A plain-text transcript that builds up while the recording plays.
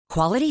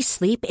Quality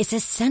sleep is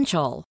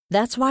essential.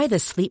 That's why the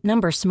Sleep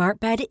Number Smart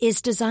Bed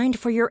is designed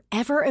for your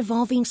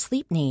ever-evolving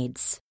sleep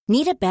needs.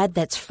 Need a bed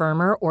that's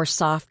firmer or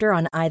softer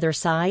on either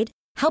side?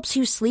 Helps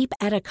you sleep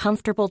at a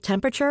comfortable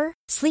temperature?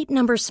 Sleep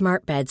Number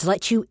Smart Beds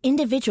let you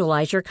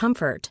individualize your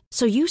comfort,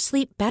 so you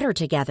sleep better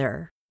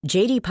together.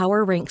 J.D.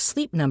 Power ranks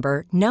Sleep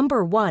Number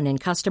number 1 in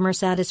customer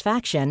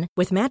satisfaction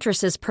with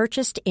mattresses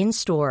purchased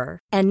in-store.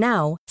 And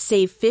now,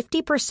 save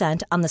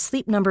 50% on the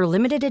Sleep Number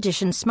Limited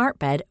Edition Smart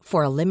Bed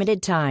for a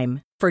limited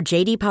time. For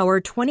J.D. Power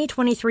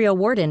 2023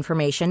 award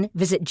information,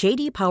 visit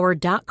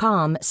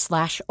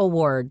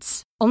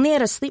jdpower.com/awards. Only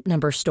at a Sleep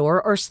Number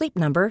store or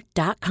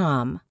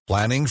sleepnumber.com.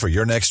 Planning for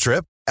your next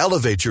trip?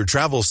 Elevate your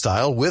travel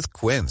style with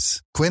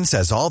Quince. Quince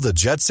has all the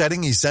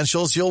jet-setting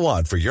essentials you'll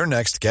want for your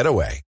next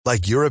getaway,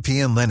 like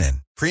European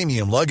linen,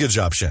 premium luggage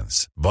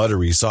options,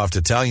 buttery soft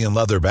Italian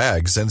leather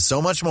bags, and so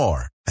much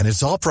more. And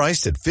it's all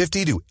priced at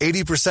 50 to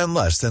 80%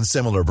 less than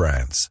similar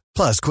brands.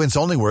 Plus, Quince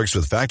only works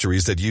with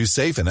factories that use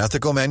safe and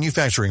ethical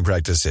manufacturing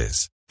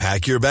practices.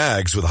 Pack your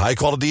bags with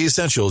high-quality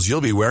essentials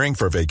you'll be wearing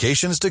for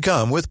vacations to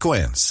come with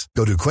Quince.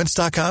 Go to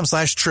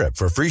quince.com/trip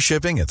for free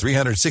shipping and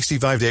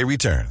 365-day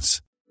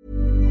returns.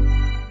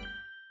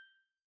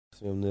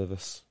 I'm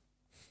nervous.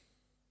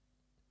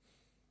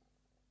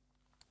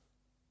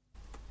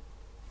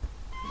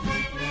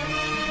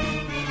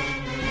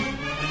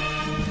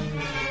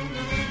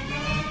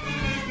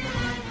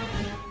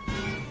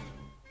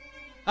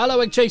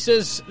 Hello, Egg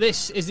Chasers.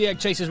 This is the Egg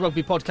Chasers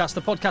Rugby Podcast,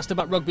 the podcast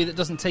about rugby that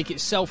doesn't take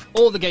itself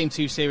or the game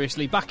too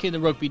seriously. Back in the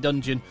rugby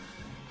dungeon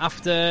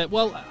after,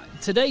 well,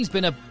 today's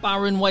been a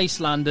barren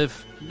wasteland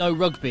of no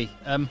rugby.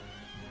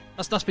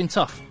 That's been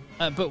tough.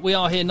 But we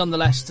are here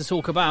nonetheless to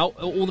talk about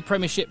all the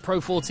Premiership,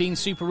 Pro 14,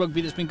 Super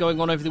Rugby that's been going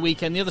on over the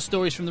weekend, the other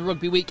stories from the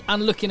Rugby Week,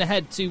 and looking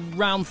ahead to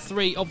round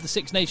 3 of the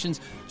Six Nations.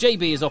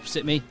 JB is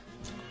opposite me.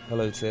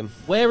 Hello, Tim.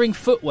 Wearing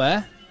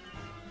footwear.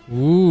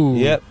 Ooh.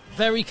 Yep.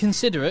 Very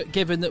considerate,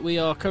 given that we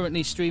are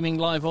currently streaming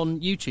live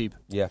on YouTube.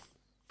 Yeah.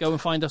 Go and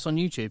find us on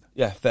YouTube.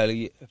 Yeah,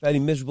 fairly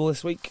miserable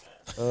this week.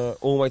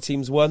 All my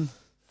teams won.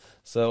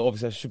 So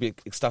obviously I should be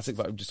ecstatic,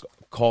 but I just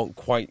can't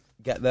quite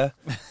get there.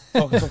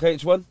 Talk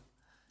H won.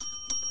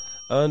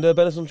 And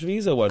Benetton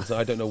Treviso won, so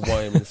I don't know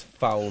why I'm in this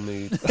foul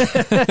mood.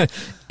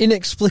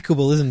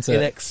 Inexplicable, isn't it?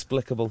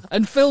 Inexplicable.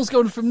 And Phil's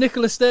gone from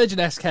Nicola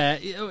Sturgeon-esque hair.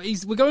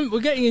 We're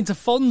getting into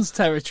Fonz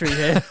territory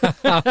here.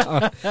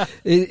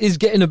 It is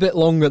getting a bit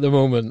long at the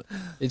moment.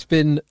 I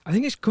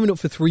think it's coming up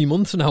for 3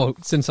 months now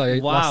since I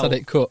last had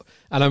it cut,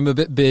 and I'm a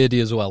bit beardy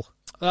as well.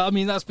 I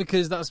mean, that's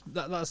because that's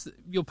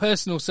your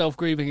personal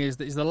self-grieving is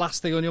the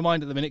last thing on your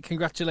mind at the minute.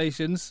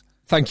 Congratulations.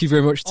 Thank you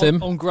very much,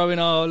 Tim. On growing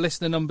our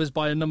listener numbers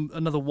by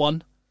another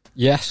 1.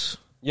 Yes.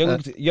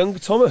 Young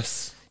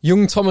Thomas.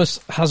 Young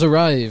Thomas has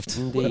arrived.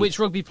 Indeed. Which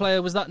rugby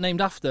player was that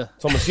named after?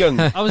 Thomas Young.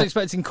 I was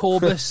expecting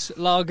Corbus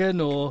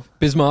Largan or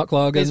Bismarck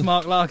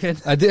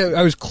Largan.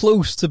 I was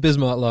close to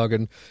Bismarck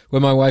Largan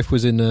when my wife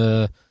was in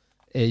a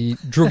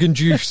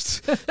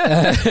drug-induced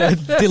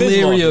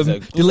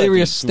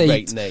delirious state.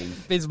 Great name.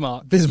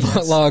 Bismarck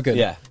Largan.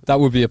 Yeah. That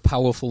would be a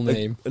powerful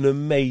name. An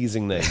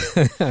amazing name.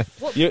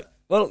 You're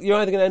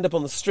either going to end up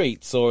on the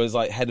streets or as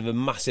like head of a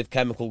massive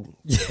chemical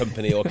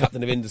company or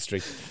captain of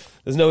industry.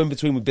 There's no in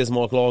between with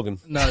Bismarck Largan.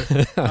 No,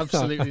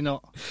 absolutely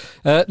not.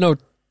 No,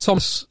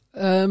 Thomas.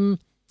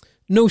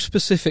 No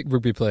specific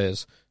rugby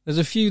players. There's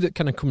a few that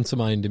kind of come to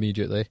mind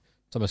immediately.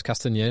 Thomas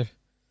Castagnier.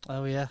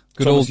 Oh yeah.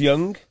 Good Thomas old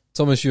Young.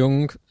 Thomas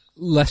Young.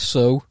 Less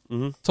so.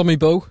 Mm-hmm. Tommy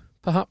Bowe,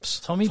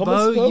 perhaps. Thomas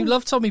Bowe. You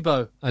love Tommy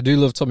Bowe. I do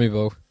love Tommy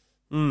Bowe.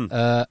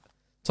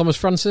 Thomas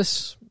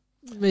Francis.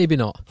 Maybe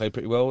not. Played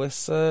pretty well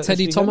this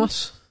Teddy this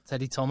Thomas.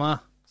 Teddy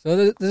Thomas.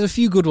 So there's a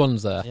few good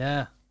ones there.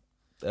 Yeah.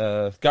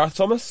 Gareth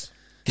Thomas.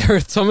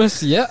 Gareth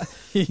Thomas, yeah.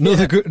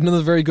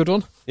 Another very good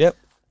one. Yep.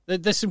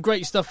 There's some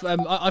great stuff.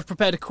 I've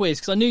prepared a quiz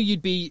because I knew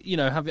you'd be,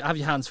 have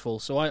your hands full.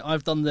 So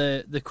I've done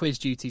the quiz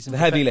duties and the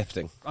heavy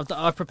lifting.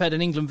 I've prepared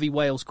an England v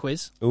Wales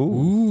quiz.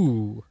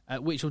 Ooh.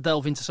 Which will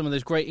delve into some of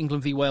those great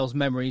England v Wales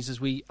memories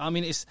it's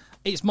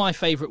my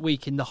favourite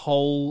week in the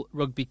whole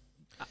rugby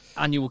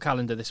annual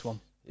calendar. This one.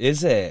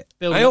 Is it?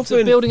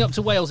 Building up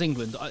to Wales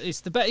England.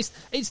 It's the best.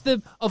 It's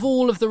the of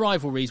all of the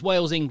rivalries,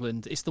 Wales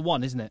England. It's the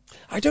one, isn't it?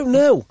 I don't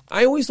know.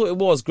 I always thought it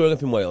was growing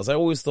up in Wales. I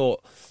always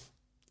thought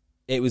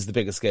it was the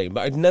biggest game,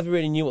 but I never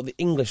really knew what the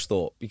English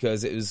thought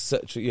because it was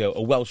such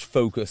a Welsh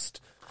focused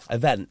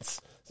event.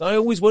 So I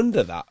always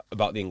wonder that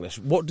about the English.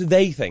 What do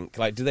they think?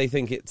 Like, do they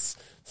think it's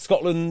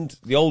Scotland,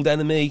 the old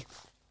enemy,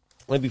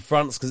 maybe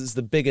France because it's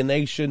the bigger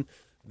nation,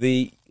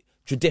 the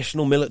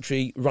traditional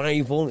military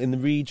rival in the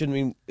region? I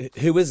mean,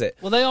 who is it?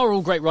 Well, they are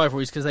all great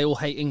rivalries because they all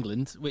hate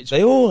England. Which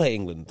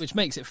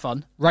makes it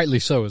fun. Rightly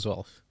so as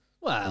well.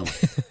 Well,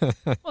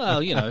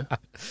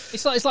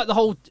 it's like the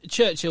whole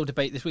Churchill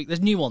debate this week.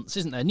 There's nuance,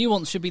 isn't there?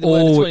 Nuance should be the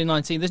word of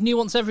 2019. There's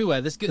nuance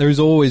everywhere. There is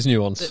always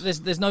nuance.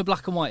 There's no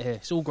black and white here.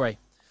 It's all grey.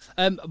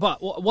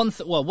 But one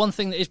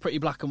thing that is pretty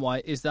black and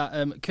white is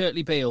that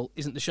Curtly Beale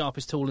isn't the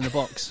sharpest tool in the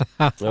box.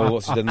 Oh,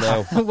 what's he done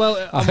now?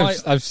 Well,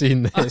 I've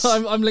seen this.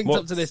 I'm linked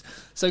up to this.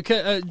 So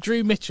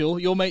Drew Mitchell,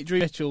 your mate Drew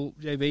Mitchell,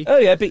 JB. Oh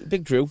yeah,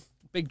 big Drew.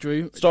 Big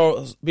Drew.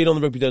 Been on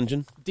the Rugby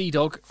Dungeon.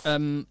 D-Dog.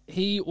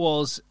 He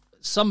was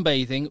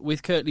sunbathing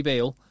with Curtly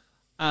Beale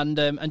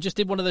and just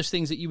did one of those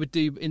things that you would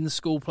do in the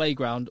school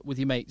playground with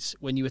your mates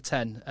when you were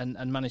 10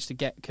 and managed to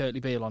get Curtly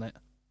Beale on it.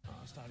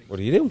 What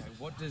do you do?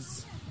 What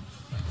does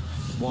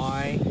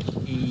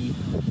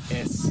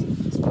Y-E-S?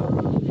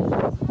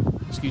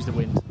 Excuse the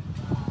wind.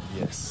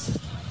 Yes.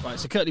 Right,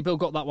 so Curtly Beale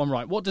got that one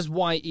right. What does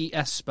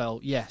Y-E-S spell?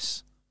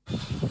 Yes.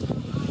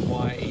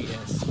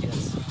 Y-E-S,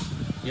 yes.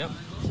 Yep.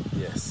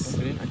 Yes.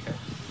 Confident?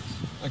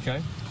 Okay.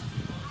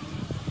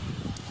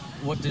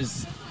 What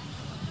does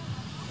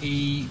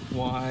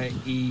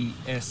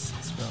E-Y-E-S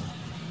spell?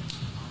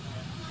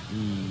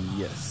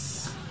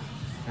 Yes.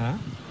 Huh?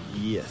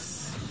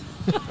 Yes.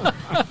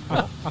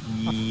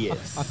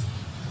 Yes.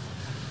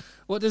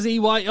 What does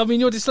E-Y... I mean,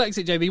 you're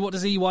dyslexic, JB. What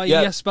does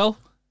E-Y-E-S spell?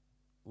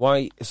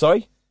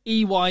 Sorry?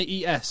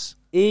 E-Y-E-S.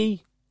 E-Y-E-S.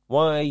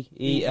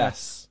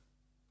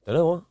 Don't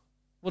know what.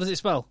 What does it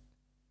spell?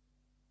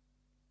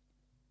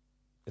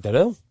 I don't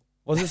know.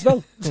 What does it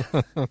spell?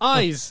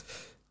 Eyes.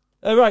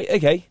 Oh, right,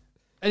 okay.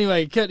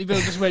 Anyway, Curtly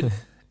Beale just went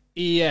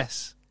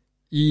E-S.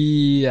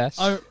 Yes.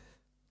 Do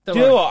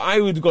you know what? I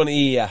would have gone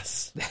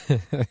ES.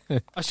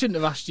 I shouldn't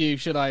have asked you,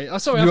 should I?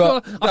 Sorry,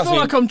 You I feel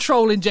like I'm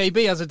trolling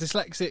JB as a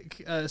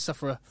dyslexic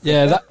sufferer.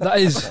 Yeah, that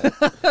is...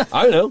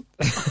 I don't know.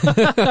 It's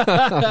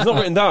not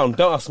written down.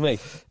 Don't ask me.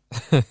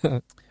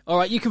 All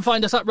right, you can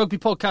find us at Rugby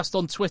Podcast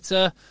on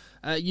Twitter.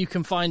 You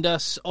can find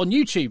us on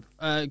YouTube.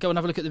 Go and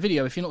have a look at the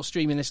video. If you're not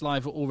streaming this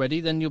live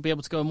already, then you'll be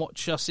able to go and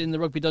watch us in the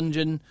Rugby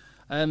Dungeon.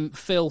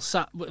 Phil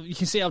sat. You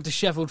can see how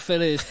dishevelled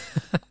Phil is.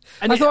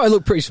 And I thought I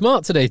looked pretty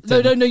smart today.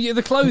 No.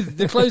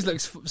 The clothes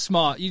looks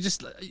smart. You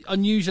just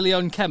unusually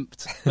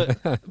unkempt,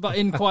 but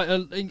in quite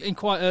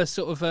a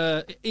sort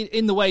of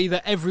in the way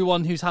that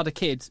everyone who's had a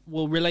kid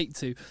will relate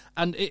to,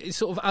 and it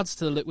sort of adds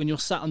to the look when you're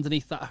sat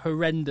underneath that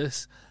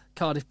horrendous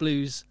Cardiff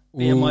Blues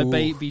Be My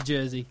Baby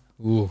jersey.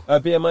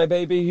 Be My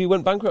Baby, who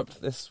went bankrupt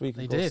this week.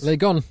 They did. They're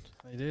gone.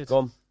 They did.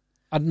 Gone.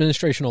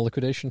 Administration or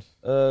liquidation?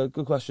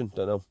 Good question.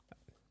 Don't know.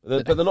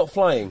 But they're not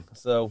flying,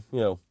 so, you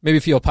know. Maybe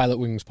for your Pilot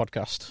Wings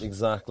podcast.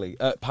 Exactly.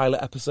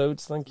 Pilot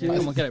episodes, thank you. Yeah,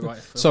 we'll get it right.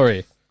 Phil.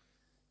 Sorry.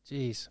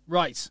 Jeez.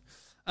 Right.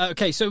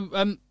 Okay, so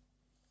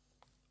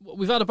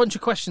we've had a bunch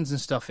of questions and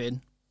stuff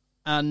in,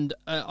 and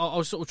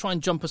I'll sort of try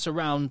and jump us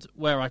around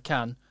where I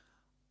can.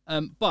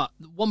 But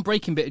one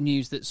breaking bit of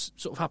news that's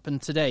sort of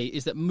happened today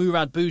is that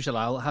Murad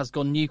Boujalal has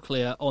gone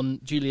nuclear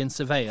on Julian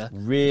Surveyor.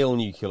 Real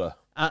nuclear.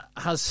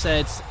 Has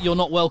said, you're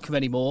not welcome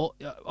anymore.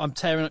 I'm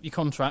tearing up your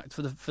contract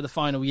for the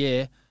final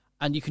year,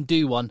 and you can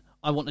do one.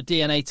 I want a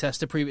DNA test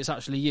to prove it's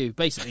actually you.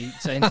 Basically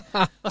saying,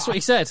 that's what he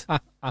said. I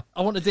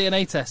want a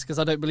DNA test because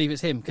I don't believe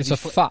it's him. It's a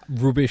fat,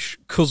 rubbish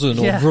cousin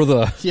or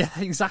brother. Yeah,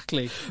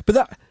 exactly.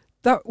 But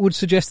that would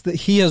suggest that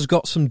he has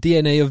got some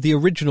DNA of the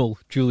original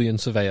Julian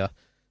Surveyor.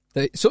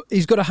 So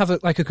he's got to have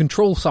a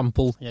control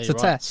sample to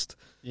test.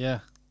 Yeah.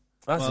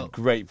 That's a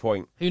great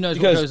point. Who knows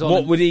because what goes on?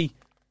 What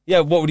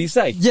would he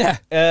say? Yeah.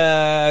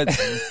 I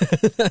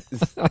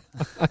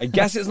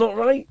guess it's not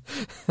right.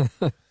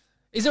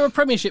 Is there a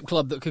Premiership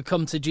club that could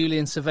come to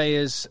Julian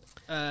Surveyor's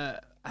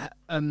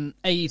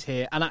aid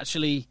here and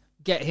actually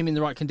get him in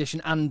the right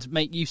condition and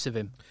make use of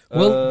him?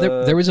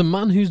 Well, there is a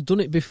man who's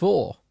done it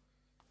before.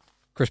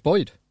 Chris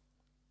Boyd.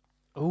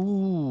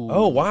 Ooh.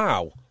 Oh,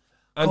 wow.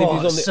 And if he's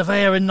on the...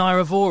 Surveyor in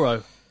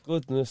Nairavoro.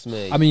 Goodness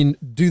me. I mean,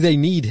 do they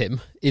need him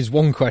is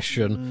one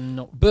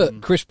question.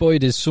 But Chris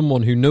Boyd is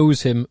someone who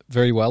knows him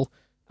very well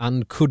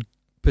and could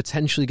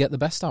potentially get the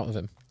best out of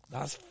him.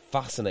 That's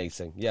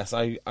fascinating. Yes,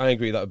 I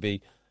agree that would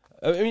be...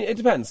 I mean, it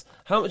depends.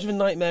 How much of a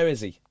nightmare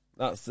is he?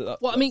 I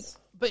mean,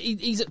 but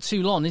he's at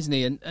Toulon, isn't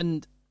he?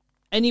 And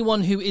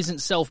anyone who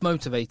isn't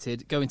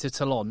self-motivated going to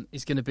Toulon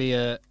is going to be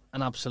an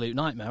absolute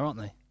nightmare, aren't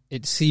they?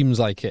 It seems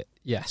like it,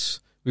 yes.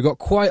 We've got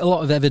quite a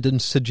lot of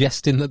evidence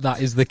suggesting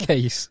that is the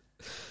case.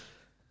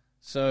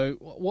 So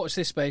watch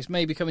this space.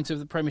 Maybe coming to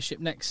the Premiership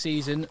next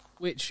season,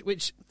 which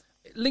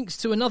links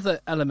to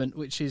another element,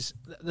 which is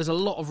there's a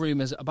lot of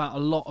rumours about a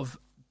lot of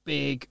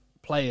big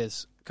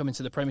players coming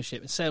to the Premiership.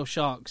 And Sale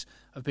Sharks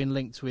have been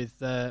linked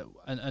with,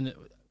 and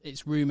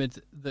it's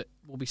rumoured that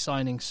we'll be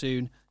signing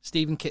soon.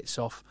 Stephen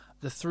Kitsoff,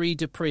 the three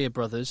Dupree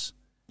brothers.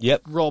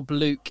 Yep. Rob,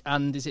 Luke,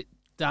 and is it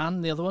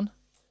Dan, the other one?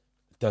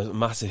 Doesn't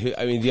matter who.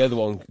 I mean, the other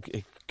one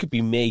could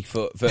be me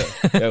for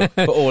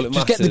all it matters.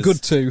 Just get the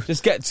good two.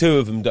 Just get two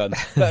of them done.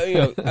 But,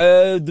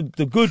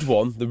 the good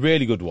one, the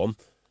really good one,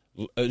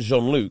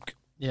 Jean-Luc.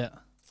 Yeah.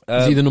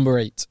 Is he the number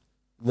 8?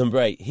 Number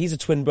 8. He's a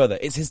twin brother.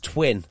 It's his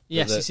twin.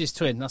 Yes, it's his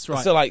twin. That's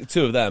right. So like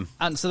two of them.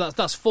 And so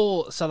that's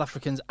 4 South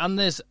Africans. And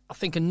there's, I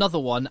think, another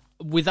one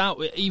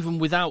without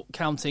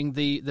counting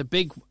the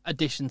big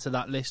addition to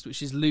that list,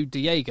 which is Lou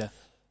Diego.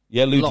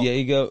 Yeah, Lou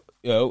Diego,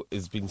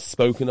 has been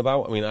spoken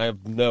about. I mean, I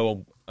have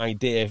no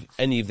idea if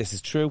any of this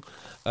is true.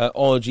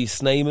 RG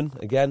Snyman,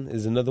 again,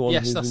 is another one.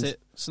 Yes, that's it.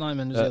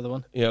 Snyman was the other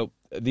one.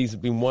 These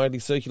have been widely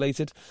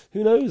circulated.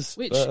 Who knows?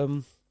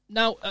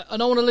 Now,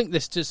 and I want to link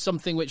this to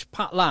something which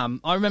Pat Lam,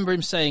 I remember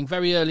him saying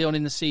very early on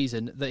in the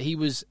season that he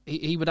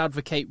would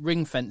advocate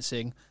ring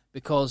fencing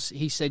because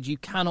he said you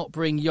cannot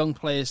bring young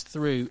players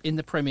through in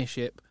the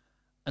Premiership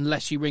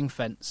unless you ring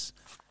fence.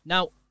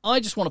 Now, I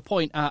just want to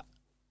point at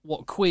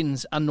what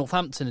Quins and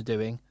Northampton are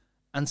doing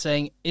and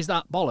saying, is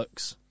that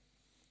bollocks?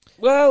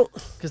 Well,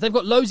 because they've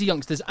got loads of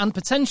youngsters and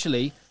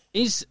potentially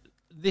is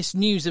this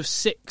news of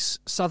 6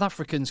 South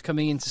Africans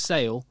coming into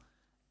Sale,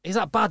 is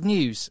that bad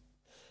news?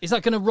 Is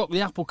that going to rock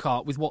the apple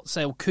cart with what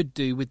Sale could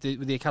do with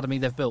the academy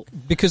they've built?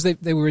 Because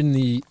they were in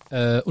the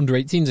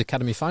under-18s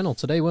academy final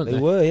today, weren't they?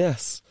 They were,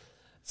 yes.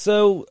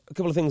 So, a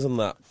couple of things on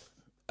that.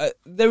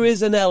 There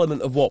is an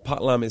element of what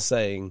Pat Lam is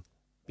saying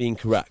being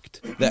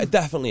correct. There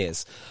definitely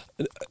is.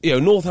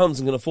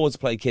 Northampton can afford to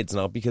play kids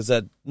now because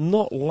they're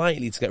not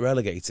likely to get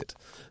relegated.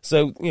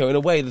 So, in a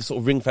way, they've sort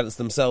of ring-fenced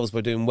themselves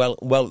by doing well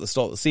at the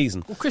start of the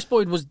season. Well, Chris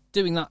Boyd was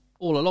doing that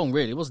all along,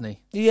 really, wasn't he?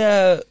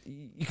 Yeah,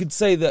 you could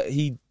say that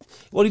he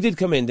did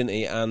come in, didn't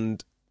he?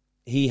 And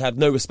he had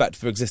no respect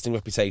for existing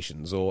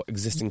reputations or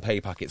existing pay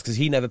packets because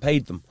he never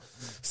paid them.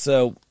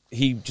 So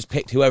he just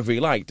picked whoever he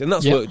liked, and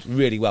that's worked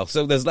really well.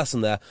 So there's a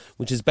lesson there,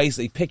 which is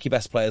basically pick your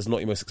best players, not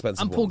your most expensive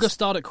ones. And Paul ones.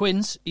 Gustard at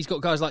Quins, he's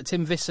got guys like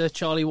Tim Visser,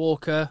 Charlie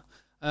Walker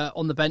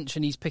on the bench,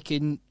 and he's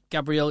picking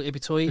Gabriel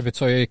Ibitoye.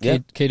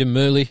 Caden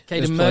Murley.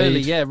 Caden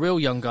Murley, real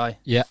young guy.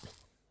 Yeah.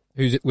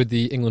 Who's with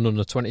the England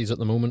under-20s at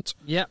the moment.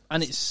 Yeah,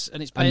 and it's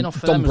paying off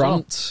for Don them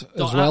Brandt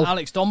as well.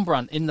 Alex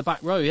Donbrandt in the back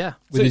row, yeah.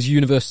 With his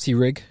university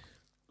rig.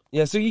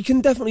 Yeah, so you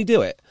can definitely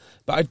do it.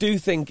 But I do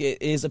think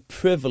it is a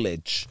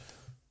privilege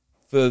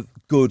for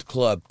good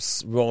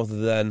clubs rather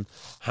than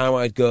how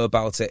I'd go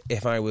about it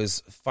if I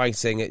was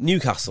fighting at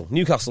Newcastle.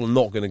 Newcastle are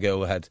not going to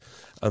go ahead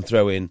and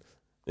throw in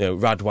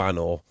Radwan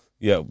or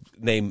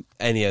name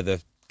any other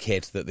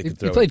kid that they could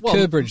throw. He played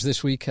Kerbridge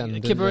this weekend.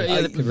 They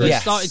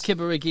started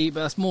Kibberighi,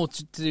 but that's more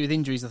to do with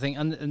injuries, I think.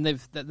 And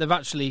they've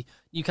actually,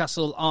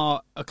 Newcastle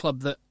are a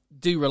club that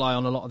do rely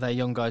on a lot of their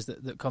young guys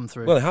that come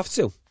through. Well, they have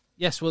to.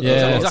 Yes, well,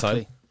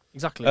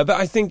 exactly. But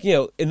I think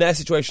in their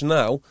situation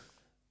now,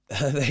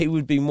 they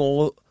would be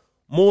more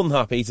than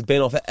happy to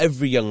bin off at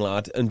every young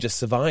lad and just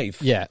survive.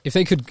 Yeah, if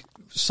they could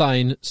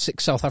sign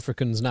 6 South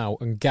Africans now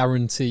and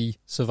guarantee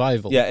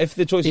survival. Yeah, if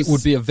the choice it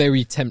would be a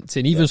very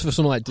tempting, even for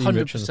someone like Dean 100%.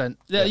 Richardson.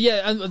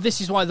 Yeah, and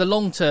this is why the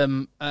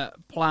long-term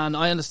plan,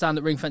 I understand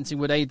that ring fencing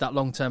would aid that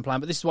long-term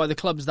plan, but this is why the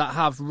clubs that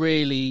have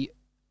really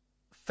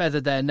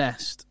feathered their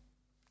nest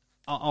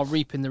are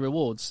reaping the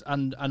rewards,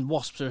 and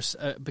Wasps,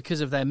 are,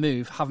 because of their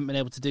move, haven't been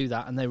able to do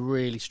that, and they're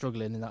really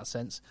struggling in that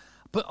sense.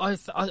 But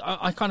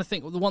I kind of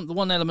think the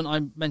one element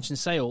I mentioned,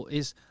 Sale,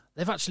 is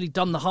they've actually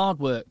done the hard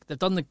work. They've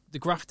done the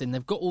grafting.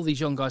 They've got all these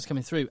young guys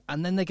coming through,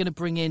 and then they're going to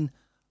bring in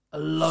a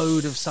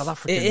load of South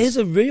Africans. It is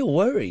a real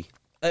worry.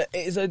 It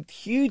is a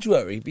huge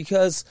worry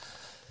because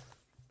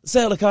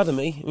Sale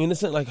Academy, there's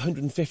something like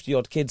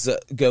 150-odd kids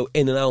that go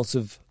in and out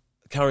of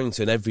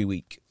Carrington every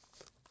week.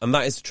 And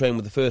that is to train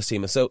with the first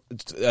team. So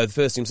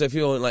if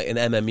you're like an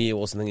MME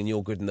or something and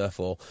you're good enough,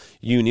 or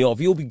uni of,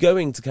 you'll be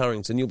going to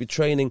Carrington, you'll be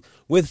training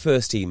with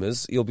first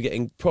teamers, you'll be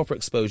getting proper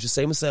exposure,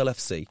 same as Sale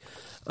FC.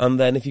 And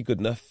then if you're good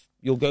enough,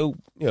 you'll go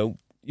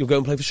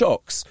and play for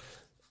Sharks.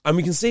 And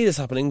we can see this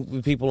happening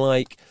with people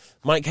like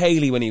Mike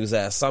Haley when he was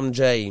there, Sam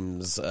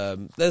James,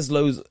 there's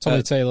loads.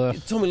 Tommy Taylor.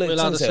 Tommy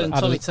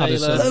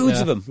Taylor. Loads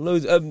of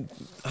them.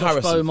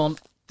 Harrison. Beaumont,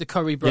 the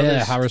Curry brothers.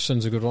 Yeah,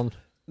 Harrison's a good one.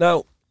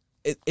 Now,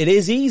 it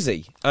is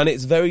easy, and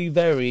it's very,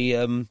 very...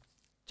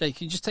 Jake,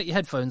 can you just take your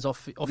headphones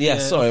off? Yeah,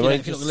 sorry.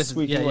 If you're not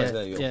listening.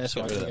 Yeah,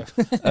 sorry.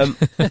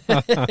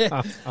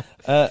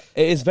 It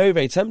is very,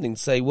 very tempting to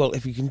say, well,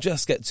 if we can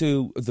just get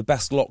 2 of the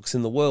best locks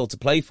in the world to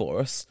play for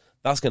us,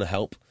 that's going to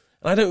help.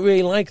 And I don't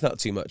really like that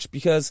too much,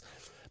 because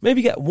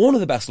maybe get one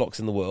of the best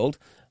locks in the world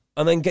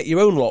and then get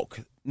your own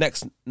lock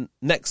next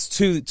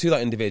to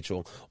that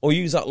individual, or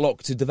use that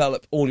lock to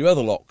develop all your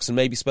other locks and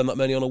maybe spend that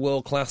money on a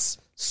world-class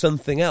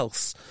something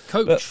else.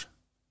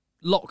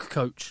 Lock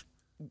coach.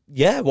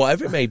 Yeah,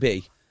 whatever it may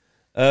be.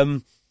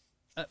 But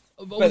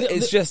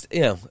it's just,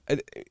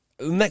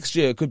 next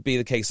year could be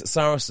the case that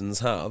Saracens,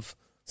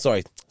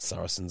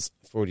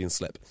 Freudian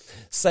slip,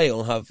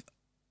 Sale have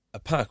a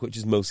pack which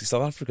is mostly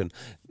South African.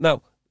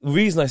 Now, the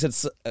reason I said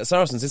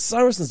Saracens is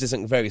Saracens did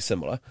something very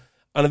similar,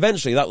 and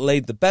eventually that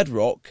laid the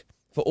bedrock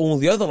for all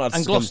the other lads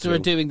and to come Gloucester through. are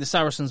doing the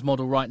Saracens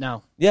model right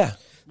now. Yeah.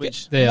 Why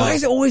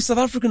is it always South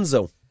Africans,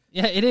 though?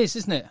 Yeah, it is,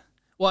 isn't it?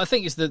 Well, I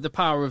think it's the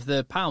power of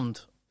the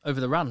pound over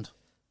the rand.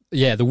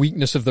 Yeah, the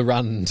weakness of the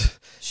rand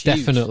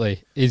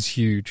definitely is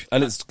huge.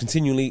 And it's going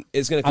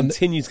to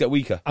continue to get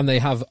weaker. And they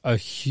have a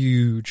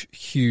huge,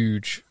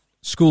 huge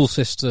school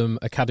system,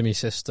 academy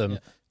system,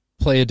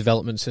 player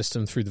development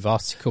system through the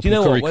Varsity Cup and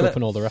Curry Cup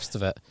and all the rest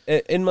of it.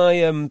 In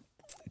my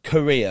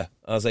career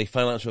as a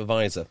financial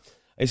advisor,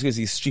 I used to go to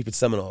these stupid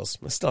seminars.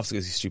 I still have to go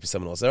to these stupid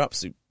seminars. They're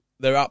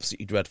They're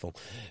absolutely dreadful.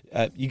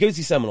 You go to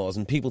these seminars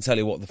and people tell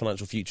you what the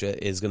financial future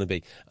is going to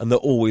be, and they're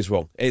always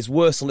wrong. It's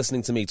worse than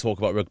listening to me talk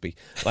about rugby.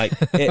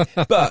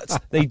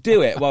 But they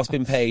do it whilst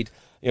being paid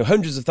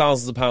hundreds of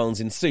thousands of pounds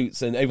in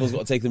suits, and everyone's got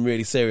to take them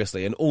really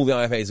seriously, and all the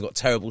IFAs have got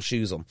terrible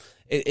shoes on.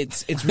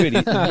 It's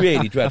really,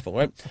 really dreadful,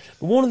 right?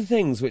 But one of the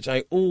things which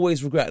I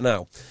always regret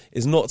now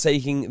is not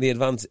taking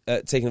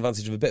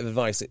advantage of a bit of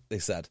advice that they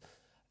said.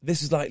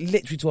 This was like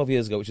literally 12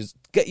 years ago, which is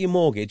get your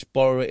mortgage,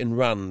 borrow it in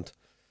rand.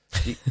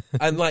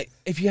 And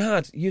if you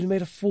had, you'd have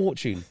made a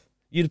fortune.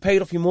 You'd have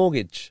paid off your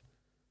mortgage.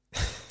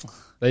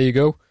 There you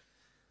go.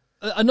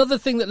 Another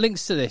thing that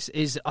links to this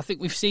is I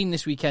think we've seen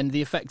this weekend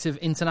the effect of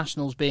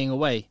internationals being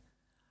away,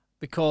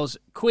 because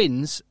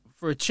Quins,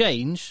 for a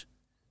change,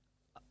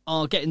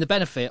 are getting the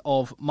benefit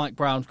of Mike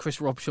Brown, Chris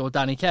Robshaw,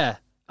 Danny Kerr,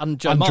 and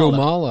Joe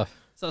Marler.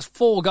 So that's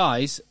 4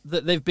 guys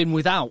that they've been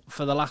without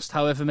for the last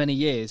however many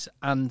years,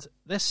 and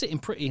they're sitting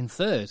pretty in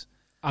third.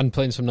 And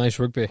playing some nice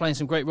rugby. Playing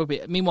some great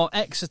rugby. Meanwhile,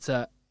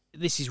 Exeter,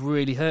 this is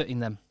really hurting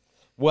them.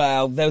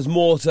 Well, there's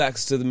more to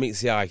Exeter than meets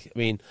the eye. I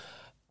mean,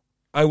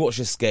 I watched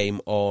this game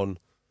on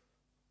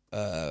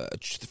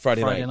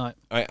Friday night.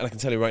 And I can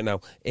tell you right now,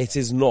 it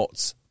is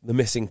not the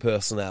missing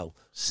personnel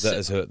that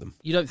has hurt them.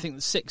 You don't think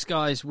that 6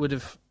 guys would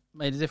have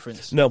made a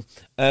difference? No.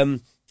 I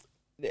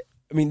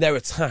mean, their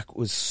attack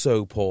was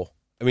so poor.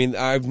 I mean,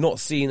 I've not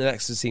seen an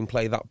Exeter team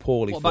play that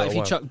poorly. What about if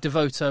you chuck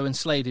Devoto and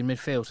Slade in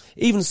midfield?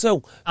 Even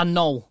so. And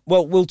Knoll.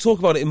 Well, we'll talk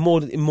about it in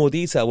more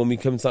detail when we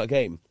come to that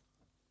game.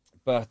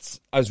 But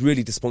I was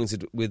really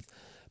disappointed with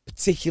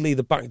particularly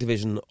the back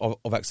division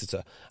of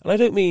Exeter. And I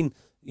don't mean,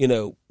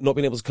 not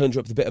being able to conjure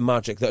up the bit of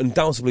magic that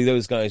undoubtedly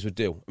those guys would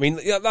do. I mean,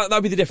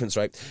 that'd be the difference,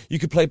 right? You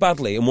could play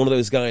badly and one of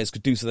those guys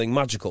could do something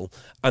magical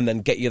and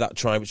then get you that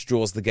try which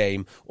draws the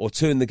game, or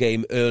turn the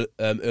game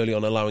early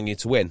on, allowing you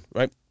to win,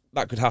 right?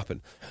 That could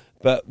happen.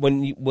 But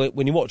when you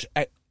watch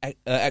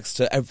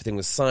Exeter, everything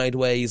was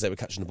sideways. They were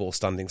catching the ball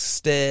standing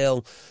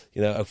still.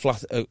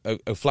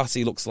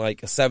 O'Flaherty looks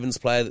like a sevens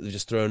player that they've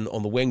just thrown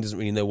on the wing, doesn't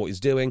really know what he's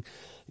doing.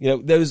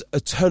 There was a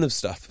ton of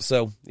stuff.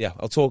 So, yeah,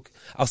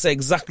 I'll say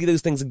exactly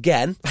those things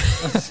again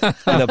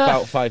in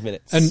about 5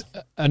 minutes.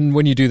 And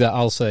when you do that,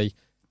 I'll say,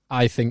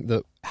 I think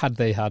that had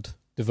they had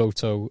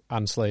Devoto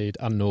and Slade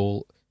and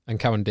Knoll and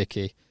Cowan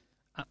Dickey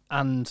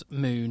and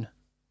Moon.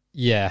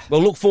 Yeah.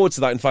 Well, look forward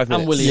to that in 5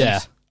 minutes. And Williams. Yeah.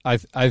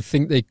 I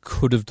think they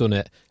could have done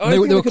it. They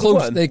were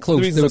close. They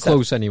were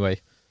close anyway.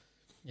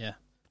 Yeah.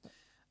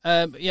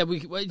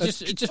 We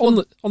just on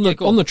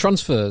the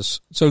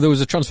transfers. So there was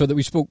a transfer that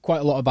we spoke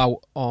quite a lot about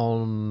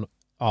on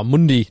our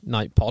Monday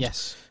night pod.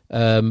 Yes.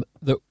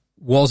 That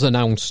was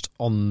announced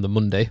on the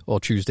Monday or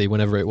Tuesday,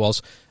 whenever it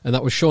was, and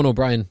that was Sean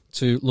O'Brien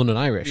to London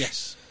Irish.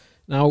 Yes.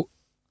 Now,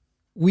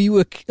 we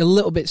were a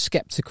little bit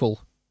sceptical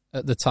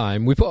at the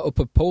time. We put up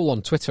a poll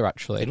on Twitter.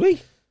 Actually, did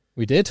we?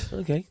 We did.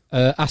 Okay.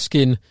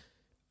 Asking.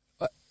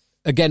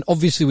 Again,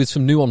 obviously with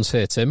some nuance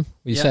here, Tim.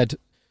 We said,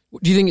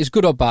 do you think it's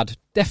good or bad?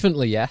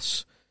 Definitely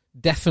yes,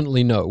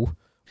 definitely no,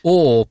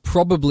 or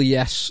probably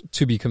yes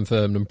to be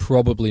confirmed and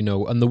probably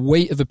no. And the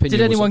weight of opinion.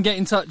 Did anyone get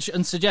in touch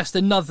and suggest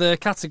another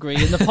category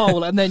in the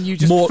poll and then you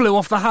just flew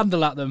off the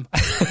handle at them?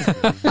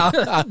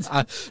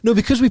 No,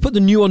 because we put the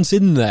nuance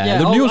in there. Yeah.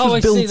 The nuance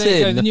was built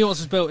in. The nuance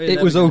was built in.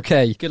 It was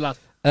okay. Good lad.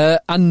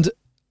 And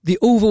the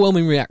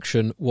overwhelming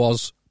reaction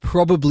was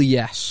probably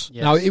yes.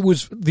 Now, it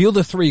was the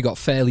other 3 got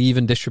fairly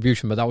even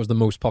distribution, but that was the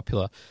most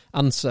popular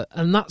answer.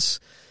 And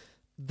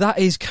that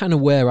is kind of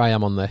where I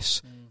am on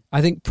this.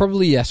 I think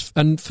probably yes,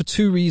 and for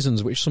 2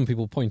 reasons, which some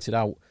people pointed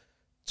out.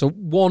 So,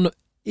 one,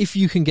 if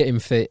you can get him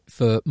fit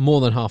for more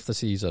than half the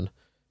season,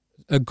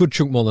 a good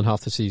chunk more than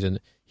half the season,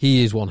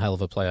 he is one hell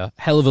of a player,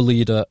 hell of a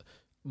leader,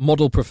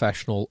 model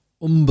professional,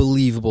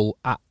 unbelievable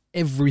at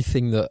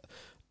everything that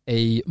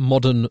a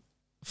modern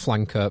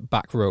flanker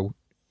back row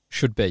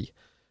should be.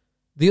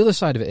 The other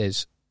side of it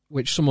is,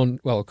 which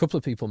a couple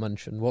of people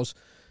mentioned, was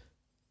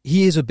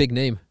he is a big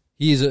name.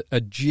 He is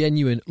a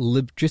genuine,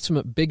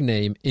 legitimate big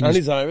name in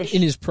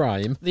his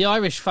prime. The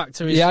Irish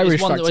factor is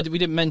one that we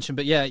didn't mention,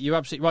 but yeah, you're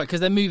absolutely right, because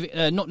they're moving,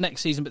 not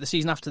next season, but the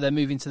season after, they're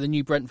moving to the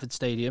new Brentford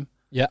Stadium.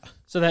 Yeah.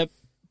 So they're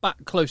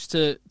back close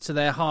to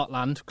their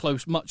heartland,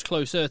 much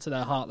closer to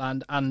their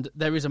heartland, and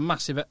there is a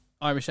massive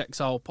Irish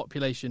exile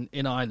population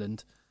in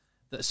Ireland.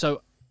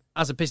 So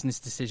as a business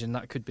decision,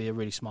 that could be a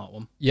really smart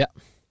one. Yeah.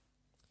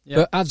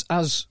 But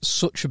as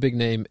such a big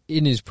name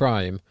in his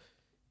prime,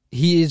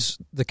 he is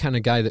the kind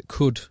of guy that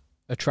could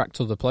attract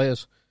other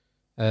players.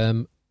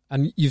 And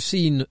you've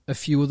seen a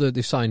few other.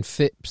 They've signed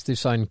Phipps, they've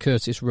signed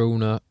Curtis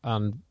Rona,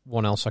 and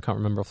one else I can't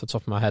remember off the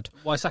top of my head.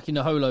 Waisaki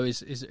Naholo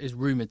is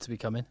rumoured to be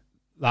coming.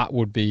 That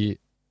would be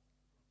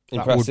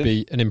impressive. That would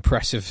be an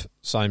impressive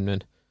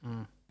signing.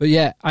 But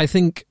yeah, I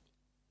think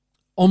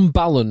on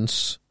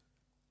balance,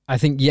 I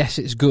think yes,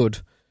 it's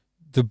good.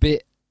 The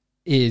bit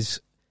is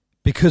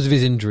because of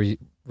his injury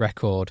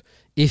record,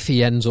 if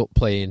he ends up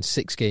playing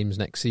 6 games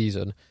next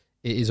season,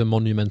 it is a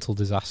monumental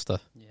disaster.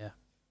 Yeah,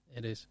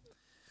 it is.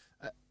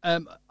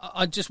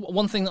 I just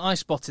one thing that I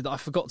spotted that I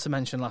forgot to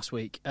mention last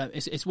week.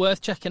 It's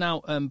worth checking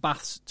out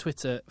Bath's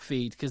Twitter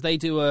feed because they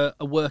do a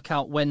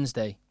workout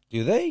Wednesday.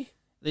 Do they?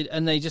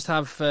 They just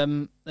have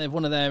they have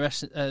one of their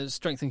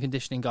strength and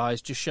conditioning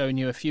guys just showing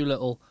you a few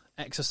little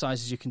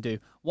exercises you can do.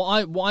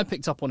 What I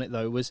picked up on it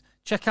though was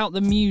check out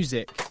the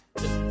music.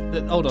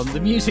 The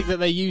music that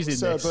they use in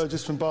Sarah this.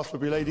 Burgess from Bath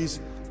Rugby Ladies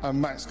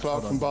and Max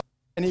Clark from Bath.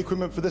 Any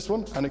equipment for this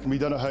one, and it can be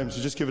done at home,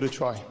 so just give it a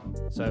try.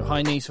 So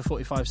high knees for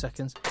 45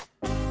 seconds.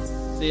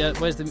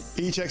 Where's the...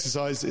 Each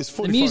exercise is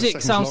 45 The music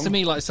seconds sounds long, to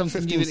me like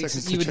something you 15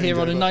 seconds to would change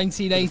hear on a over,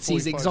 1980s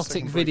 45 exotic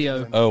second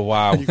video. break. Oh,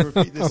 wow. And you can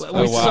repeat this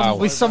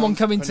With someone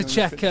coming to and then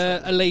check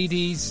finish. a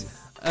lady's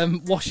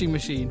washing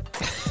machine.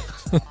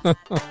 You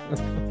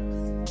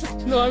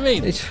know what I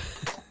mean?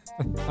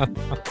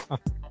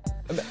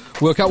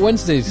 Workout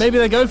Wednesdays. Maybe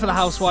they're going for the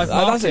housewife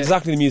market. That's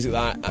exactly the music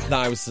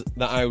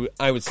that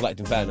I would select.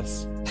 In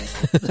fairness,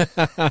 Is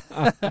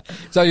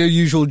that your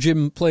usual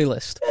gym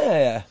playlist?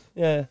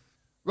 yeah.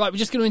 Right, we're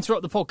just going to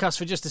interrupt the podcast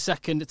for just a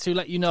second to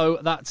let you know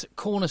that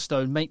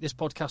Cornerstone make this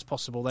podcast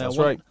possible. They That's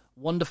are right.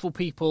 wonderful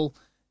people,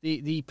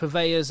 the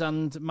purveyors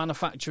and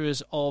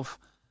manufacturers of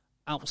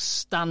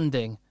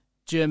outstanding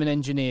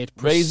German-engineered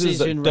Razors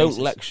precision that don't razors.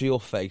 lecture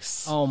your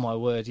face. Oh my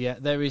word! Yeah,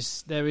 there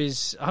is.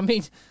 I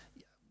mean,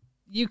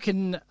 you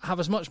can have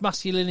as much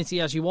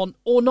masculinity as you want,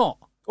 or not,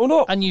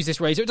 and use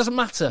this razor. It doesn't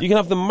matter. You can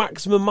have the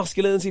maximum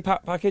masculinity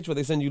package where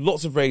they send you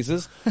lots of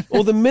razors,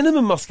 or the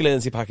minimum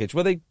masculinity package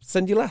where they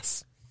send you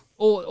less.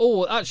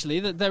 Or actually,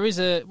 there is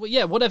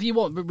whatever you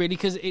want, but really,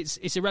 because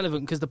it's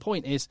irrelevant. Because the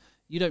point is,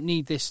 you don't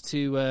need this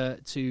to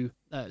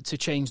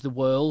change the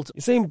world.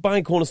 You're saying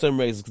buy Cornerstone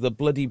razors because they're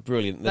bloody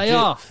brilliant. They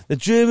are. The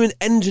German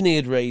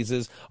engineered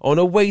razors on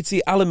a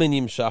weighty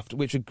aluminium shaft,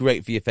 which are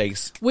great for your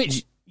face.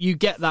 Which you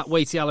get that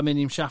weighty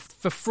aluminium shaft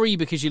for free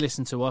because you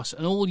listen to us,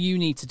 and all you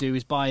need to do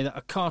is buy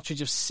a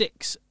cartridge of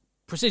 6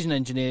 precision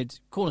engineered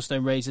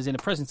Cornerstone razors in a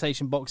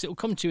presentation box. It will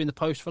come to you in the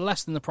post for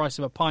less than the price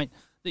of a pint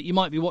that you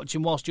might be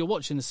watching whilst you're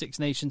watching the Six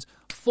Nations.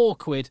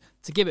 £4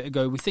 to give it a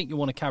go. We think you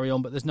want to carry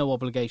on, but there's no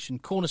obligation.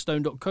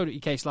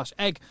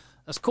 Cornerstone.co.uk/egg.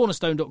 That's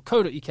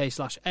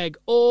cornerstone.co.uk/egg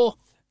or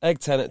Egg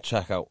 10 at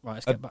checkout. Right,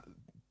 let's get back.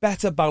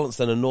 Better balance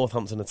than a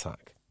Northampton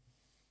attack.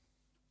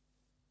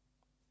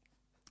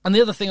 And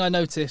the other thing I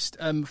noticed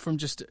from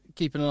just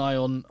keeping an eye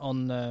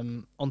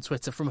on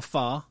Twitter from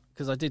afar,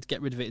 because I did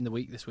get rid of it in the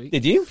week this week.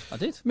 Did you? I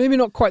did. Maybe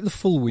not quite the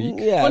full week.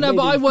 Yeah. Well, no,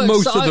 but I work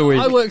most of the week.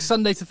 I work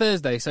Sunday to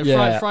Thursday, so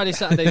Yeah. Friday,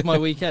 Saturday is my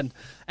weekend.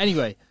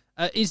 Anyway,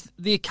 is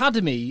the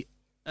academy?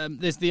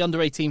 There's the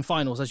under-18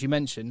 finals, as you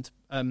mentioned,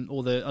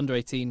 or the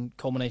under-18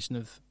 culmination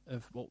of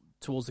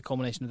towards the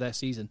culmination of their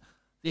season.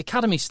 The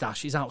academy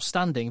stash is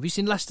outstanding. Have you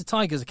seen Leicester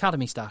Tigers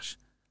academy stash?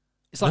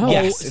 It's like No.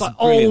 Yes, it's like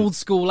brilliant. old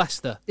school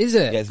Leicester. Is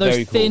it? Yeah, it's Those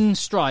very cool. thin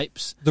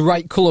stripes. The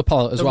right colour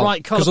palette as The well.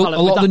 right colour 'Cause palette a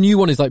with lot of that- the new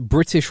one is like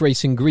British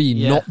racing green,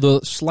 Yeah. not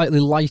the slightly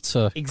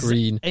lighter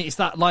green. It's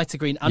that lighter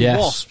green. And Yes.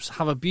 Wasps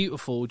have a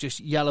beautiful, just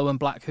yellow and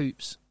black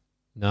hoops.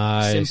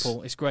 Nice.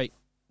 Simple. It's great.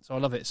 So I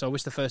love it. So I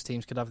wish the first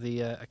teams could have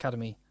the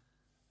academy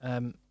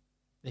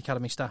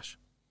stash.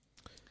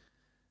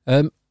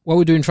 While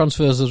we're doing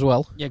transfers as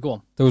well, Yeah, go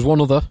on. there was one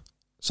other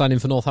signing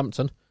for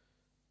Northampton.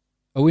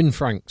 Owen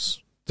Franks.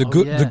 The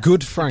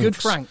good Franks. Good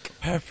Frank.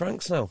 Pair of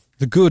Franks now.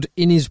 The good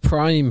in his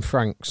prime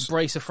Franks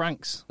Brace of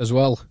Franks. as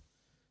well.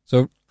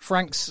 So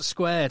Franks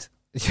squared.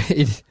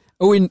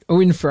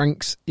 Owen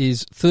Franks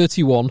is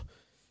 31.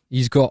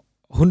 He's got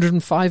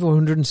 105 or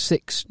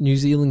 106 New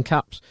Zealand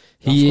caps.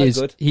 That's quite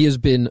good. He has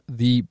been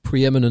the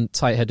preeminent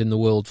tight head in the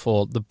world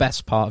for the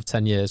best part of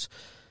 10 years.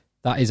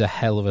 That is a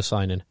hell of a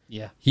signing.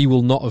 Yeah. He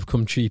will not have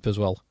come cheap as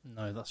well.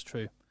 No, that's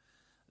true.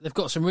 They've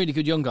got some really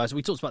good young guys.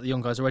 We talked about the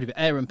young guys already, but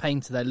Aaron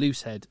Painter, their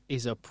loose head,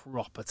 is a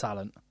proper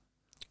talent.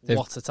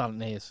 What a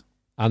talent he is.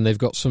 And they've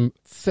got some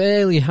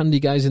fairly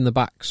handy guys in the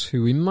backs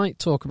who we might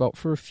talk about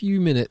for a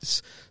few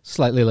minutes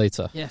slightly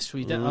later. Yes,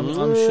 we do.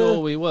 I'm sure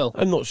we will.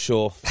 I'm not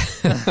sure.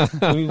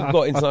 We've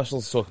got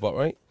internationals to talk about,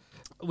 right?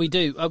 We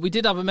do. We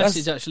did have a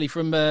message actually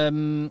from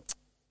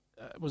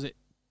was it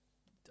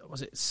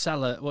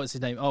Seller? What's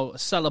his name? Oh,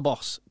 Seller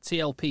Boss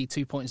TLP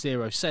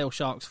 2.0 Sale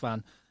Sharks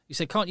fan. You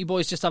said, "Can't you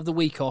boys just have the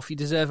week off? You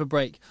deserve a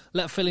break.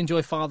 Let Phil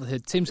enjoy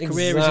fatherhood. Tim's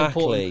career is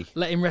important.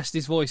 Let him rest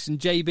his voice. And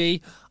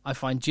JB, I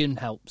find gin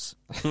helps.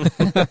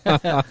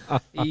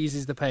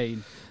 Eases the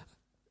pain."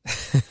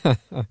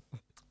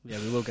 Yeah,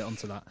 we will get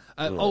onto that.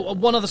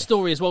 One other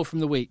story as well from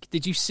the week.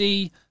 Did you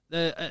see?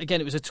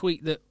 Again, it was a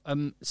tweet that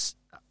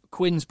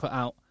Quins put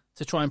out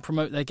to try and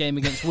promote their game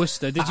against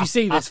Worcester. Did you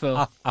see this,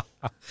 Phil?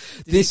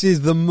 This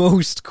is the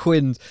most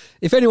Quins.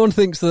 If anyone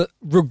thinks that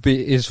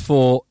rugby is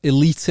for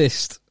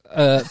elitist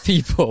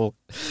people,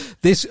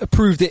 this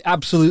proved it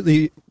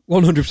absolutely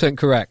 100%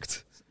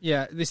 correct.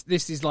 Yeah,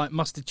 this is like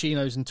mustard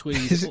chinos and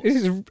tweeds. This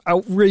is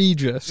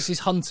outrageous. This is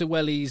Hunter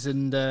Wellies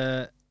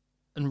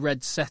and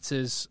red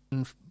setters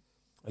and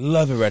I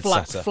love a red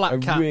flat setter.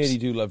 caps. I really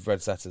do love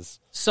red setters.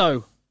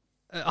 So,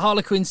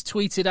 Harlequins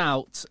tweeted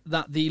out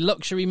that the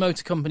luxury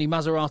motor company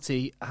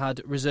Maserati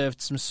had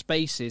reserved some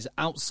spaces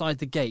outside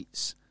the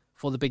gates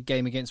for the big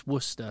game against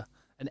Worcester.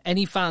 and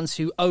any fans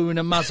who own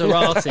a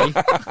Maserati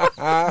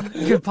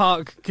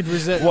could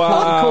reserve,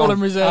 Wow. call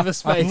and reserve a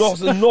space.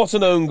 Not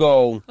an own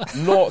goal.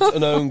 Not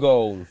an own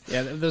goal.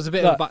 Yeah, there was a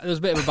bit of a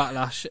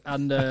backlash,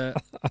 and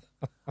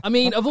I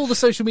mean, of all the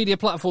social media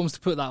platforms to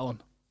put that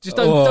on, just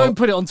don't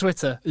put it on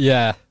Twitter.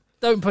 Yeah.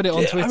 Don't put it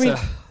on Twitter. I mean,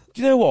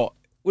 do you know what?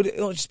 Would it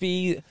not just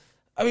be?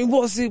 I mean,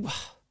 what's the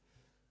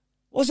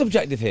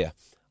objective here?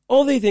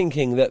 Are they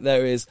thinking that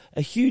there is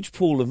a huge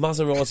pool of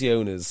Maserati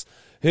owners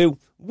who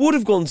would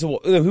have gone to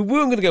who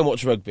weren't going to go and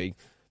watch rugby,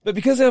 but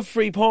because they have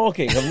free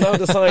parking, have now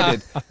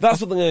decided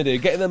that's what they're going to do: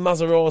 get in their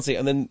Maserati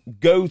and then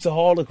go to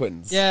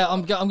Harlequins. Yeah,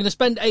 I'm going to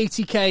spend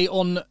 80k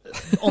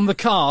on the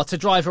car to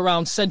drive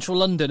around central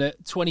London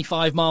at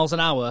 25 miles an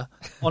hour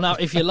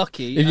if you're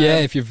lucky.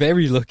 If you're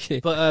very lucky.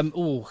 But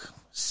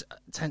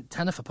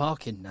tenner for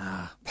parking?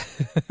 Nah.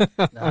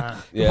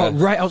 Yeah.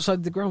 Right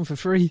outside the ground for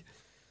free.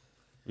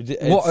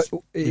 It's What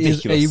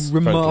is ridiculous, a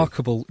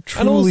remarkable, frankly. truly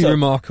And also,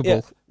 remarkable.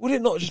 yeah, would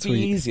it not just be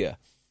easier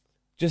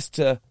just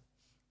to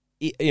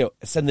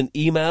send an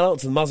email out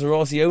to the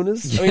Maserati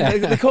owners? I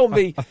mean, they can't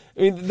be. I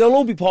mean, they'll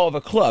all be part of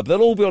a club.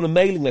 They'll all be on a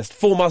mailing list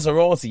for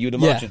Maserati. You'd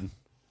imagine.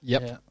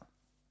 Yep. Yeah.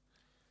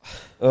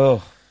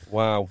 Oh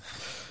wow!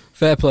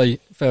 Fair play,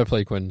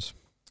 Quins.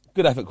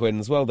 Good effort,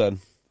 Quins. Well done.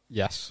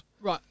 Yes.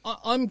 Right,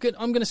 I'm going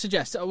to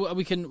suggest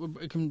we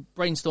can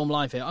brainstorm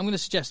live here. I'm going to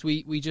suggest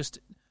we just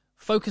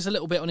focus a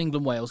little bit on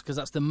England-Wales because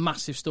that's the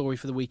massive story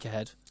for the week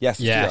ahead. Yes.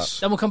 Yes.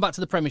 Then we'll come back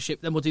to the Premiership.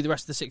 Then we'll do the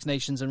rest of the Six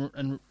Nations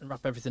and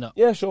wrap everything up.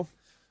 Yeah, sure.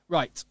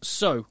 Right.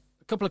 So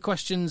a couple of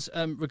questions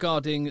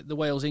regarding the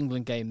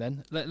Wales-England game.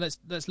 Then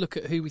let's look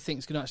at who we think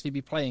is going to actually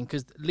be playing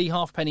because Lee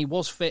Halfpenny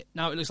was fit.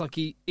 Now it looks like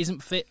he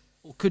isn't fit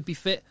or could be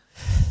fit.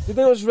 Did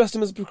they not just rest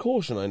him as a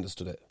precaution? I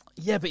understood it.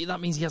 Yeah, but that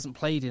means he hasn't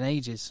played in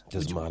ages.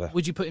 Doesn't matter.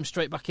 Would you put him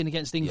straight back in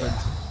against England?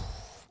 Yeah.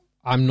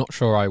 I'm not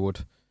sure I would.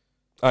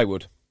 I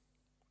would.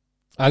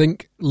 I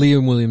think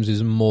Liam Williams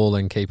is more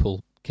than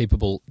capable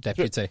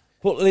deputy.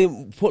 Put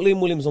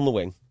Liam Williams on the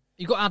wing.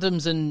 You've got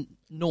Adams and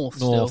North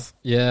still.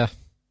 Yeah.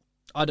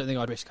 I don't think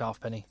I'd risk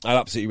Halfpenny. I'd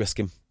absolutely risk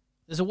him.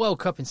 There's a World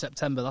Cup in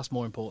September. That's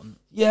more important.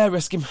 Yeah,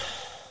 risk him.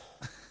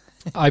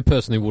 I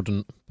personally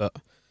wouldn't, but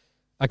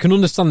I can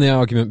understand the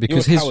argument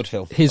because You're a coward,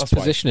 Phil. his That's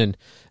positioning.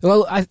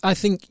 Well, I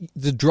think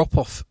the drop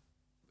off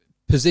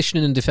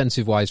positioning and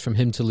defensive wise from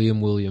him to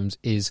Liam Williams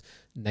is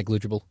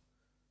negligible.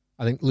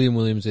 I think Liam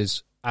Williams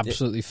is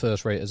absolutely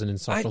first rate as an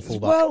international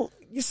fullback. Well,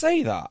 you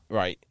say that,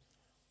 right?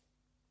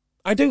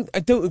 I don't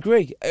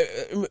agree.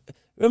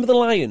 Remember the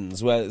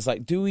Lions, where it's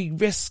like, do we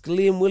risk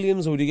Liam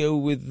Williams or do we go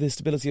with the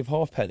stability of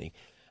Halfpenny?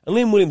 And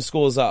Liam Williams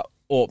scores that,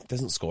 or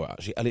doesn't score it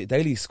actually. Elliot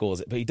Daly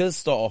scores it, but he does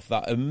start off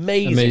that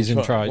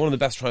amazing try. One of the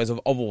best tries of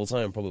all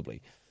time,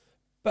 probably.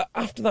 But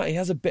after that, he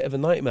has a bit of a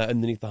nightmare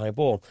underneath the high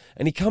ball,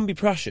 and he can be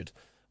pressured.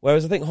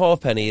 Whereas I think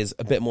Halfpenny is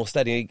a bit more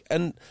steady.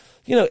 And,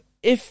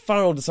 if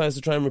Farrell decides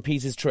to try and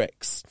repeat his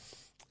tricks,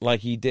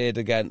 like he did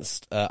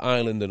against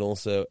Ireland and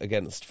also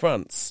against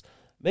France,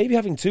 maybe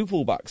having two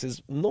fullbacks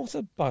is not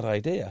a bad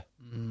idea.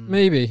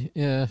 Maybe,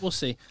 yeah. We'll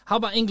see. How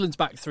about England's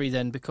back three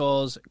then?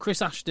 Because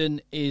Chris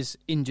Ashton is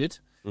injured.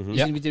 Mm-hmm. He's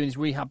going to be doing his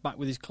rehab back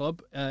with his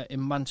club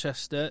in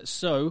Manchester.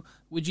 So,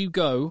 would you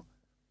go,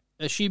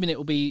 assuming it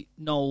will be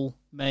Noel,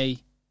 May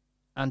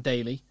and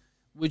Daly,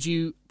 would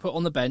you put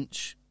on the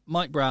bench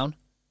Mike Brown,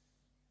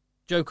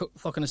 Joe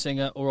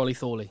Thockenasinger or Ollie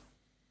Thorley?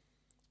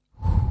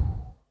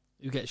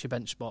 Who gets your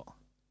bench spot?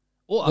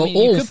 Or,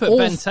 you could put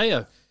Ben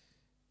Teo.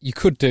 You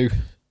could do.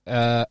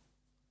 I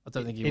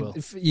don't think you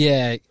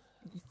will.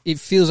 It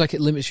feels like it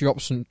limits your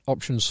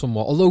options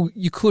somewhat. Although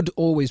you could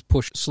always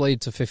push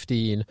Slade to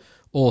 15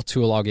 or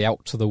Tuilagi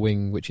out to the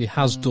wing, which he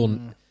has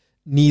done.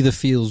 Neither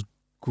feels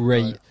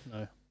great.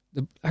 No.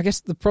 I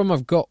guess the problem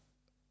I've got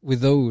with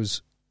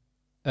those...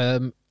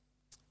 so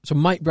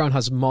Mike Brown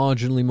has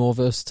marginally more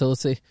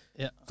versatility.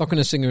 Yeah.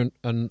 Thockenasinger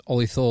and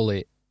Ollie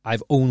Thorley,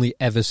 I've only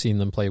ever seen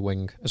them play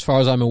wing. As far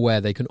as I'm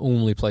aware, they can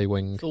only play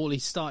wing. Thorley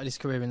started his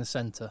career in the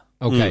centre.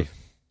 Okay.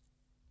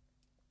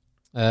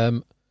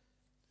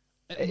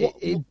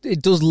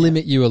 It does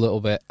limit you a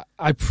little bit.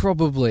 I'd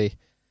probably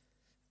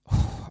go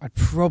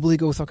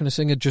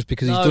Thockenasinger just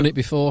because he's done it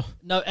before.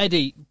 No,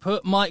 Eddie,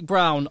 put Mike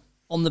Brown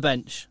on the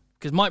bench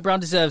because Mike Brown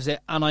deserves it,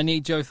 and I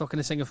need Joe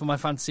Thockenasinger for my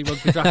fantasy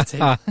rugby draft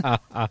team.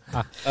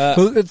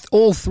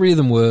 All three of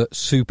them were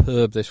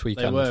superb this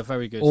weekend. They were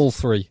very good. All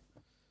three.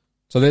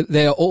 So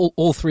they are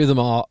all three of them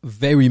are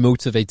very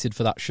motivated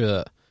for that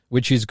shirt,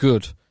 which is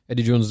good.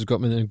 Eddie Jones has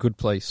got them in a good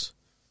place.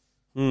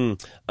 I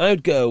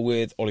would go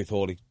with Ollie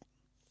Thorley.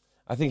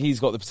 I think he's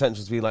got the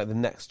potential to be like the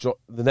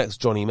next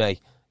Johnny May,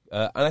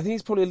 and I think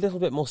he's probably a little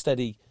bit more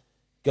steady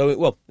going.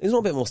 Well, he's not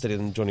a bit more steady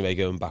than Johnny May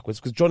going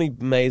backwards because Johnny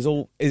May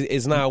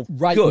is now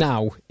right good.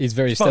 Now is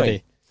very Fine.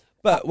 steady.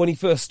 But when he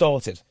first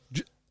started,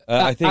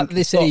 I think at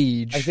this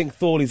age, I think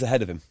Thorley's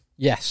ahead of him.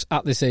 Yes,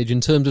 at this age, in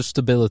terms of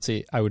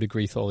stability, I would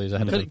agree Thorley's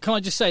ahead of him. Can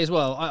I just say as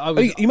well?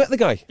 You met the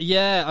guy?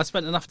 Yeah, I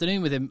spent an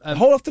afternoon with him.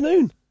 Whole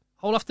afternoon.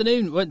 He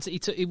went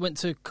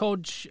to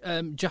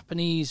Kodge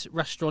Japanese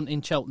restaurant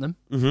in Cheltenham,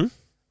 mm-hmm.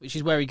 which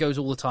is where he goes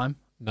all the time.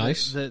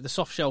 Nice. The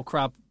soft shell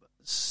crab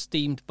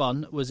steamed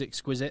bun was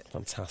exquisite.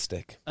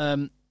 Fantastic.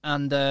 What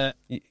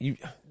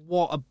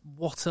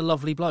a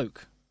lovely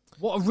bloke.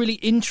 What a really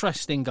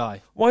interesting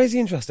guy. Why is he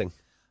interesting?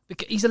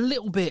 Because he's a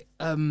little bit.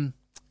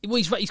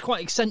 He's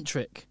quite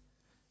eccentric.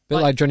 Bit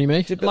like Johnny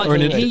May, or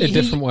in a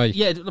different way.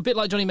 Yeah, a bit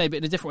like Johnny May, but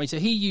in a different way. So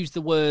he used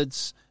the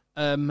words.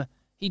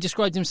 He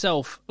described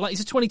himself like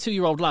he's a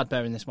 22-year-old lad.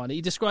 Bearing this in mind,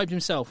 he described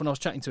himself when I was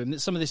chatting to him that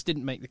some of this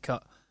didn't make the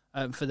cut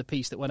for the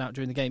piece that went out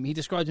during the game. He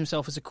described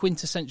himself as a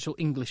quintessential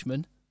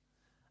Englishman.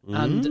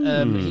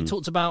 And he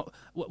talked about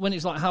when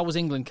it's like, how was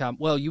England camp?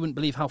 Well, you wouldn't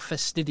believe how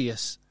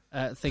fastidious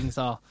things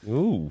are.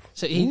 Ooh.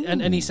 So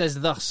and he says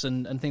thus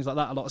and things like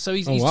that a lot. So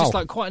he's just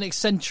like quite an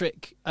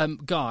eccentric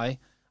guy.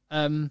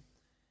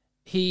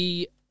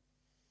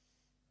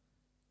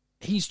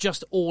 He's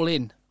just all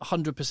in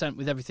 100%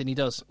 with everything he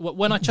does.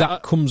 When I chat,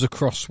 that comes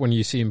across when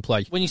you see him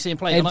play. When you see him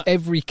play,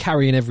 every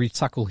carry and every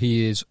tackle,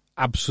 he is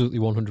absolutely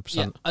 100%.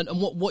 Yeah, and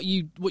what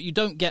you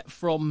don't get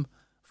from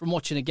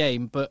watching a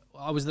game, but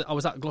I was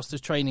at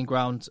Gloucester's training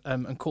ground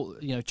and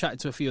chatted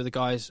to a few of the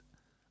guys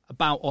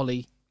about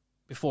Ollie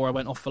before I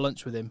went off for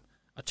lunch with him.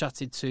 I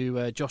chatted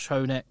to Josh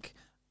Honeck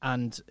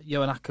and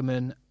Johan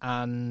Ackerman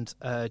and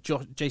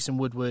Jason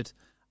Woodward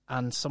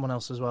and someone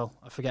else as well.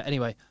 I forget.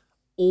 Anyway,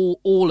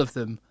 all of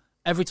them.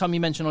 Every time you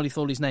mention Ollie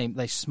Thorley's name,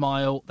 they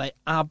smile. They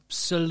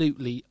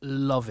absolutely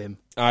love him.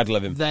 I'd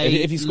love him.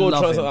 If he scored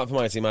tries like that for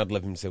my team, I'd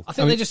love him too. I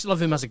think they just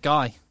love him as a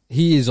guy.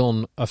 He is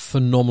on a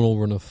phenomenal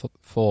run of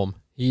form.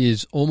 He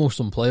is almost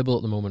unplayable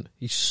at the moment.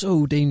 He's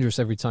so dangerous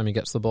every time he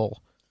gets the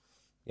ball.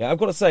 Yeah, I've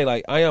got to say,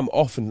 I am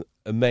often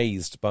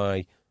amazed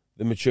by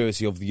the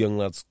maturity of the young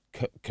lads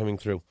coming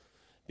through,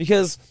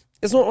 because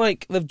it's not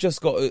like they've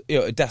just got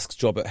a desk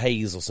job at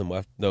Hayes or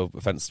somewhere. No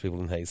offence to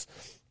people in Hayes.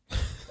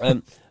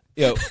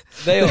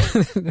 They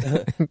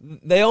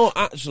are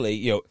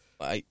actually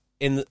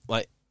in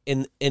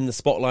the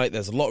spotlight.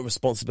 There's a lot of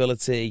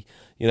responsibility.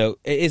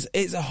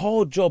 It's a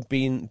hard job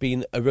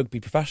being a rugby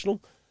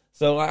professional.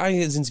 So I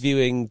was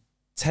interviewing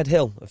Ted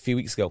Hill a few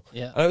weeks ago.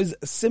 Yeah. And I was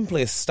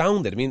simply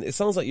astounded. I mean, it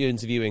sounds like you're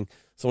interviewing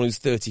someone who's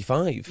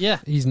 35. Yeah.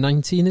 He's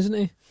 19, isn't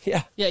he?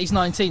 Yeah. Yeah, he's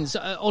 19. So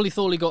Ollie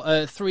Thorley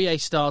got 3 A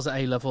stars at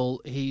A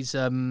level. He's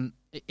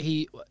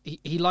he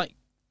liked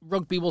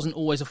rugby. Wasn't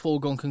always a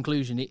foregone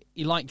conclusion.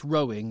 He liked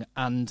rowing,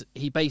 and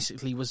he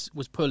basically was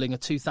pulling a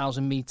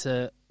 2,000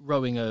 metre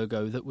rowing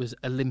ergo that was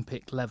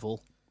Olympic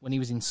level when he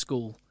was in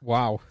school.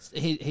 Wow.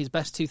 His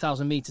best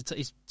 2,000 metre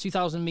his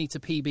 2,000 metre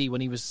PB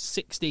when he was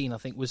 16, I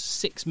think, was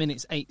 6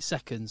 minutes 8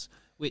 seconds.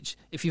 Which,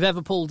 if you've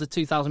ever pulled a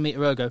 2,000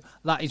 metre ergo,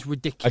 that is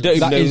ridiculous.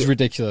 That is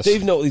ridiculous. I don't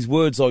even know what these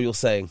words are you're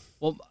saying.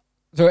 Well,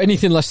 so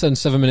anything less than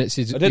 7 minutes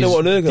is I don't know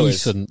what an ergo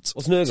decent. is.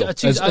 What's an ergo?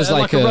 As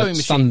like a rowing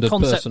machine,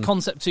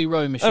 concept 2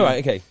 rowing machine. Oh, right,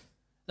 okay.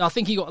 I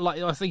think he got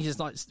it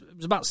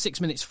was about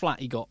 6 minutes flat.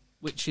 He got,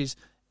 which is,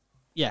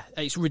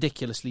 it's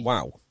ridiculously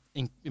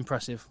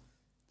impressive.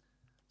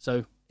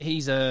 So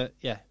he's a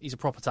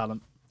proper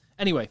talent.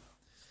 Anyway,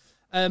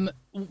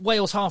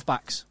 Wales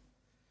halfbacks.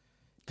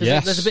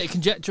 Because there's a bit of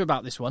conjecture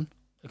about this one.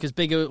 Because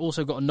Bigger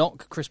also got a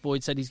knock. Chris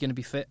Boyd said he's going to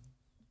be fit.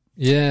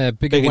 Yeah,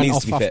 Bigger went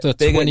off after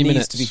 20 minutes.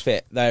 Needs to be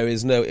fit. There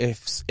is no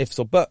ifs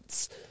or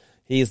buts.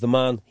 He is the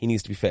man. He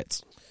needs to be fit.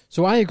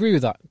 So I agree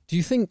with that. Do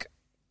you think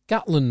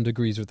Gatland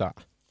agrees with that?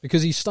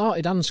 Because he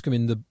started Anscombe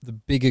in the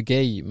bigger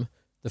game,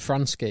 the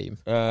France game,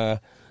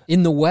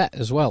 in the wet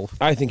as well.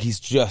 I think he's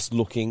just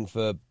looking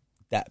for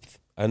depth,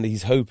 and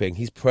he's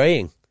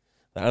praying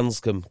that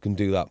Anscombe can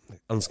do that.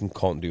 Anscombe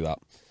can't do that.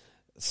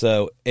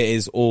 So it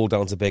is all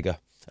down to Bigger.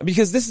 And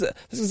because this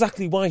is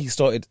exactly why he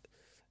started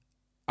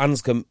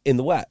Anscombe in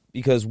the wet,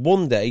 because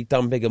one day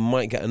Dan Bigger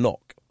might get a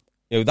knock.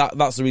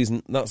 That's the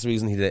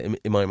reason he did it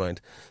in my mind.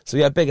 So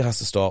yeah, Bigger has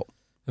to start.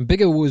 And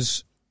Bigger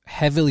was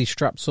heavily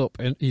strapped up,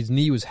 and his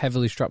knee was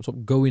heavily strapped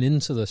up going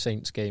into the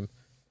Saints game.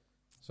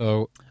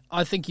 So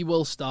I think he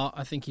will start.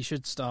 I think he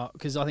should start,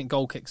 because I think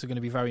goal kicks are going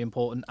to be very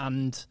important,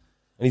 and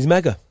he's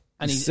mega.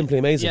 And he's simply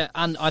amazing. Yeah,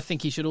 and I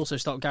think he should also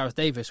start Gareth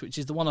Davis, which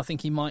is the one I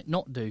think he might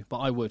not do, but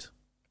I would.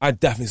 I'd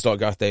definitely start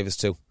Gareth Davis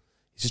too.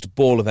 He's just a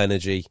ball of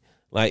energy.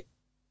 Like,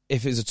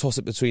 if it was a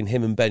toss-up between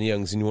him and Ben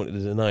Youngs and you wanted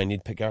to deny,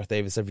 you'd pick Gareth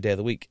Davis every day of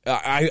the week.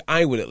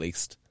 I would, at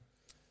least.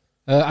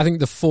 I think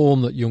the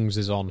form that Youngs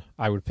is on,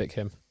 I would pick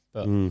him.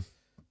 But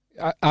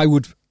I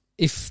would,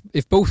 if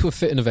both were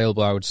fit and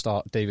available, I would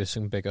start Davis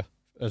and Bigger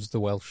as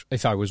the Welsh.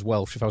 If I was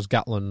Welsh, if I was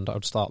Gatland, I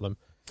would start them.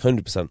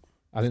 100%.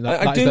 I think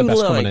that is their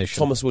best combination.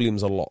 Thomas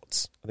Williams a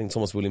lot. I think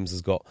Thomas Williams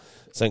has got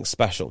something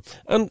special.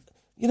 And,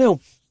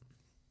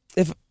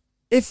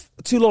 if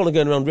Toulon are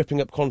going around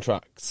ripping up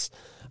contracts,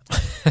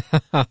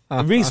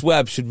 Rhys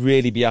Webb should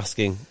really be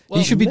asking. Well,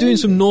 he should be doing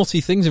some naughty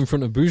things in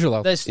front of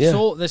Bougelab.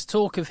 There's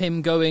talk of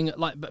him going,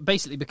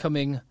 basically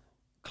becoming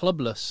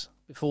clubless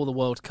before the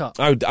World Cup.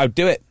 I'd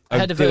do it.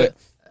 Ahead of it.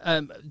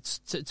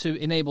 To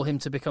enable him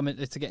to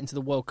get into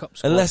the World Cup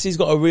squad. Unless he's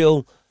got a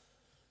real...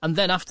 And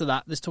then after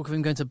that, there's talk of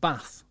him going to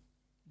Bath,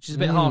 which is a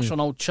bit harsh on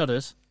old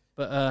Chudders,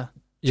 but...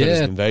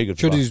 Chudder's been very good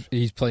for Bath.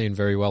 He's playing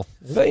very well.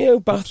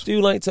 But, Bath do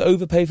like to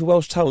overpay for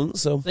Welsh talent,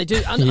 so... They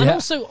do. And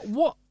also,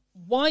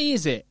 why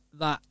is it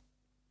that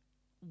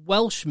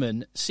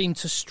Welshmen seem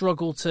to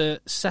struggle to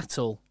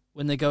settle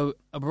when they go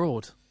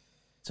abroad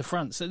to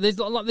France.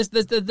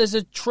 There's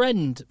a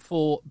trend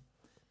for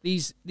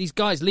these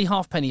guys. Lee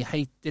Halfpenny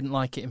didn't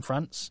like it in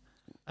France.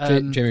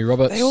 Jamie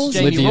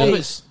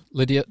Roberts.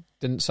 Lydia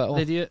didn't settle.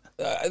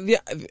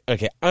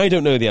 Okay, I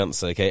don't know the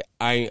answer, okay?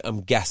 I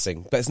am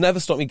guessing, but it's never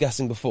stopped me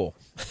guessing before.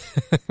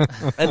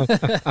 And,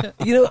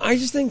 I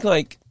just think,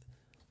 like,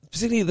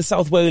 particularly the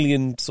South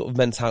Walian sort of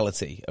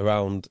mentality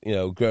around,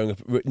 growing up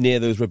near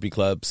those rugby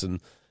clubs,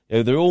 and,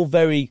 they're all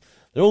very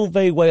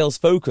Wales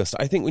focused.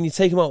 I think when you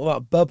take them out of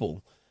that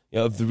bubble,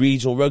 of the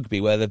regional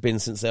rugby where they've been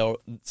since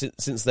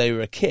they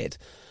were a kid,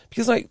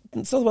 because, like,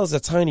 South Wales is a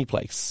tiny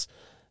place,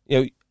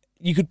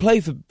 you could play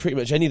for pretty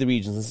much any of the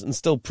regions and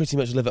still pretty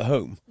much live at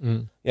home.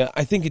 Mm. Yeah,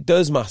 I think it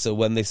does matter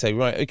when they say,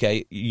 right,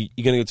 okay, you're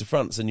going to go to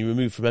France and you're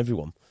removed from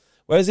everyone.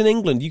 Whereas in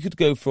England, you could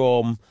go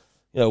from,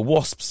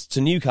 Wasps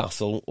to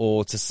Newcastle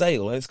or to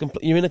Sale, and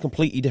you're in a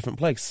completely different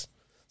place.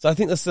 So I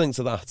think there's something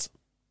to that.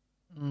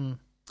 Mm.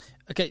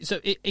 Okay, so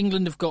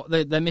England have got,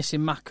 they're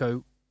missing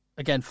Mako.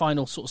 Again,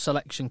 final sort of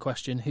selection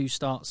question. Who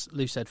starts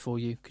Lucid for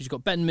you? Because you've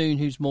got Ben Moon,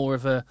 who's more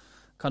of a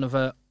kind of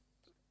a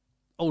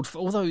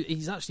although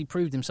he's actually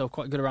proved himself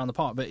quite good around the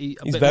park, but he's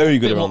very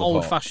good around the park.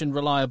 Old-fashioned,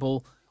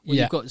 reliable. Well,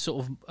 you've got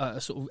sort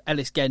of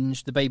Ellis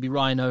Genge, the baby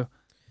rhino,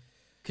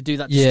 could do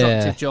that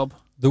destructive job.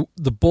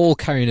 The ball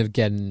carrying of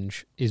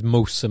Genge is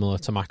most similar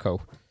to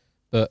Mako,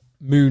 but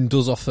Moon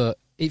does offer.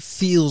 It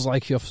feels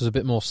like he offers a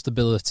bit more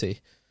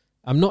stability.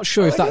 I'm not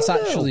sure if that's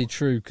actually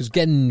true, because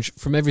Genge,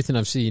 from everything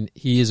I've seen,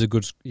 he's a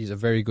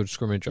very good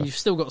scrummager. You've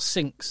still got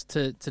Sinks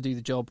to do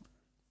the job.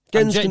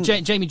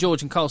 Jamie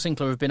George and Carl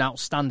Sinclair have been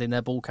outstanding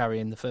their ball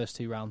carrying the first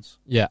 2 rounds.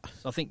 Yeah.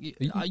 So I think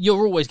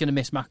you're always going to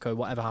miss Mako,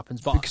 whatever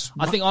happens. But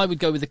I think I would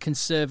go with the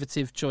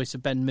conservative choice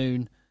of Ben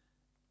Moon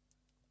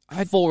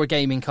for a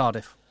game in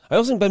Cardiff. I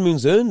also think Ben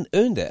Moon's earned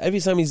it. Every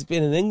time he's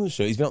been in an English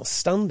show, he's been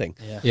outstanding.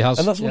 Yeah. He has.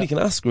 And that's all you can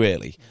ask,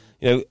 really.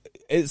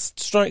 It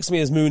strikes me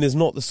as Moon is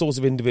not the sort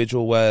of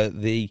individual where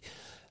the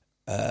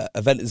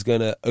event is going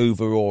to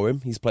overawe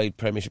him. He's played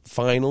Premiership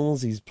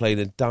finals. He's played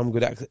a damn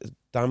good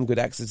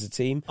Exeter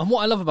team. And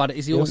what I love about it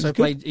is he also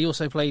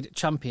played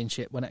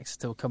Championship when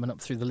Exeter were coming up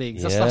through the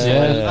leagues.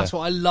 That's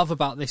what I love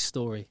about this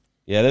story.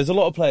 Yeah, there's a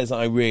lot of players that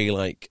I really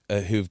like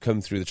who've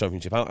come through the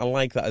Championship. I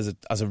like that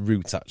as a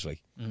route,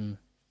 actually. Mm.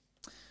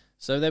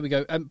 So there we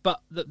go.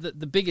 But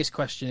the biggest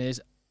question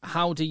is,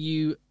 how do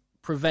you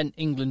prevent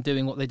England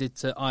doing what they did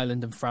to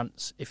Ireland and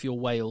France if you're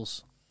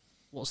Wales?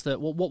 What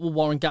will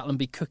Warren Gatland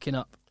be cooking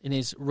up in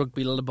his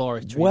rugby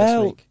laboratory this week?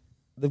 Well,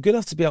 they're going to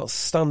have to be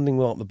outstanding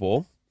without the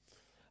ball.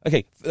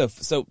 Okay,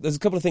 so there's a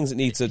couple of things that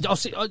need to.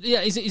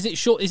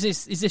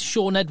 Is this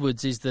Sean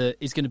Edwards is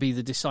going to be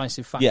the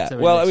decisive factor? Yeah,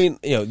 well, I mean,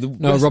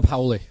 Rob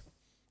Howley,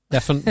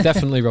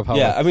 definitely Rob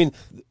Howley. Yeah, I mean,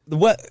 the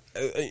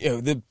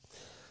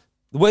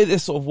way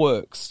this sort of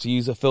works, to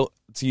use a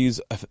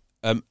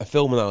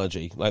film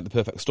analogy, like the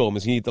perfect storm,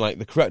 is you need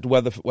the correct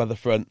weather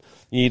front,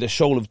 you need a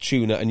shoal of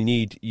tuna, and you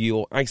need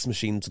your ice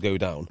machine to go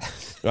down,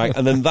 right?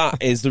 And then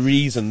that is the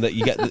reason that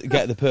you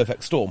get the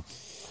perfect storm.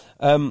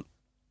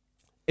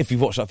 If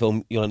you've watched that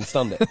film, you'll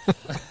understand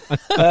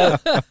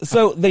it.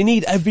 So they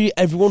need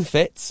everyone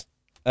fit.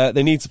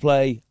 They need to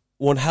play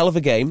one hell of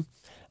a game,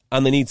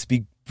 and they need to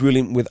be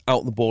brilliant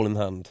without the ball in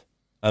hand.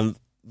 And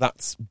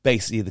that's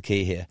basically the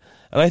key here.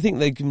 And I think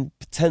they can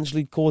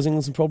potentially cause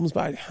England some problems,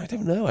 but I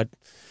don't know.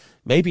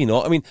 Maybe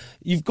not. I mean,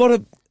 you've got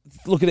to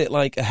look at it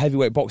like a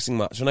heavyweight boxing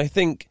match, and I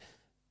think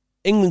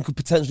England could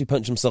potentially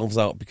punch themselves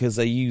out because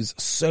they use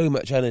so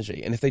much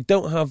energy. And if they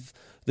don't have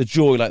the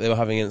joy like they were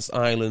having against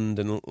Ireland,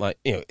 and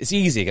it's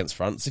easy against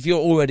France. If you're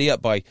already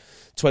up by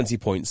 20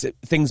 points,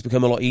 things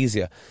become a lot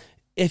easier.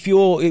 If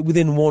you're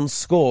within one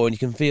score and you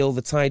can feel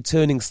the tide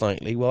turning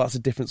slightly, well, that's a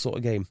different sort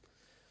of game.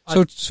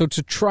 So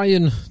to try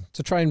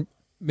and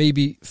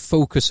maybe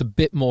focus a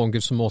bit more and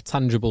give some more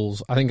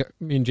tangibles, I think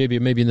me and JB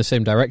are maybe in the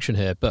same direction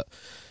here. But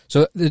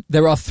so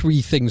there are 3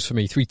 things for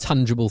me, 3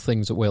 tangible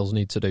things that Wales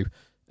need to do,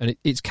 and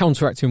it's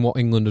counteracting what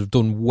England have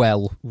done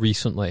well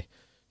recently.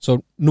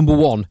 So number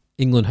 1,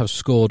 England have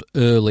scored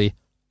early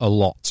a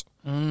lot.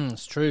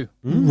 It's true.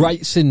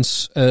 Right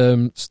since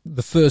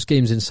the first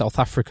games in South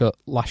Africa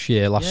last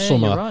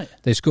summer, you're right.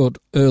 They scored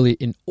early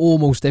in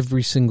almost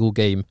every single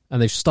game,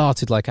 and they've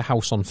started like a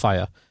house on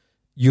fire.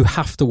 You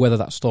have to weather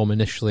that storm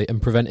initially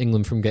and prevent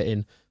England from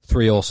getting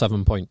 3 or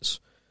 7 points.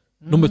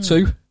 Number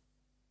 2,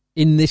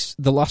 in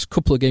the last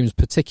couple of games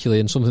particularly,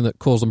 and something that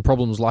caused them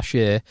problems last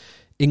year,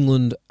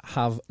 England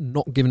have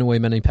not given away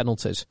many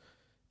penalties.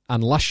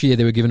 And last year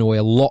they were giving away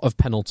a lot of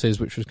penalties,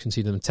 which was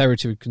conceding them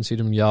territory,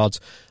 conceding them yards.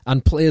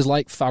 And players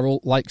like Farrell,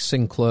 like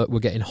Sinclair, were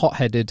getting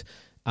hot-headed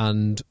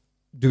and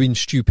doing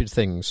stupid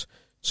things.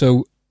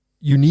 So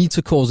you need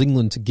to cause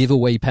England to give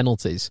away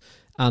penalties,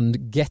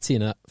 and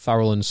getting at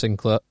Farrell and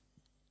Sinclair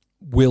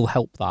will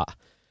help that.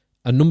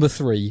 And number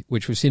 3,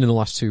 which we've seen in the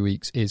last 2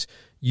 weeks, is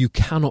you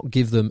cannot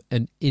give them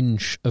an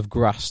inch of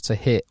grass to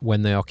hit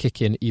when they are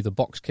kicking either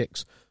box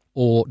kicks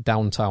or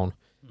downtown.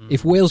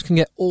 If Wales can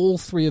get all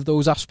 3 of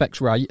those aspects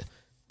right,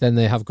 then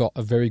they have got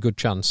a very good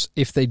chance.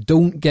 If they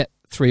don't get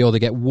 3 or they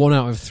get 1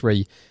 out of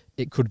 3,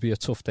 it could be a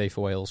tough day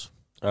for Wales.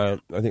 I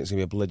think it's going to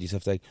be a bloody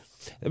tough day.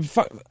 In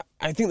fact,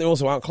 I think they're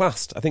also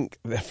outclassed. I think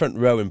their front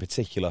row in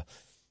particular,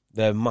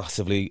 they're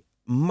massively,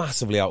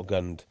 massively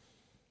outgunned.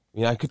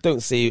 I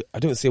don't see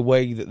a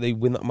way that they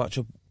win that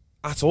matchup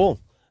at all,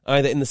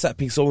 either in the set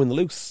piece or in the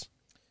loose.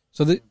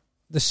 So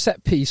the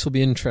set piece will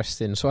be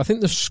interesting. So I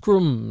think the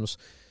scrums,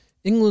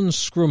 England's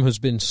scrum has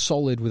been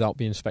solid without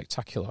being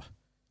spectacular,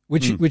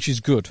 which is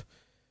good.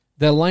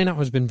 Their line-out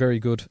has been very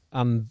good,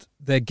 and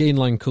their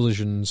gain-line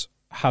collisions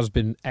has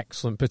been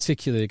excellent,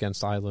 particularly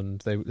against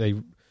Ireland. They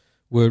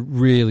were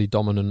really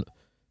dominant.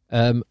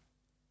 And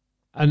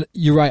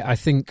you're right, I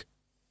think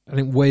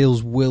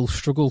Wales will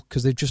struggle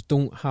because they just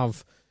they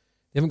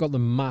haven't got the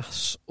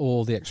mass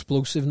or the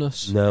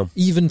explosiveness. No.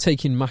 Even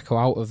taking Mako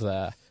out of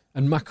there,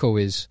 and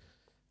Mako's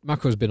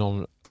been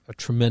on a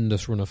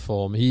tremendous run of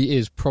form. He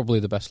is probably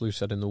the best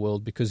loosehead in the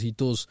world because he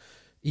does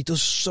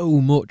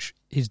so much.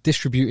 His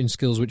distributing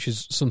skills, which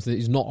is something that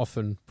he's not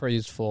often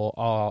praised for,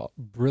 are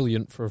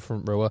brilliant for a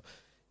front rower.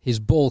 His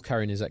ball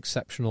carrying is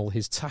exceptional.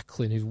 His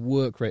tackling, his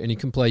work rate, and he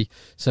can play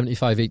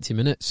 75, 80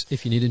 minutes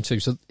if you need him to.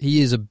 So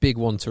he is a big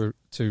one to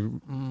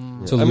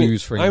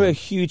lose for England. I'm a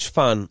huge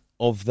fan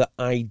of the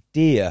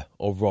idea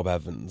of Rob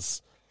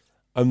Evans.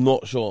 I'm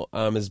not sure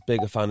I'm as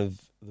big a fan of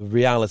the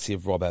reality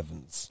of Rob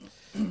Evans.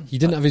 He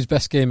didn't have his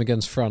best game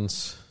against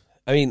France.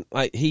 I mean,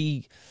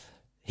 he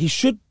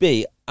should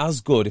be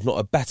as good, if not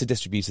a better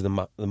distributor than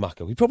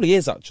Mako. He probably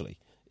is, actually,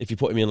 if you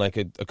put him in like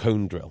a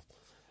cone drill.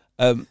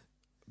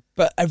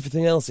 But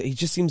everything else, he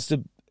just seems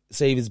to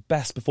save his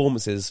best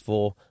performances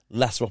for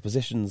lesser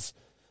oppositions.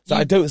 So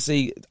I can't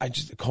see.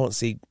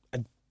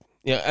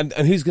 And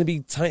who's going to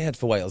be tight head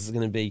for Wales? Is it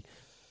going to be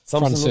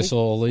Francis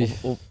or Lee?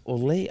 Or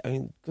Lee? I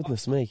mean,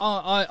 goodness me.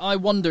 I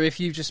wonder if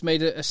you've just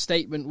made a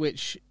statement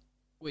which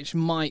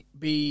might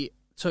be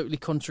totally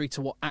contrary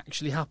to what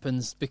actually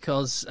happens,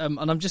 because and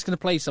I'm just going to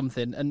play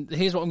something, and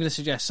here's what I'm going to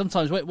suggest.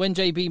 Sometimes when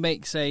JB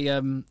makes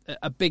a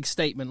big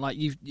statement, like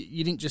you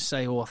didn't just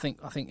say, "Oh, I think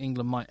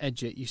England might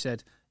edge it." You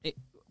said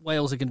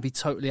Wales are going to be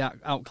totally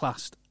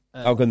outclassed,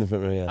 outgunned in the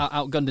front row, yeah,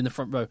 outgunned in the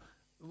front row,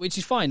 which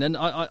is fine. And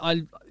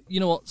I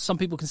you know what? Some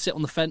people can sit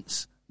on the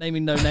fence,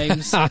 naming no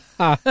names.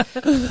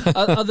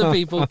 Other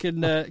people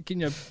can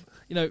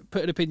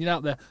put an opinion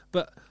out there,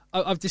 but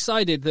I've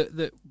decided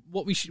that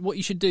what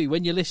you should do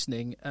when you're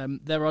listening,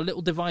 there are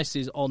little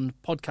devices on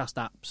podcast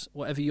apps,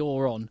 whatever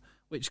you're on,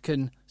 which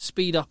can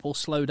speed up or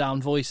slow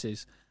down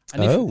voices.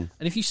 And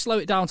if you slow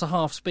it down to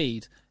half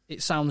speed,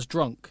 it sounds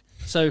drunk.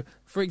 So,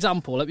 for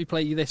example, let me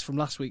play you this from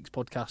last week's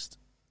podcast.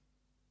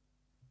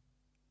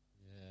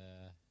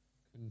 Yeah,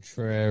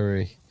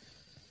 contrary.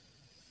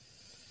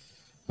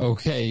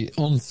 Okay,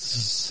 on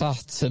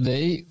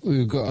Saturday,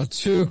 we've got a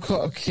 2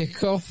 o'clock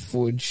kickoff,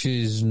 which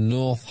is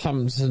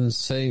Northampton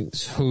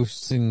Saints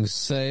hosting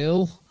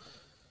Sale.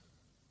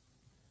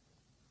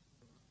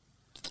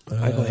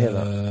 I got to hear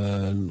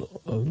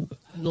that.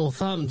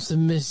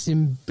 Northampton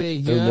missing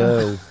bigger. Oh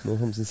no,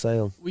 Northampton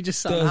Sale. We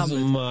just sat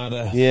Doesn't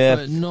matter. Yeah.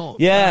 But not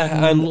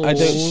and I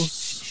don't.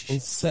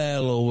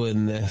 Sale will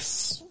win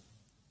this.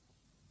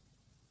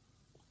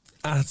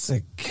 At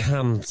a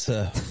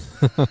canter.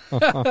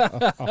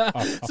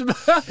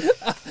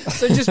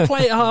 So just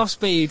play at half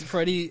speed for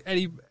any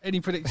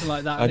prediction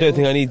like that. I don't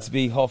think I need to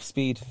be half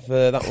speed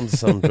for that one to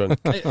sound drunk.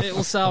 It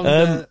will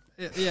sound.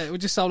 It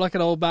would just sound like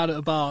an old man at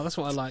a bar. That's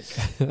what I like.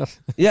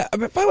 Yeah.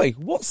 But by the way,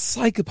 what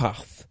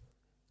psychopath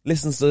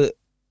listens to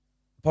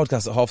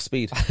podcasts at half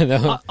speed?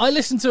 I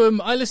listen to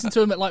them. I listen to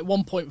them at like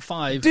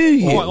 1.5. Do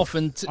you? Quite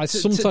often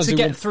to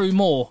get through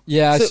more.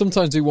 Yeah, I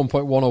sometimes do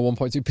 1.1 or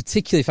 1.2,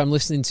 particularly if I'm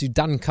listening to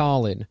Dan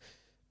Carlin,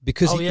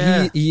 because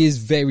he is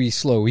very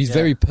slow. He's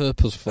very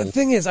purposeful. The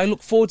thing is, I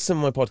look forward to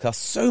some of my podcasts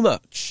so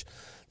much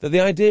that the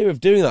idea of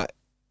doing that,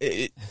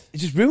 it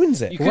just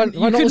ruins it. Why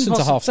not listen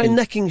to half speed? It's like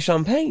necking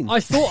champagne. I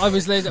thought I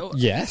was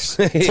Yes.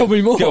 Tell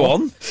me more. Go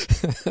on.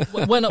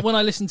 When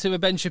I listened to a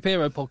Ben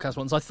Shapiro podcast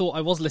once, I thought I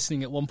was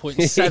listening at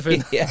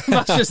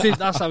 1.7.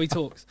 That's how he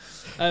talks.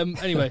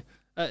 Anyway,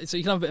 so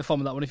you can have a bit of fun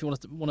with that one if you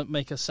want to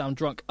make us sound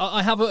drunk.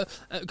 I have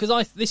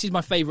this is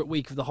my favourite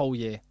week of the whole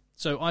year.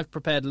 So I've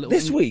prepared a little...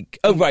 This week?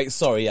 Oh, right,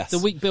 sorry, yes. The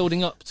week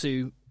building up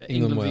to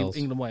England-Wales.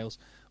 England-Wales,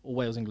 or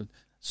Wales-England.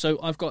 So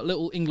I've got a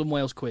little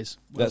England-Wales quiz.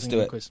 Let's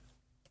do it. Quiz.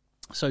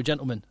 So,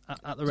 gentlemen,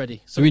 at the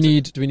ready. Do we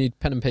need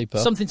pen and paper?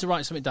 Something to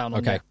write something down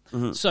on. Okay.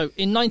 Mm-hmm. So,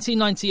 in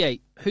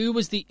 1998, who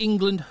was the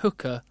England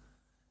hooker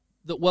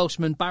that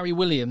Welshman Barry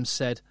Williams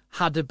said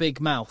had a big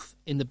mouth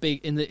in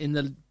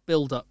the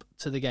build-up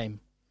to the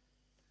game?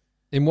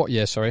 In what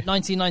year, sorry?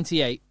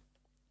 1998.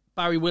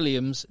 Barry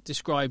Williams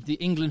described the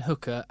England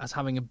hooker as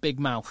having a big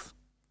mouth.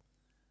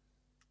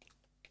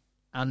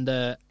 And,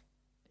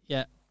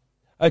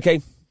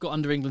 Okay. Got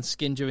under England's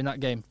skin during that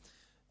game.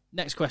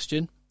 Next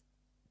question.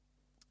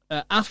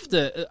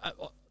 After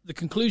the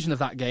conclusion of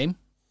that game,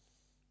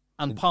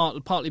 and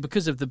partly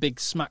because of the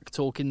big smack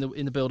talk in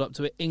the build-up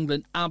to it,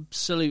 England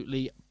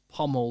absolutely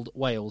pommeled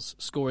Wales,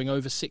 scoring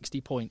over 60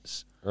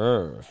 points.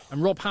 And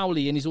Rob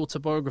Howley, in his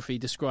autobiography,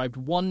 described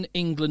one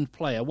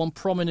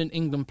prominent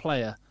England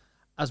player,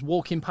 as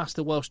walking past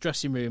the Welsh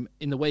dressing room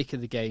in the wake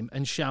of the game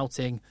and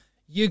shouting,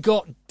 "You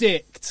got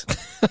dicked,"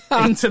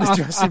 into the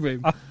dressing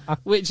room.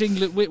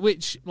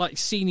 Which like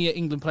senior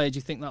England player do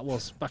you think that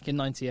was back in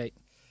 '98?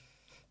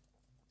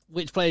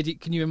 Which player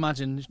can you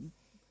imagine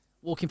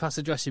walking past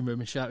the dressing room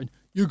and shouting,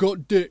 "You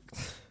got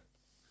dicked"?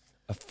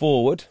 A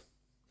forward.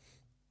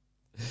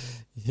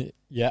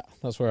 Yeah,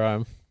 that's where I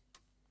am.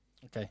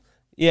 Okay.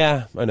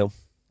 Yeah, I know.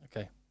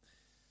 Okay.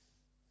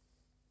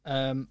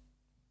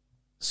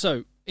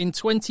 So, in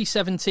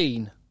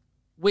 2017,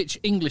 which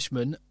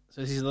Englishman,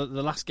 so this is the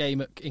last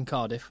game in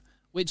Cardiff,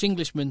 which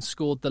Englishman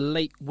scored the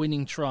late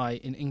winning try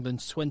in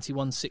England's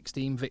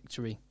 21-16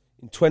 victory?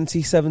 In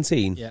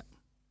 2017? Yeah.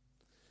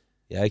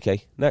 Yeah,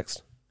 okay.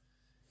 Next.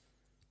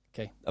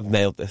 Okay. I've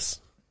nailed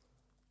this.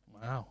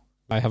 Wow.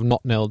 I have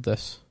not nailed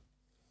this.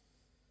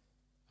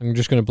 I'm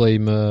just going to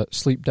blame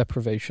sleep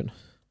deprivation.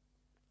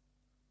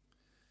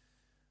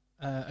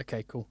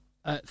 Okay, cool.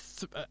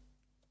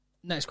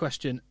 Next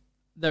question.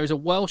 There is a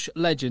Welsh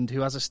legend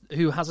who has a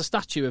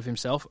statue of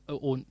himself,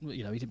 or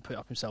he didn't put it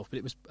up himself, but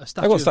it was a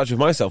statue. I got a statue of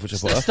myself, which I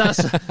put up.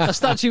 A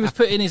statue was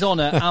put in his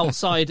honour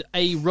outside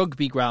a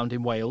rugby ground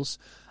in Wales,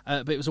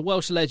 but it was a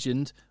Welsh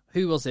legend.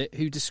 Who was it?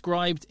 Who was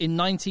described in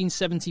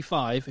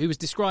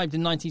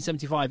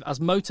 1975 as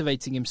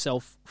motivating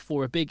himself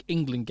for a big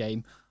England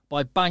game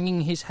by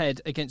banging his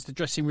head against the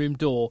dressing room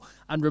door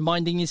and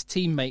reminding his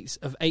teammates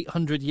of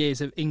 800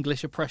 years of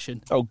English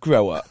oppression. Oh,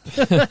 grow up.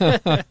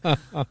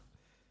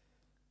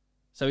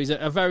 So he's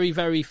a very,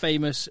 very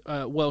famous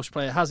Welsh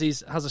player. Has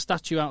a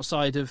statue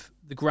outside of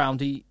the ground,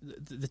 the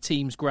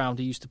team's ground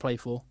he used to play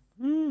for.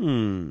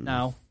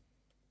 Now,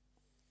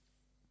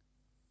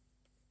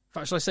 in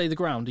fact, shall I say the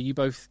ground? Are you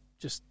both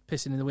just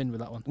pissing in the wind with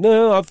that one?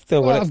 No,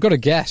 I've got a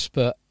guess,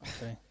 but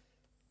Okay.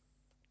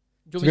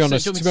 to be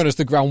honest,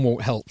 the ground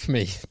won't help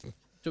me. Do you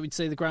want me to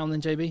say the ground then,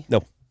 JB?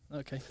 No.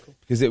 Okay, cool.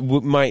 Because it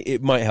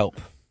might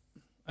help.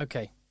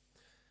 Okay.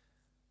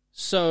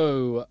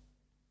 So,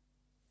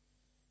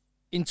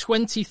 in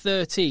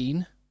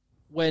 2013,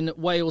 when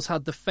Wales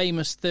had the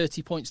famous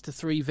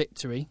 30-3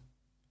 victory,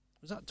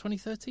 was that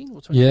 2013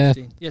 or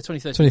 2015? Yeah,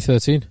 2013.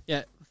 2013.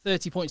 Yeah,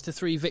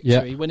 30-3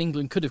 victory when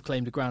England could have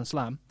claimed a Grand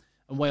Slam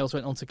and Wales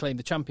went on to claim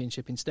the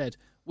championship instead.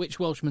 Which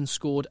Welshman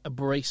scored a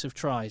brace of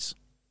tries?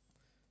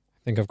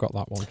 I think I've got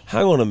that one.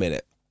 Hang on a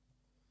minute.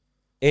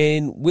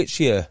 In which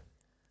year?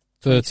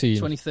 13.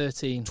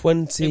 2013.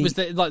 20. It was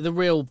the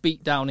real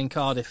beatdown in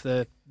Cardiff,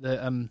 the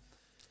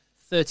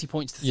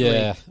 30-3.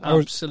 Yeah.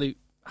 Absolute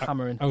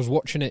hammering. I was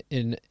watching it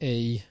in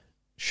a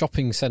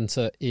shopping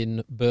centre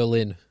in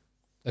Berlin.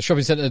 A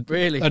shopping centre,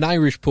 Really? An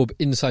Irish pub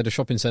inside a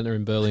shopping centre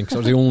in Berlin, because it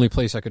was the only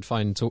place I could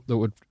find that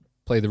would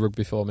play the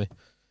rugby for me.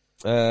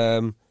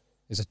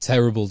 It's a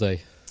terrible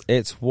day.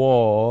 It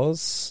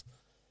was.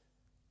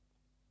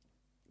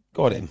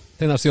 Got him. I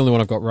think that's the only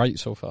one I've got right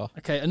so far.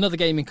 Okay, another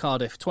game in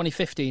Cardiff,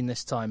 2015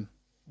 this time.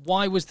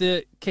 Why was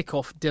the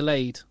kickoff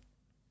delayed?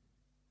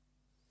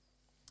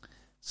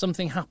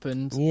 Something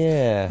happened.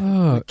 Yeah.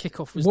 The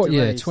kickoff was what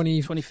delayed. year?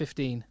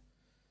 2015.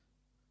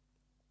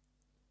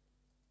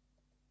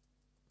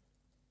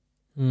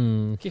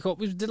 Kickoff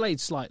was delayed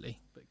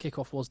slightly, but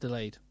kickoff was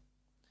delayed.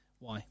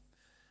 Why?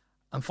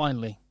 And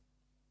finally...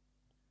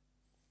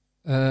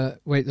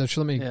 wait, let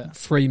me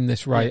frame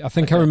this right. Yeah, I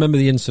think I remember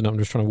the incident. I'm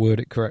just trying to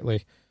word it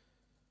correctly.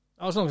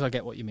 As long as I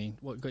get what you mean,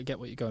 get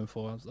what you're going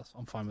for,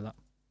 I'm fine with that.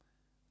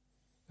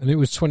 And it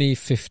was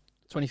 2015.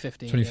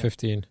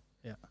 2015.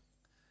 Yeah.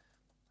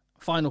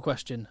 Final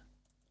question.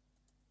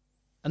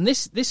 And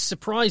this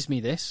surprised me,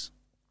 this.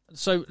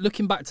 So,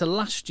 looking back to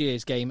last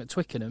year's game at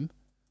Twickenham,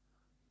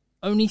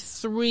 only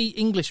 3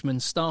 Englishmen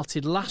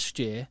started last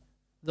year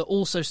that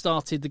also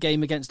started the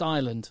game against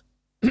Ireland.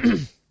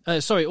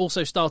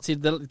 Also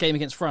started the game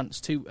against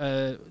France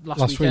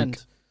last weekend.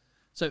 Week.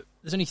 So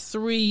there's only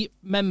 3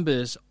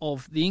 members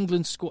of the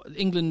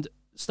England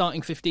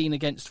starting 15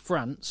 against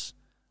France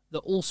that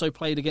also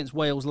played against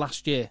Wales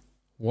last year.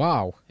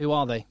 Wow. Who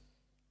are they?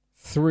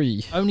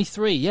 3. Only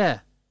 3, yeah.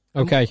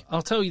 Okay.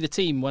 I'll tell you the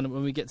team when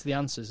we get to the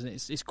answers, and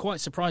it's quite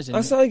surprising.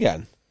 That's that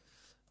again.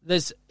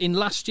 In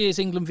last year's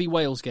England v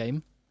Wales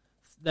game,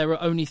 there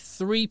are only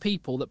 3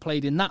 people that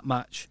played in that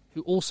match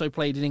who also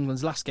played in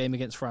England's last game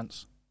against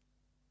France.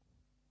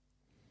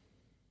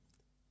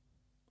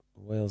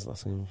 Wales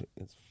last game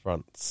against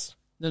France.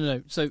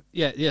 No. So,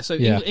 yeah. So,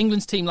 Yeah.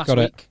 England's team last Got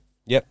it. week.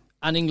 Yep.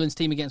 And England's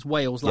team against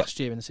Wales last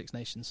year in the Six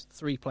Nations.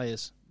 3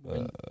 players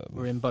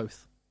were in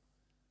both.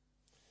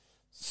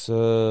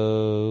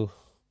 So,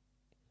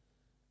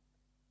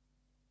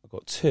 I've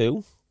got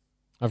 2.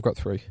 I've got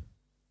 3.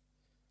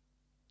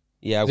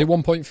 Yeah. Is it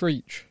 1 point for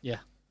each? Yeah.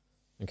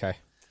 Okay.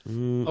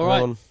 All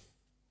right.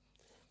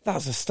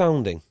 That's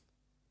astounding.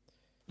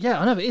 Yeah,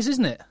 I know it is,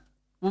 isn't it?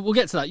 We'll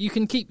get to that. You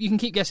can keep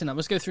guessing that.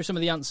 Let's go through some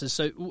of the answers.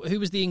 So, who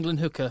was the England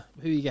hooker?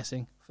 Who are you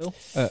guessing, Phil?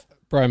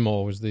 Brian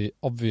Moore was the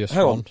obvious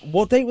Hang one. on.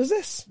 What date was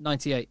this?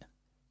 98.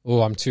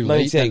 Oh, I'm too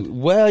late.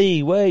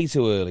 98. Way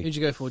too early. Who'd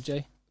you go for,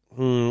 Jay?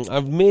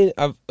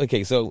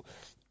 Okay, so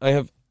I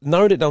have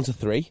narrowed it down to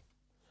 3.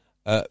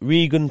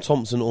 Regan,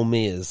 Thompson, or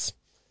Mears.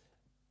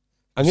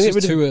 I'm going to get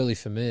rid It's of... too early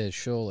for me,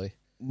 surely.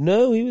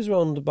 No, he was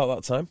around about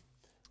that time.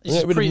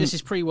 This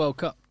is pre-World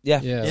Cup.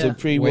 Yeah, Yeah. so Yeah.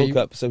 pre-World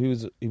Cup. So he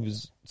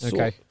was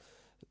Okay.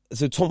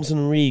 So Thompson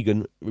and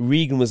Regan.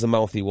 Regan was the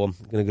mouthy one.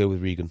 I'm going to go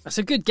with Regan. That's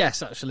a good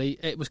guess, actually.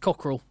 It was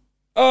Cockerell.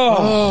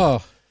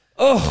 Oh,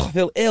 I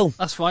feel ill.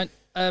 That's fine.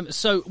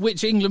 So,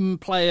 which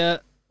England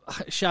player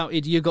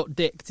shouted, "You got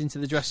dicked" into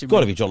the dressing room? Got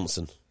to be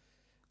Johnson.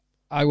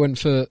 I went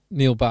for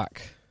Neil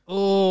Back.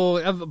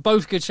 Oh,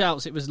 both good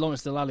shouts. It was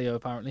Lawrence Delalio,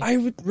 apparently, I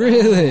would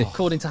Really?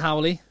 according to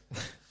Howley.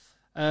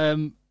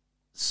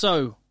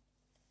 So,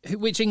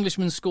 which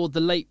Englishman scored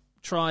the late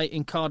try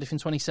in Cardiff in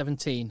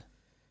 2017?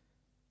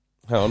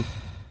 Hang on.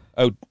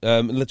 Oh,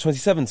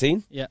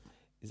 2017 Yeah.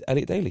 is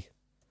Elliot Daly.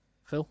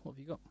 Phil, what have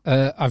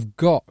you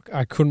got?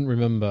 I couldn't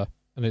remember,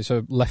 and it's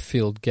a left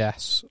field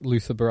guess.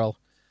 Luther Burrell.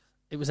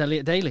 It was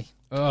Elliot Daly.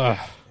 Ugh.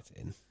 It's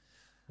in.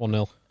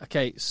 1-0.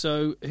 Okay,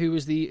 so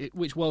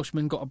which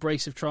Welshman got a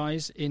brace of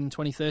tries in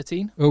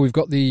 2013? Oh, we've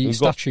got the We've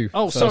got- statue.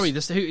 Oh, first.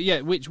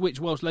 sorry. Which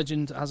Welsh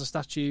legend has a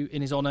statue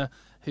in his honour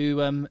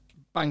who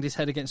banged his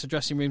head against a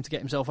dressing room to get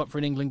himself up for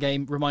an England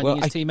game,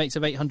 reminding his teammates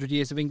of 800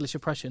 years of English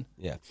oppression?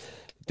 Yeah,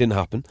 didn't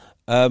happen.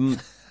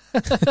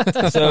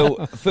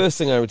 So first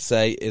thing I would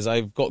say is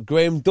I've got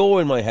Graham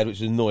Dorr in my head, which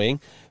is annoying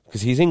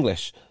because he's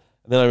English.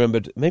 And then I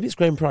remembered maybe it's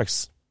Graham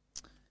Price.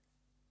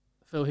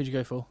 Phil, who'd you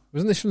go for?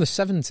 Wasn't this from the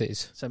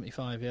 70s?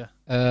 75,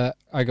 yeah.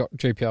 I got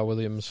JPR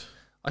Williams.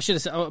 I should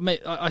have said,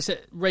 I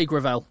said Ray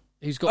Gravel,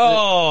 who's got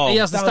Oh, he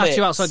has the damn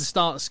statue it. outside the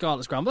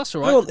Scarlet's ground, but that's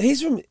all right. Hang on,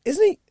 he's from,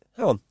 isn't he?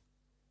 Hang on.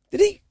 Did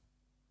he?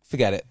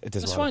 Forget it. It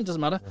doesn't That's matter. fine,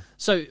 doesn't matter.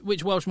 So,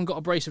 which Welshman got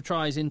a brace of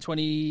tries in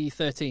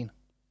 2013?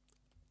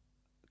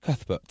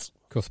 Cuthbert.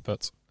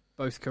 Cuthbert.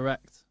 Both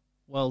correct.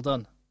 Well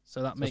done.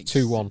 So that makes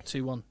 2-1.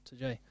 2-1 to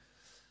Jay.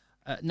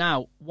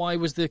 Now, why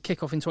was the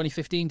kickoff in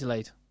 2015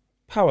 delayed?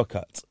 Power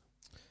cut.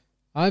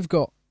 I've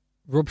got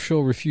Rob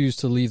Shaw refused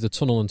to leave the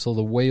tunnel until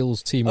the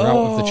Wales team were out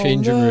of the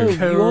changing room.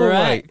 You're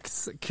right.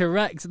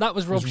 Correct. That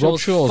was Rob was Rob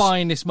Shaw's Shaw's.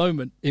 finest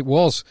moment. It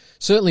was.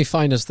 Certainly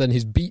finest than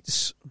his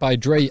Beats by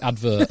Dre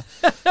advert.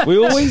 We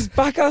always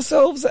back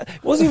ourselves. It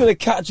wasn't even a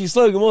catchy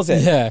slogan, was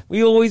it? Yeah.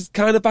 We always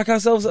kind of back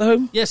ourselves at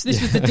home. Yes,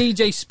 this was the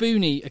DJ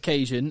Spoonie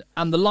occasion,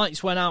 and the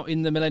lights went out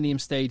in the Millennium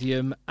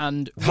Stadium,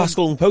 and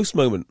Haskell and Post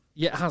moment.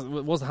 yeah, it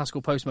was the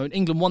Haskell Post moment.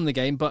 England won the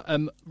game, but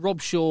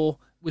Rob Shaw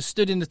was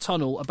stood in the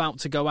tunnel about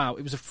to go out.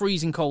 It was a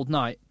freezing cold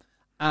night,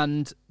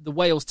 and the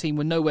Wales team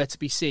were nowhere to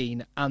be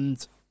seen.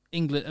 And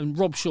England and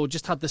Rob Shaw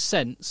just had the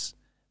sense,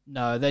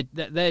 no,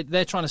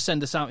 they're trying to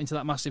send us out into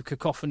that massive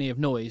cacophony of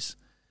noise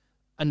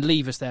and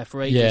leave us there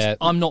for ages. Yeah.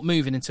 I'm not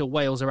moving until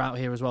Wales are out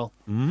here as well.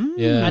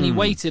 Yeah. And he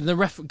waited, and the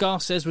ref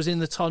Garces was in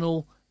the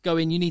tunnel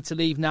going, "You need to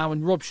leave now."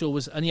 And Rob Shaw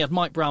was, and he had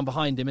Mike Brown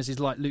behind him as his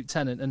like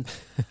lieutenant,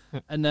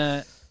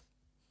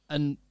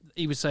 and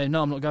he was saying,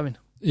 "No, I'm not going.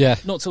 Yeah.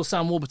 Not till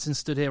Sam Warburton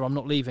stood here. I'm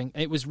not leaving."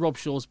 It was Rob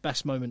Shaw's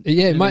best moment.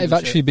 Yeah, it in might have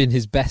England actually been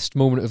his best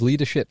moment of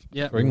leadership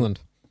Yeah. for England.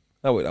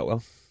 That worked out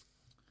well.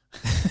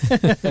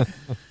 shirt.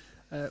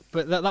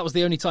 But that was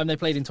the only time they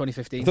played in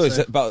 2015. I thought,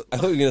 so-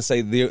 you were going to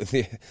say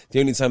the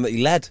only time that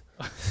he led.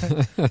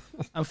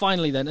 And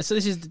finally, then, so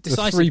this is The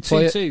decisive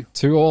 3-2.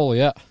 2-2. 2-2,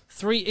 yeah.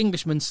 3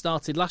 Englishmen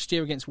started last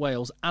year against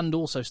Wales and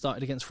also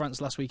started against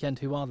France last weekend.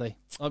 Who are they?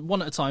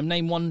 One at a time.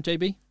 Name one,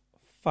 JB.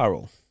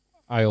 Farrell.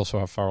 I also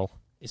have Farrell.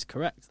 Is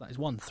correct. That is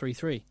 1.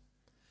 3-3.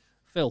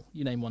 Phil,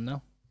 you name one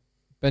now.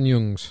 Ben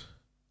Youngs.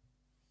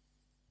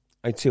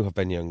 I too have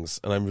Ben Youngs,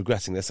 and I'm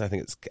regretting this. I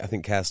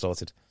think Kerr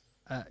started.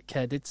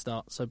 Kerr did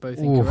start, so both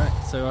Ooh.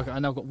 incorrect. So I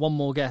now got one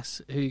more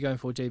guess. Who are you going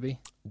for, JB?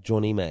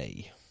 Johnny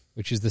May.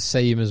 Which is the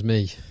same as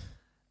me.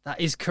 That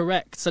is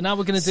correct. So now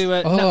we're going to do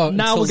a Oh, we're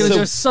going to so-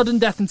 do a sudden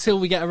death until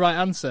we get a right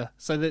answer.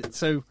 So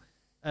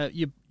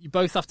you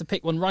both have to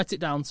pick one. Write it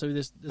down. So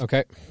there's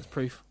Okay.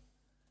 proof.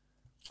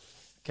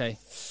 Okay.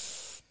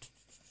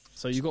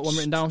 So you got one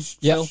written down.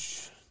 Yeah. Phil?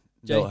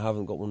 Jay? No, I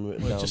haven't got one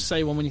written Well, down. just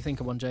say one when you think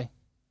of one, Jay.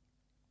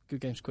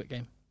 Good game's a quick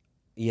game.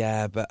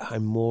 Yeah, but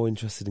I'm more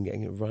interested in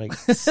getting it right.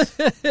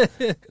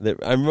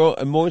 I'm more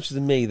interested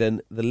in me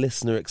than the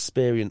listener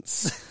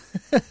experience.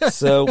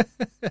 So,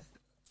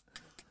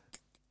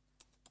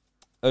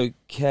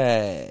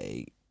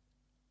 okay.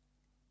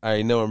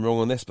 I know I'm wrong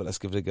on this, but let's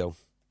give it a go.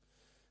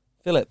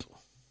 Philip.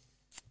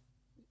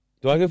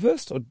 Do I go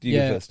first, or do you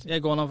Yeah. go first? Yeah,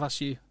 go on. I've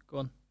asked you. Go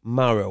on.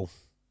 Marrow.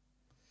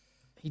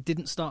 He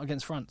didn't start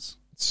against France.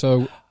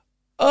 So,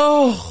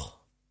 Oh!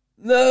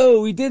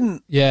 No, he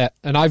didn't. yeah,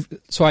 and I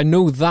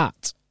know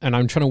that, and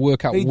I'm trying to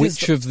work out He did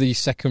which of the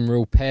second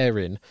row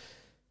pairing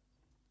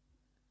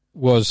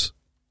was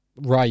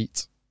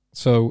right.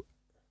 So,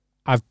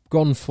 I've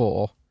gone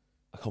for...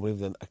 I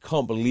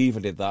can't believe I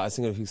did that. I was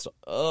thinking if he started.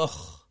 Ugh.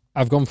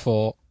 I've gone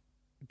for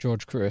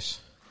George Chris.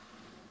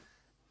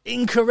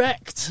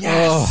 Incorrect.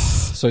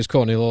 Yes! So it's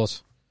Courtney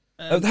Laws.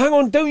 Hang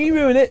on, don't you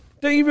ruin it.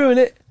 Don't you ruin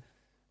it.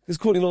 Because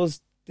Courtney Laws,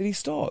 did he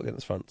start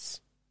against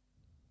France?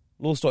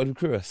 Laws started with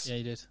Cruis. Yeah,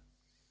 you did.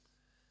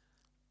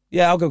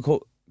 Yeah, I'll go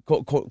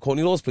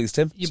Courtney Laws, please,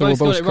 Tim. You So both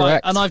we're got both it right.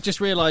 correct. And I've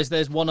just realised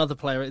there's one other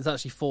player. It's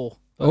actually 4.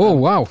 Oh,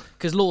 wow.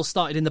 Because Law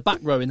started in the back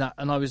row in that,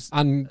 and I was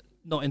And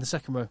not in the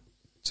second row.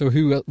 So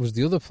who was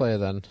the other player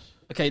then?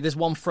 Okay, there's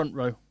one front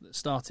row that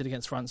started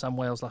against France and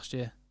Wales last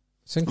year.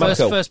 Sinclair.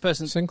 First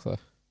person. Sinclair.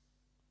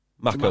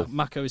 Mako.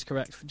 Mako is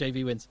correct.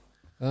 JV wins.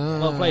 Ah,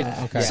 Well played.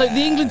 Okay. So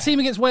the England team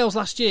against Wales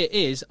last year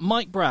is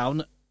Mike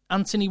Brown,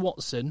 Anthony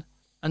Watson,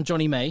 and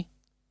Johnny May.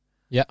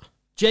 Yeah.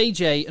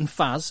 JJ and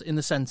Faz in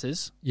the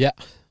centres. Yeah.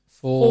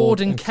 Ford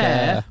and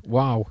Kerr.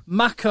 Wow.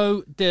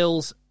 Mako,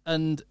 Dills,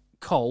 and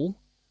Cole.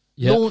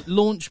 Yeah.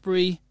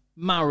 Launchbury,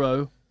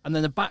 Marrow, and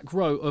then the back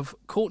row of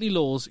Courtney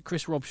Laws,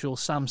 Chris Robshaw,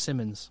 Sam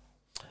Simmons.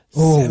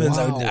 Oh, Simmons,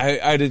 wow.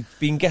 I'd have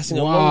been guessing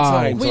a long Wow.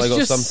 time until Which I got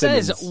just Sam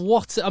says Simmons.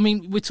 what... I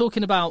mean, we're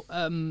talking about,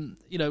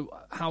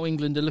 how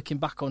England are looking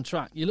back on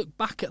track. You look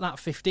back at that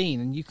 15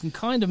 and you can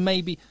kind of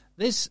maybe...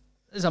 There's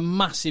a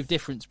massive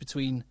difference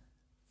between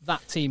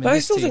that team and But I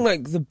this still team. think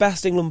like the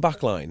best England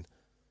backline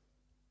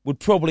would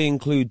probably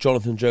include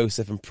Jonathan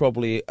Joseph and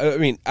probably,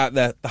 at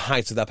the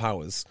height of their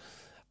powers,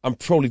 and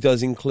probably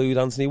does include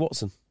Anthony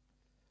Watson.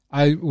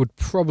 I would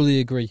probably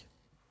agree.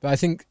 But I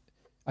think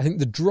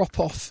the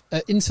drop-off,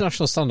 at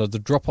international standard, the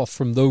drop-off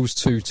from those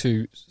two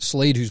to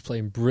Slade, who's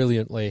playing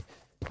brilliantly,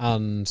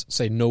 and,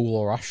 say, Noel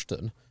or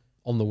Ashton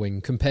on the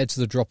wing, compared to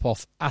the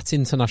drop-off at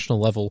international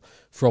level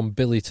from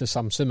Billy to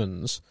Sam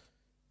Simmons,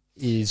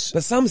 is...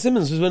 But Sam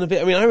Simmons was one a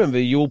bit... I remember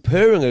you all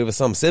purring over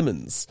Sam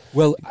Simmons.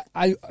 Well,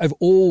 I've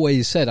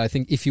always said, I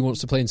think if he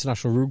wants to play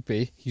international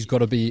rugby, he's got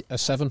to be a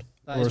 7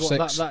 That or a is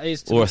 6. That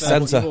is, to Or be a fair,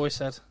 what centre. you've always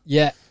said.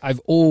 Yeah, I've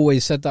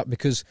always said that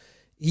because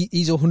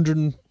he's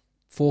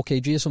 104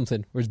 kg or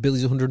something, whereas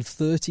Billy's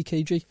 130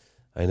 kg.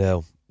 I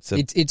know. So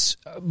It's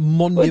a Well, it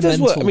monumental does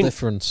work. I mean,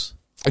 difference.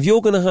 if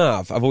you're going to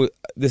have...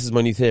 this is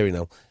my new theory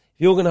now. If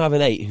you're going to have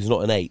an 8 who's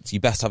not an 8, you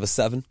best have a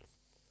 7.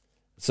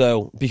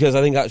 So, because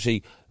I think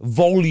actually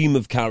volume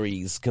of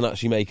carries can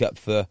actually make up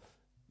for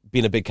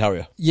being a big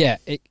carrier. Yeah,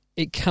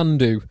 it can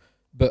do,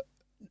 but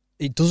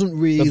it doesn't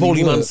really The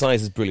volume work. and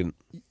size is brilliant.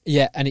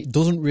 Yeah, and it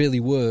doesn't really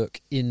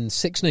work in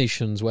Six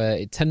Nations where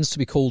it tends to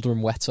be colder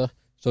and wetter,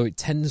 so it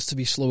tends to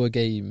be slower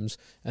games,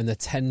 and there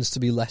tends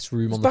to be less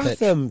room on the pitch.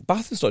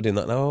 Bath have started doing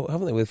that now,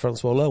 haven't they, with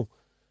Francois Lowe?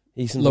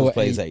 He sometimes Lower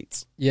plays 8.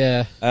 8.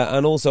 Yeah,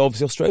 And also,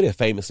 obviously, Australia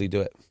famously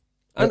do it.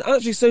 And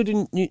actually, so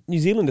do New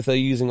Zealand if they're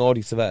using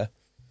Audie Surveyor.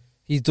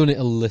 he's done it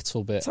a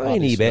little bit. Tiny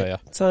Andy bit. Surveyor.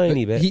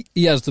 Tiny But bit.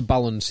 He has the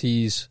balance.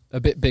 He's a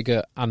bit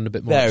bigger and a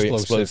bit more Very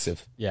explosive.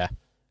 explosive. Yeah.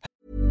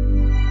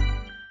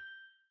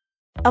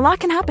 A lot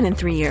can happen in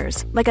 3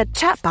 years, like a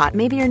chatbot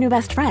may be your new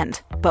best friend.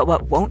 But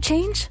what won't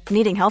change?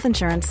 Needing health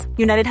insurance.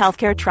 United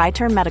Healthcare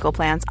Tri-Term Medical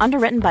Plans,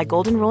 underwritten by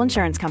Golden Rule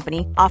Insurance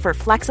Company, offer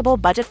flexible,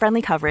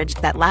 budget-friendly coverage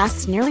that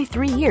lasts nearly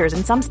 3 years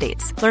in some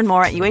states. Learn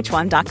more at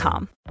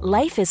uh1.com.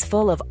 Life is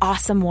full of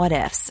awesome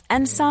what-ifs,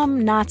 and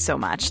some not so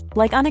much,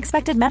 like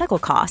unexpected medical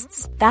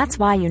costs. That's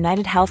why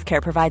United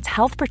Healthcare provides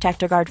Health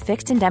Protector Guard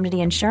fixed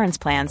indemnity insurance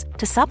plans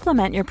to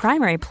supplement your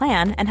primary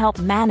plan and help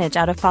manage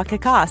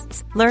out-of-pocket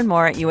costs. Learn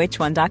more at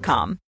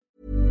uh1.com.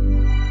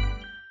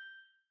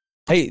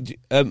 Hey, do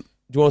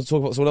you want to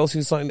talk about someone else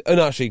who's signing? Oh,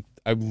 no, actually,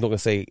 I'm not going to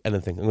say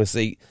anything. I'm going to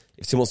say,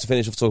 if Tim wants to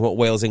finish off talking about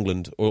Wales,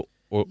 England, or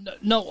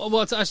No,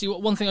 well, it's actually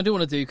one thing I do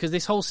want to do, because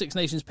this whole Six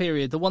Nations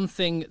period, the one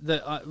thing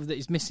that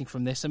is missing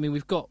from this, I mean,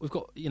 we've got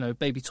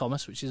Baby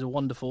Thomas, which is a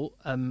wonderful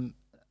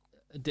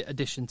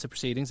addition to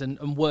proceedings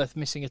and worth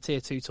missing a Tier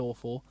 2 tour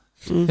for.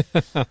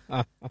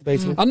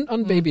 basically.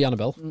 And baby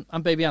Annabelle.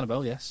 And Baby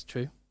Annabelle, yes,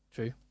 true.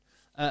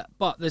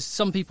 But there's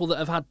some people that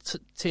have had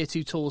Tier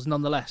 2 tours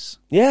nonetheless.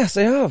 Yes,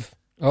 they have.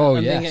 Oh,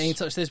 and yes. getting in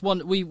touch. There's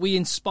one, we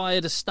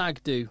inspired a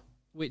stag do,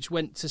 which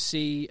went to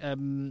see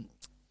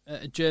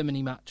a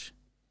Germany match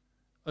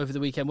over the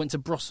weekend. Went to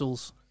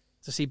Brussels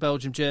to see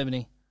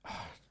Belgium-Germany.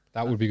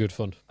 That would be good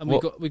fun. And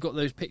we got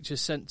those pictures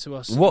sent to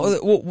us.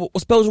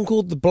 What's Belgium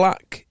called? The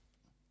Black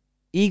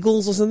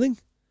Eagles or something?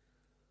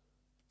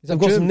 They've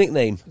got some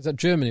nickname. Is that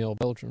Germany or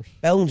Belgium?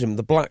 Belgium,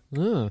 the Black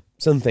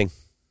something.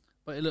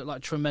 But it looked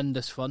like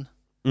tremendous fun.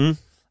 Mm.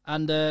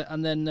 And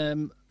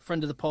then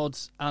friend of the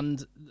pods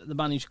and the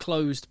man who's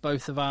closed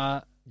both of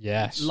our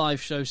live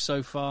shows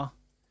so far.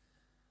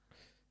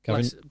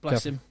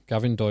 Bless him.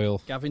 Gavin Doyle.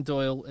 Gavin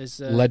Doyle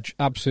is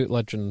absolute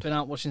legend. been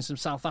out watching some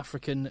South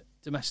African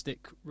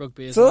domestic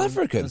rugby. As South well.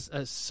 African?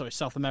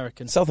 South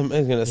American. South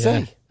American, going to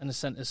say. And has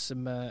sent us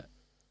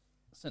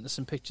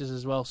some pictures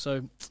as well.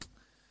 So,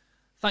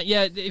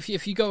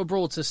 if you go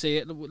abroad to see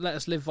it, let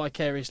us live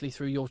vicariously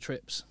through your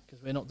trips,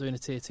 because we're not doing a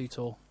Tier 2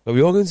 tour. But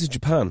we are going to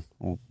Japan.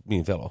 Well, me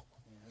and Villa.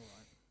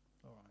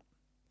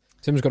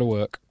 Tim's got to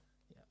work.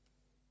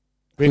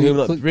 Bring home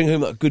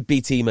that good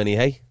BT money,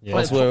 hey? Yeah.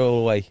 That's where we're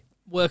all away.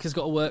 Workers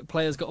got to work,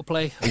 players got to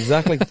play.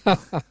 Exactly.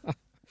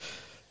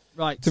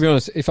 Right. To be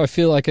honest, if I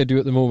feel like I do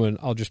at the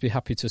moment, I'll just be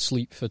happy to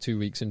sleep for 2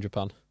 weeks in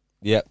Japan.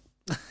 Yeah.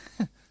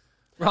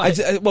 Right.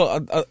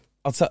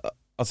 I'll tell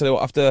you what,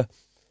 after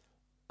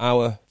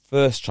our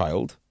first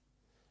child,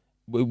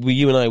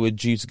 you and I were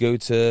due to go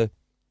to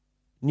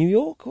New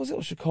York, was it,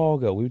 or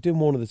Chicago? We were doing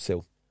one of the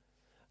two.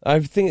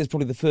 I think it's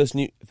probably the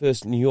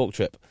first New York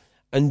trip.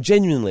 And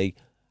genuinely,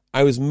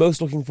 I was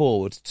most looking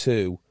forward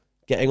to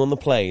getting on the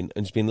plane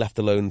and just being left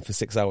alone for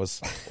 6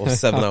 hours or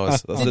 7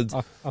 hours. That's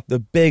the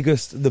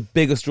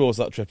biggest draws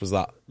of that trip was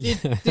that.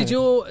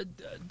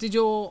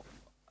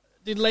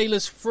 Did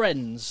Layla's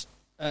friends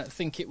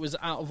think it was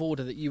out of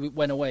order that you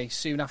went away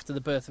soon after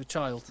the birth of a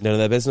child? None of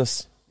their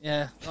business.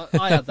 Yeah,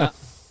 I had that.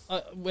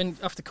 When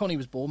after Connie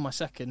was born, my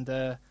second,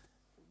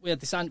 we have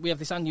this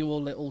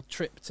annual little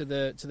trip to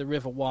the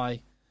River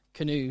Wye,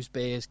 canoes,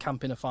 beers,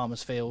 camp in a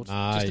farmer's field.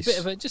 Nice. Just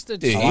a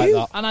bit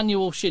of an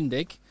annual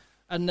shindig,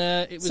 and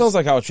it was Sounds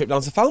like our trip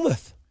down to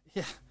Falmouth.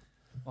 Yeah.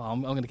 Well,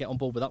 I'm going to get on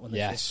board with that one.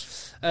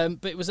 Yes.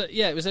 But it was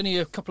it was only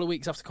a couple of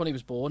weeks after Connie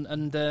was born,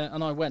 and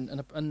I went,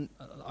 and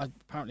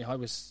apparently I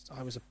was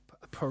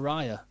a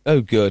pariah. Oh,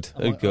 good.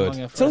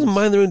 Good. Someone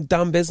mind their own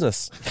damn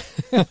business.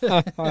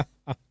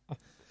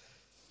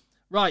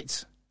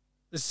 Right.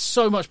 There's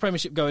so much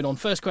Premiership going on.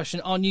 First question,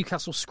 are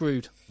Newcastle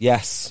screwed?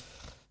 Yes.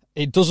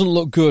 It doesn't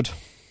look good.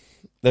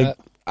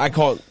 I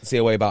can't see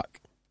a way back.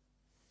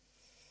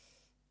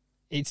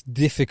 It's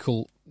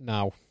difficult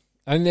now.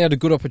 I think they had a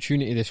good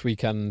opportunity this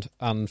weekend,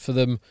 and for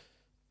them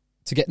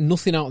to get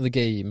nothing out of the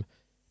game.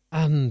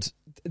 And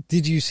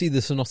did you see the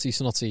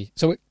Sonotti?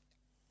 So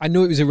I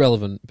know it was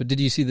irrelevant, but did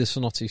you see the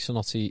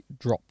Sonotti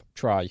drop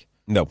try?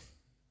 No.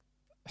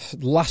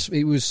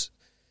 It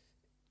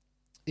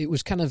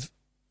was kind of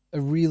a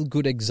real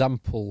good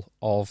example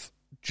of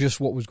just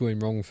what was going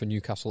wrong for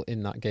Newcastle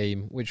in that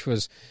game, which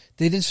was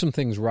they did some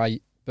things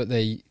right, but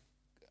they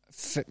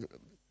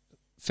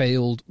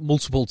failed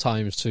multiple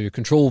times to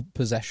control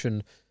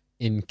possession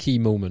in key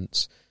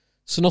moments.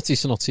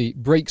 Sonotti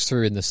breaks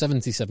through in the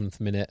 77th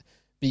minute,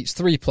 beats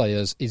 3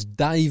 players, is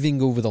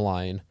diving over the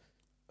line,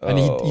 and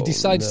he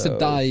decides to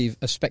dive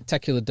a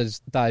spectacular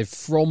dive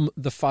from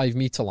the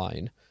 5-metre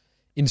line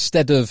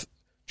instead of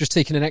just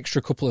taking an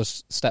extra couple of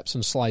steps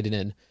and sliding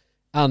in.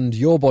 And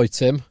your boy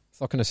Tim,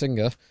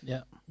 Thockenasinger,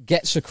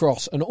 gets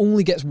across and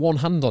only gets one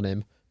hand on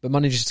him, but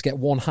manages to get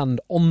one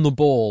hand on the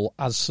ball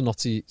as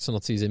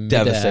Sonotti's in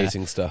midair.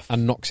 Devastating stuff.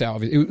 And knocks it out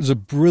of it. It was a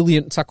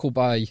brilliant tackle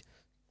by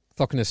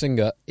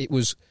Thockenasinger.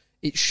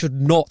 It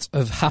should not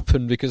have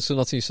happened because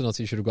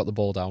Sonotti should have got the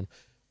ball down.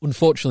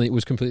 Unfortunately, it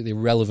was completely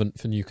irrelevant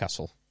for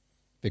Newcastle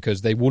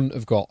because they wouldn't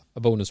have got a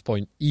bonus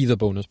point, either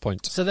bonus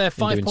point. So they're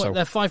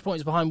 5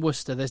 points behind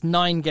Worcester. There's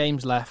 9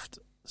 games left.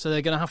 So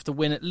they're going to have to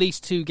win at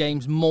least 2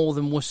 games more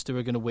than Worcester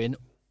are going to win.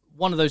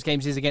 One of those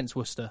games is against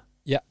Worcester.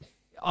 Yeah,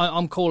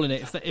 I'm calling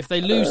it. If they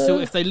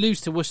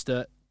lose to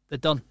Worcester, they're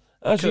done.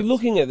 Actually,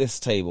 looking at this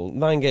table,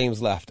 9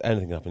 games left.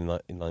 Anything can happen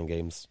in 9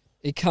 games.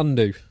 It can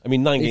do. I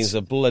mean, 9 games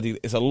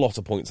it's a lot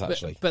of points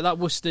actually. But that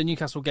Worcester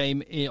Newcastle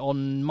game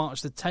on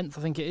March the 10th,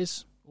 I think it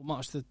is, or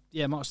March the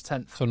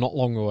 10th. So not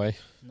long away.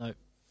 No.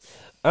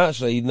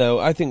 Actually, no.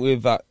 I think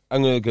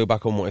I'm going to go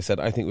back on what I said.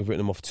 I think we've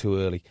written them off too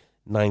early.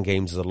 9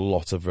 games is a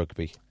lot of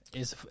rugby.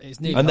 It's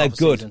and they're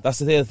good. Season. That's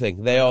the other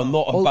thing. They are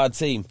not a bad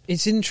team.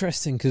 It's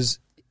interesting because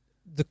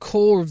the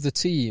core of the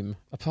team,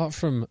 apart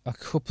from a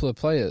couple of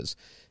players,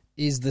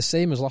 is the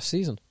same as last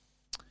season.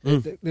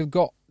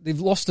 They've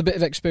lost a bit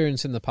of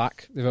experience in the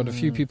pack. They've had a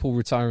few people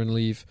retire and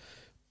leave,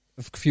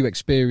 a few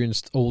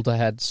experienced older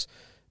heads,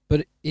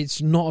 but it's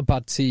not a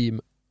bad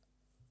team.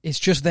 It's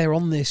just they're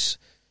on this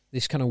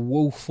kind of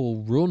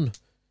woeful run.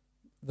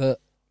 That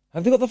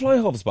have they got the fly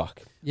halves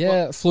back?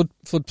 Yeah, Flood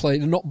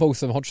played. Not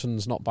both of them.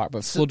 Hodgson's not back,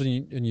 but Flood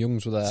and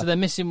Youngs were there. So they're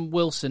missing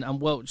Wilson and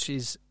Welch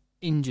is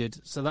injured.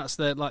 So that's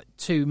their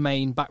 2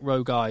 main back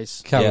row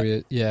guys.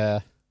 Carrier, yeah.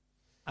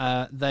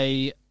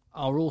 They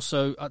are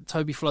also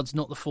Toby Flood's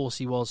not the force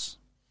he was.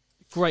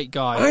 Great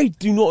guy. I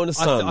do not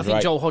understand. I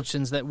think Joel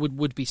Hodgson's that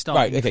would be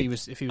starting if he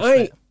was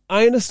fit.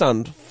 I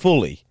understand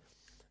fully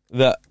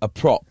that a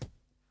prop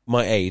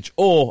my age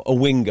or a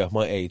winger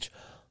my age.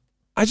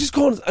 I just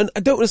can't. And I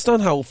don't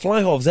understand how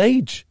fly halves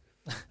age.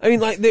 I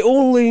mean,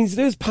 all they need to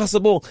do is pass the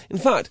ball. In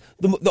fact,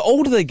 the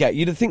older they get,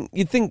 you'd think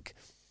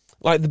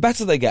the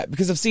better they get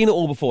because they've seen it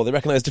all before. They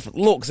recognise different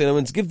looks.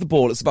 And to give the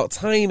ball, it's about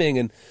timing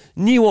and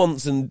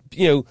nuance and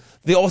the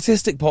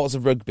artistic parts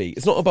of rugby.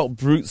 It's not about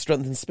brute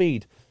strength and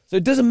speed. So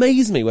it does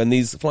amaze me when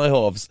these fly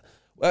halves.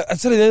 I'll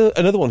tell you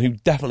another one who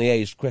definitely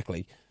aged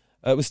quickly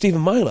was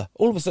Stephen Myler.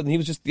 All of a sudden, he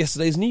was just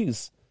yesterday's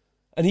news,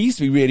 and he used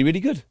to be really, really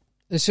good.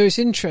 So it's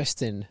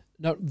interesting.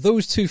 Now,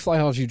 those 2 fly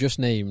halves you just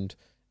named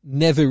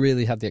never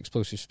really had the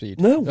explosive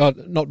speed. No.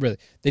 Not really.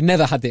 They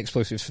never had the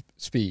explosive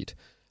speed.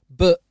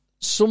 But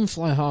some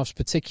fly halves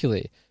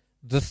particularly,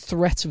 the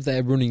threat of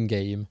their running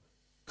game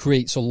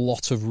creates a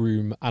lot of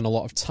room and a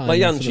lot of time for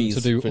them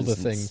to do other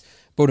things.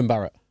 Bowden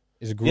Barrett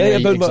is a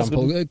great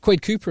example.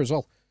 Quade Cooper as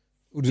well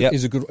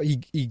is a good.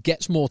 He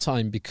gets more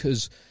time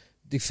because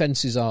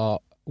defences are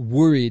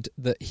worried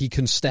that he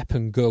can step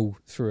and go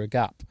through a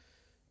gap.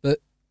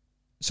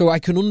 So I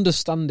can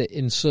understand it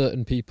in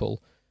certain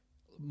people,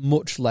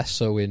 much less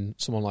so in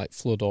someone like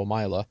Flood or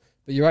Myler.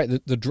 But you're right,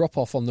 the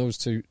drop-off on those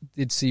 2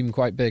 did seem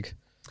quite big.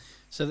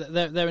 So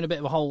they're in a bit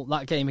of a hole.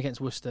 That game against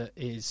Worcester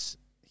is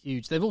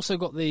huge. They've also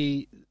got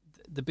the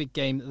big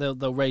game that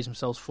they'll raise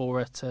themselves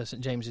for at St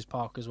James's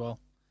Park as well,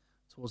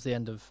 towards the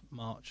end of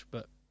March.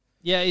 But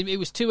yeah, it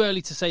was too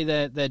early to say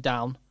they're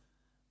down.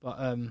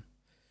 But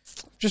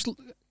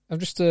I've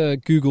just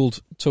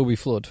googled Toby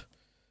Flood.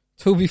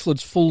 Toby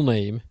Flood's full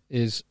name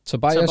is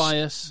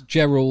Tobias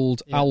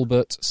Gerald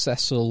Albert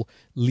Cecil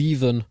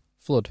Leven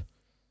Flood.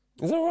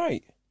 Is that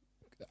right?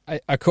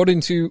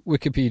 According to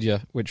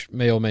Wikipedia, which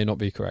may or may not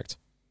be correct.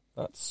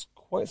 That's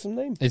quite some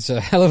name. It's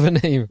a hell of a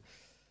name.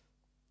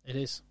 It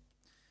is.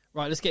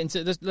 Right, let's get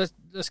into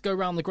let's go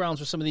around the grounds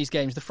with some of these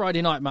games. The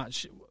Friday night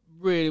match,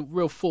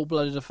 real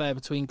full-blooded affair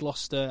between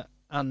Gloucester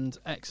and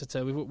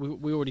Exeter.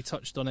 We already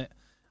touched on it.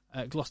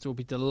 Gloucester will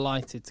be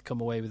delighted to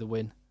come away with a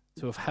win,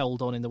 to have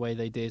held on in the way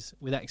they did,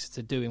 with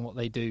Exeter doing what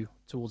they do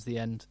towards the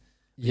end.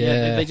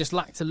 Yeah, they just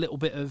lacked a little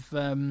bit of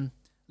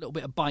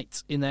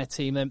bite in their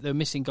team. They're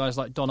missing guys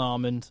like Don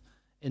Armand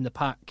in the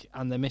pack,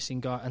 and they're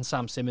missing and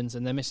Sam Simmons,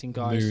 and they're missing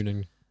guys Moon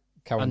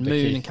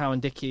and Cowan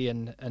Dickey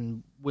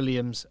and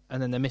Williams,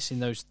 and then they're missing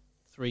those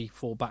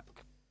 3-4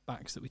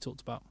 backs that we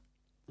talked about.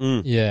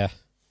 Yeah,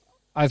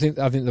 I think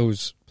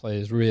those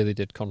players really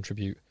did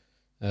contribute,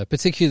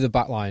 particularly the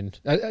back line.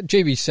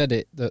 JB said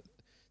it that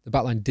the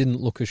back line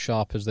didn't look as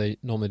sharp as they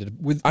normally did.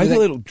 I thought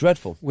they looked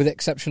dreadful, with the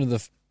exception of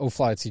the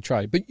O'Flaherty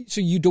try. But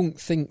so you don't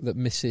think that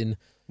missing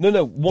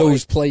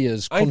those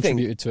players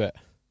contributed to it?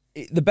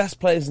 The best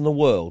players in the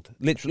world,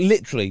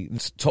 literally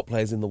top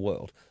players in the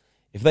world,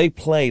 if they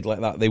played like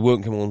that, they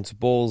weren't coming onto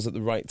balls at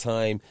the right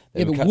time.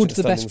 But would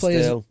the best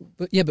players?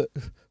 But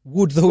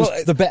would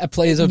the better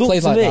players have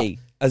played like that? It looked to me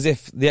as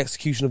if the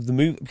execution of the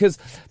move, because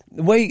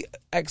the way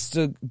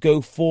Exeter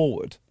go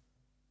forward,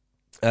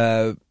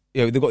 they've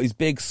got these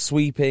big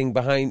sweeping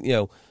behind,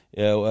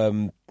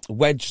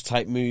 wedge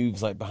type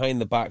moves like behind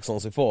the backs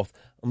and so forth.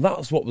 And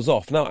that's what was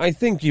off. Now, I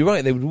think you're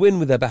right, they would win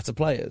with their better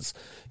players,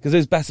 because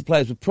those better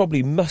players would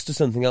probably muster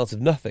something out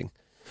of nothing.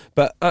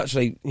 But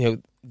actually,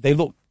 they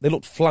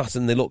looked flat,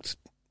 and they looked,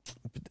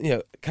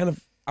 kind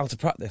of out of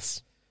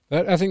practice.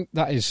 I think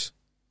it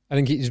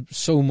is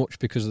so much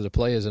because of the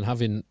players, and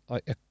having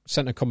like a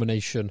centre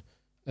combination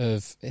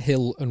of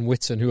Hill and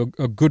Witten, who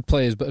are good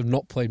players but have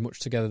not played much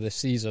together this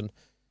season.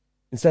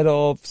 Instead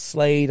of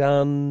Slade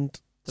and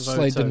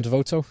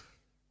Devoto.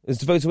 Is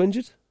Devoto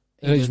injured?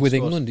 He's with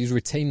England. He's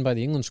retained by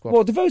the England squad.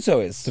 Well,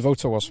 Devoto is.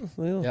 Devoto was.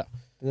 Yeah.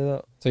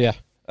 So yeah.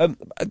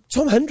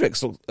 Tom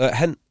Hendricks looks.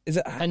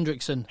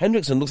 Hendrickson.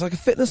 Hendrickson looks like a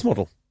fitness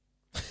model.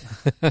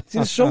 See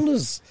his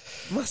shoulders,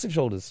 massive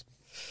shoulders.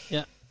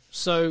 Yeah.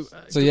 So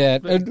yeah,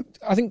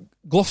 I think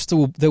Gloucester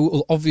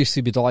will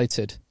obviously be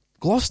delighted.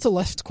 Gloucester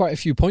left quite a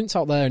few points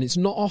out there, and it's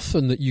not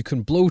often that you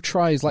can blow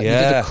tries like they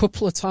did a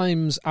couple of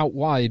times out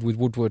wide with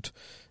Woodward,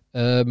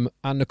 and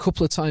a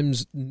couple of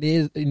times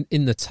near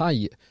in the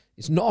tight.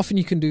 It's not often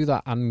you can do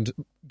that and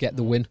get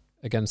the win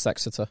against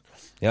Exeter.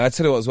 Yeah, I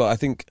tell you what as well. I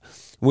think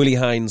Willie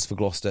Hines for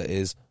Gloucester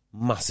is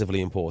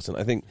massively important.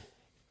 I think,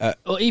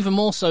 or even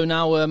more so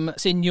now.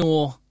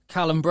 Signor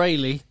Callum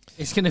Brayley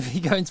is going to be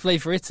going to play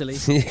for Italy.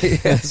 Yeah,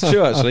 it's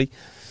true actually.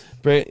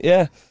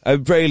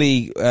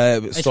 Brayley.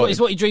 It's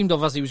what he dreamed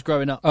of as he was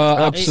growing up.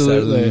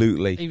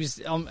 Absolutely. He was.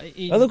 And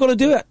they've got to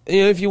do it.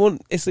 If you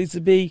want Italy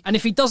to be. And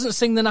if he doesn't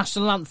sing the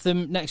national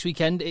anthem next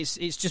weekend, it's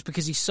just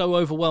because he's so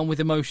overwhelmed with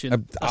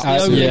emotion. That's the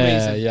only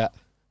reason. Yeah.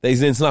 That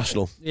he's an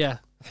international. Yeah.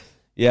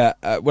 Yeah.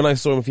 When I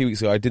saw him a few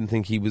weeks ago, I didn't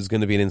think he was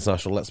going to be an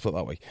international. Let's put it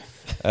that way.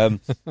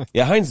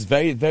 Yeah, Hines is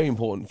very, very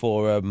important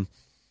for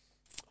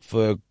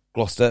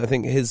Gloucester. I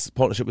think his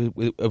partnership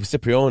with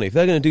Cipriani, if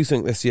they're going to do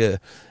something this year,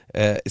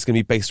 it's going to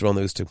be based around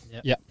those two.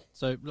 Yeah.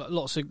 So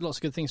lots of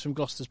good things from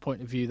Gloucester's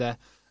point of view there.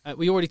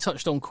 We already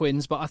touched on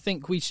Quins, but I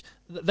think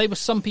they were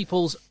some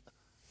people's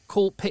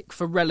pick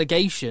for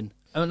relegation,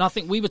 and I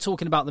think we were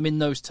talking about them in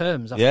those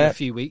terms after a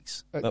few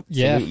weeks.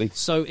 Absolutely.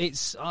 So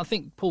I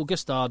think Paul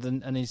Gustard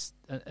and his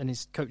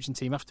coaching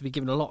team have to be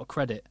given a lot of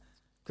credit,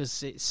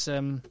 because it's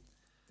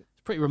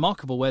pretty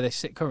remarkable where they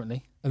sit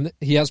currently. And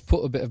he has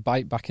put a bit of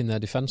bite back in their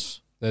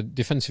defence. The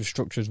defensive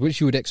structures, which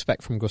you would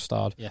expect from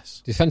Gustard.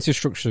 Yes. Defensive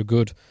structures are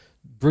good.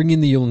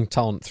 Bringing the young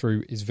talent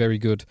through is very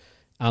good.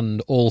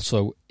 And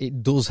also,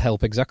 it does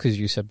help, exactly as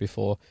you said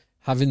before,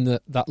 having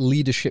that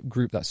leadership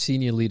group, that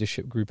senior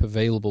leadership group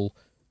available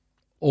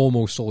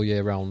almost all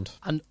year round.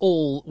 And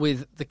all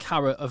with the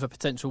carrot of a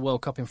potential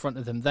World Cup in front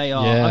of them. They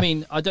are, I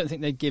mean, I don't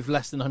think they'd give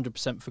less than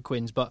 100% for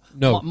Quins, but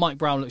no. Mike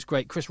Brown looks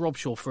great. Chris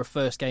Robshaw for a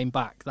first game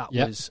back, that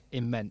was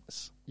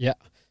immense. Yeah.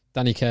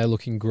 Danny Kerr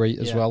looking great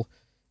as well.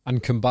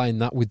 And combine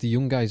that with the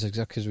young guys,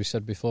 exactly as we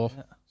said before.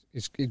 Yeah.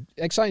 It's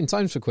exciting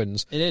times for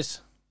Quins. It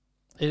is.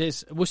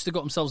 Worcester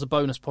got themselves a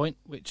bonus point,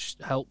 which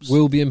helps.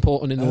 Will be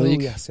important in the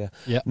league. Yes,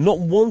 yeah. Not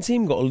one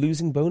team got a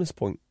losing bonus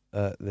point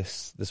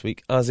this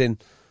week, as in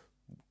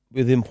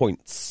within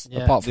points.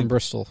 Yeah. Apart from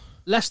Bristol.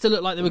 Leicester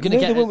looked like they were going to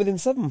get... they went within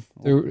 7.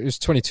 It was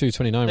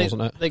 22-29,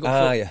 wasn't it? They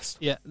got yes.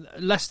 Yeah,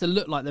 Leicester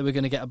looked like they were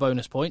going to get a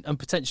bonus point and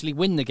potentially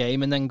win the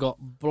game, and then got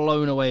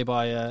blown away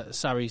by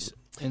Sarries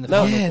in the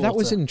final quarter. Yeah, that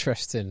was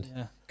interesting.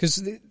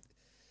 Because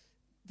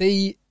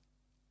they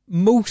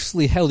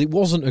mostly held... It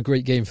wasn't a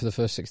great game for the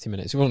first 60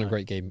 minutes. It wasn't a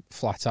great game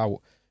flat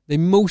out. They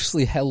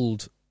mostly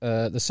held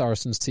the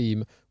Saracens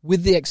team,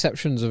 with the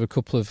exceptions of a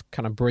couple of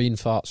kind of brain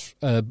farts,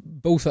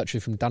 both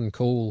actually from Dan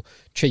Cole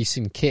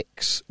chasing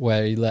kicks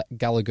where he let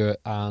Gallagher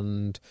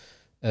and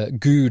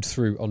Good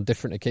through on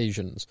different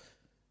occasions.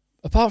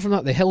 Apart from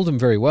that, they held them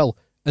very well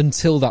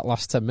until that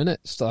last 10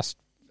 minutes, the last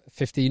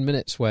 15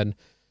 minutes, when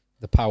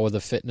the power,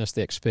 the fitness,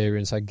 the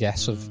experience, I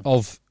guess,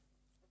 of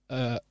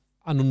an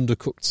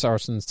undercooked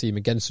Saracens team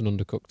against an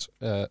undercooked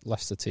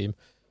Leicester team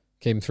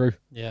came through.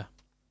 Yeah.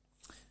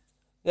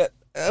 Yeah.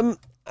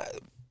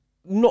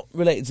 Not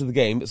related to the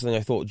game, but something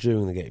I thought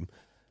during the game.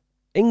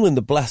 England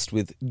are blessed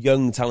with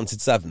young, talented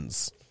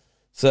sevens.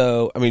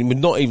 So, I mean, we're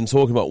not even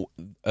talking about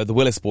the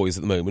Willis boys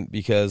at the moment,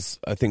 because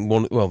I think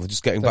they're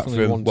just getting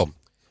Definitely back from...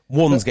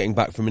 One's getting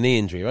back from a knee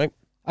injury, right?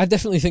 I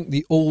definitely think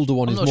the older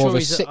one is more of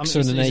a 6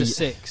 than an 8. He's a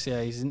 6,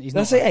 yeah. He's Did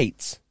not I say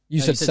 8?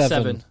 You said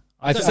 7.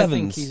 I said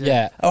think 7s. he's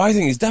Yeah. Oh, I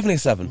think he's definitely a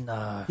 7.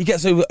 No. He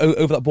gets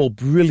over that ball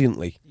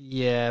brilliantly.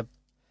 Yeah.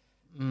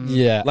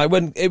 Yeah. Like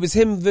when it was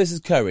him versus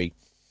Curry,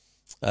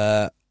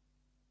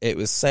 it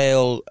was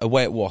Sale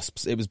away at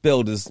Wasps. It was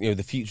billed as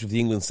the future of the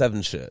England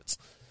 7 shirts.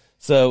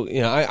 So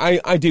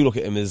I do look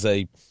at him as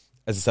a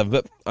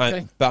 7.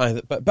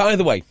 But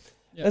either way,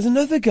 there's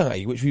another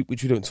guy which we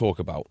don't talk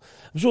about.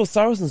 I'm sure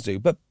Saracens do,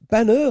 but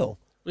Ben Earl.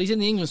 Well, he's in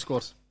the England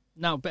squad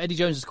now. But Eddie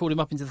Jones has called him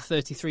up into the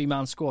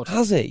 33-man squad.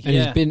 Has he? And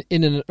he's been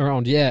in and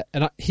around,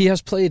 and he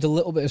has played a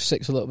little bit of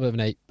 6, a little bit of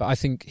an 8, but I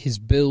think his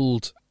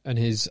build and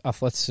his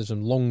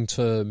athleticism, long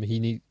term,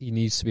 he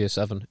needs to be a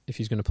 7 if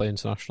he's going to play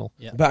international.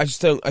 Yeah. But I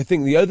just don't. I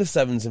think the other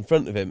 7s in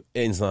front of him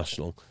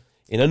international,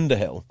 in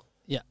Underhill,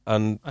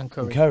 and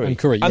Curry.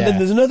 And then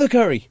there's another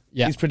Curry.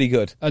 Yeah. He's pretty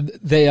good.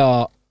 They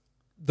are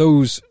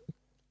those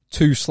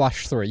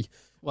 2/3.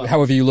 Well,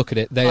 however you look at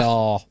it, they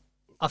are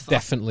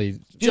definitely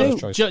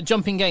choice.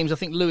 Jumping games. I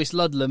think Lewis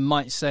Ludlam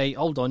might say,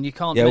 "Hold on, you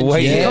can't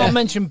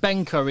mention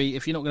Ben Curry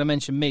if you're not going to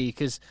mention me,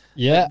 because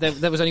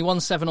there was only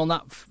 1-7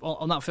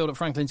 on that field at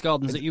Franklin's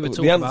Gardens that you were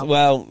talking about."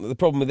 Well, the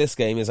problem with this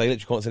game is I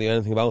literally can't tell you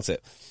anything about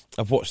it.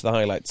 I've watched the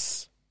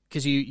highlights.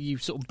 Because you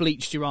sort of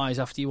bleached your eyes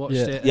after you watched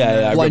it.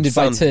 Yeah, blinded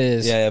by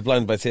tears. Yeah,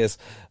 blinded by tears.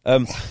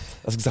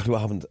 That's exactly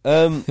what happened.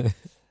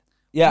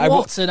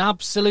 What an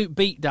absolute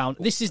beatdown!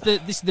 This is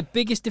the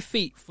biggest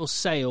defeat for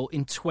Sale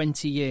in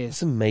 20 years.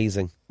 It's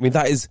amazing. I mean,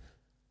 that's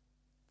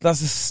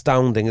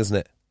astounding, isn't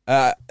it?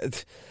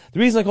 The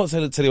reason I can't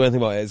tell you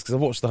anything about it is because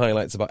I've watched the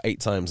highlights about 8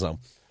 times now.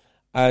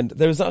 And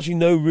there is actually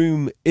no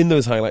room in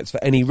those highlights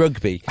for any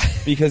rugby,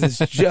 because it's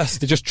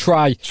just... They just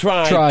try,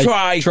 then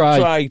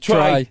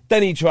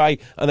he try,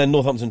 and then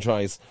Northampton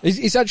tries.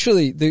 It's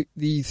actually the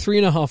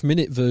 3.5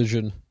 minute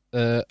version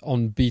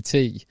on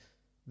BT.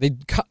 They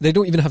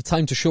don't even have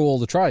time to show all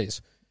the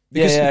tries.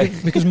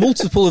 Because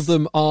multiple of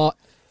them are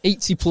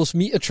 80-plus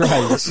metre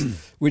tries,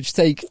 which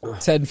take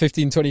 10,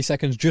 15, 20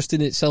 seconds just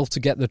in itself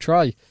to get the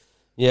try.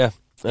 Yeah.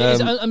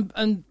 There's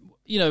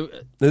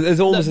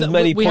almost as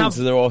many points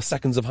as there are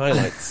seconds of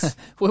highlights.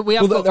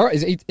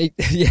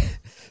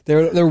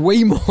 There are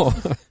way more.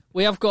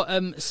 We have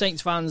got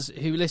Saints fans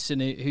who listen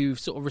who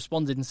sort of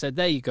responded and said,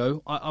 there you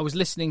go. I was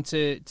listening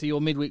to your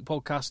midweek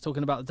podcast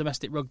talking about the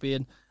domestic rugby,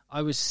 and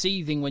I was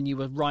seething when you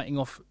were writing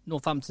off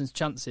Northampton's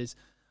chances.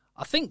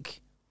 I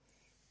think,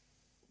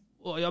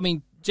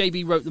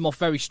 JB wrote them off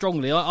very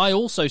strongly. I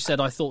also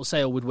said I thought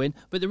Sale would win,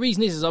 but the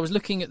reason is I was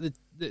looking at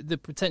the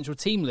potential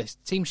team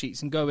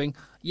sheets and going,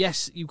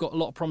 yes, you've got a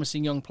lot of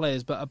promising young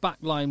players, but a back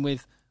line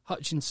with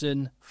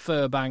Hutchinson,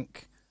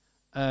 Furbank,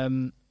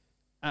 and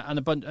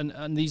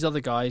these other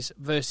guys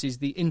versus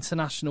the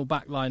international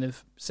back line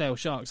of Sale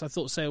Sharks, I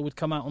thought Sale would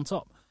come out on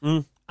top.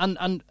 And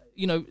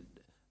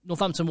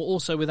Northampton were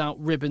also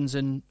without Ribbons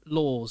and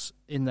Laws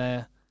in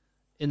their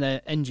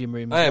engine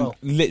room as well.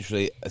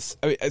 Literally,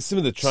 some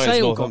of the tries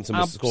Sale Northampton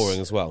was scoring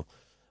as well.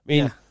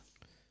 They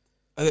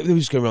were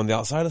just going around the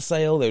outside of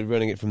Sale. They were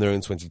running it from their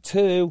own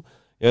 22.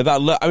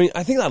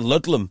 I think that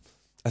Ludlam,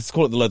 let's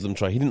call it the Ludlam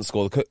try. He didn't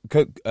score. Cobus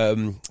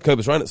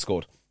Reinert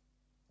scored,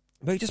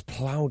 but he just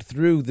ploughed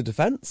through the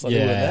defence. They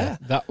were there.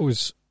 That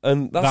was,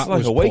 and that's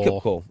like a wake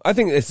up call. I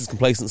think this is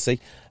complacency.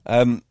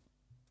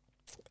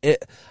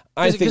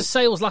 Because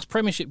Sale's last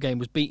Premiership game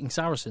was beating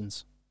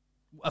Saracens,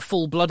 a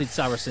full-blooded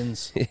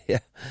Saracens. Yeah,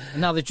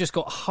 and now they've just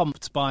got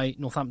humped by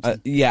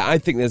Northampton. I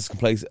think there's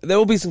there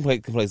will be some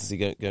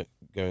complacency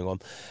going on.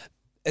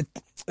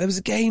 There was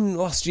a game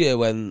last year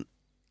when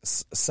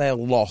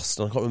Sale lost,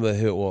 and I can't remember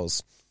who it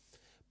was,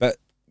 but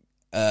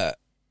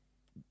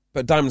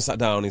Diamond sat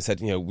down and he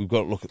said, we've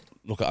got to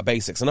look at our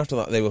basics, and after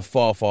that they were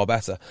far, far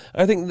better.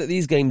 And I think that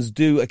these games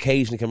do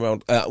occasionally come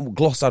around.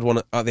 Gloucester had one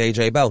at the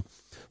AJ Bell,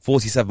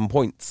 47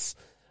 points.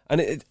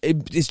 And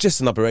it's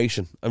just an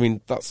aberration. I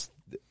mean, that's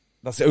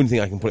the only thing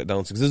I can put it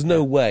down to, because there's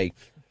no way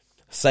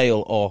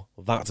Sale are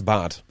that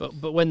bad.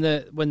 But when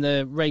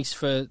the race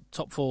for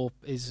top 4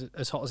 is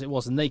as hot as it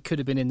was, and they could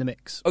have been in the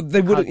mix. Oh,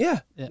 they would have,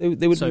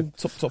 They would have been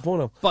top 4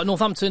 now. But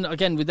Northampton,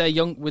 again, with their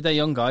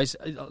young guys,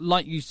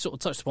 like you sort of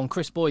touched upon,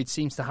 Chris Boyd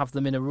seems to have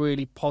them in a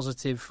really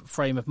positive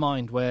frame of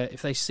mind, where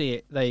if they see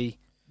it, they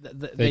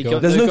they go.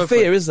 There's no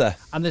fear, is there?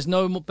 And there's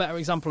no better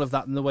example of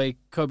that than the way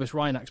Kobus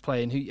Reinak's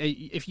playing. Who,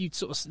 if you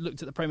sort of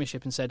looked at the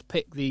Premiership and said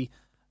pick the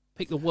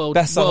world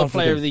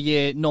Player of the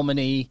Year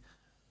nominee,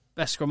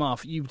 best scrum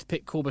half, you'd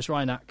pick Kobus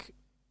Reinak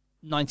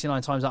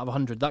 99 times out of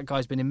 100. That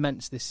guy's been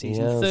immense this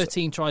season.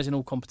 13 tries in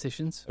all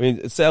competitions. I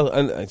mean, Sale,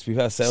 and to be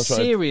fair, Sale tried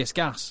serious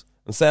gas.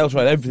 And Sale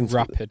tried everything.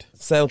 Rapid.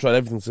 Sale tried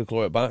everything to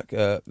claw it back.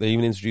 They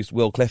even introduced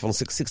Will Cliff on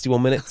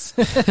 61 minutes.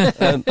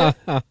 And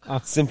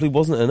simply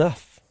wasn't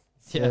enough.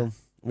 So,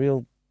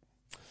 real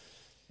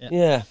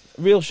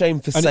shame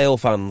for Sale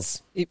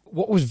fans.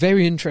 What was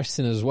very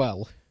interesting as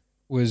well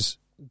was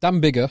Dan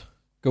Bigger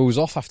goes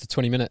off after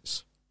 20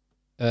 minutes.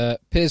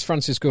 Piers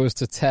Francis goes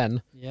to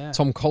 10. Yeah.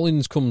 Tom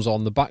Collins comes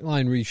on. The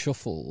backline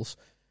reshuffles,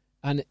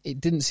 and it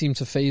didn't seem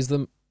to faze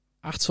them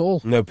at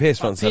all. No, Piers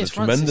Francis had a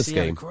tremendous He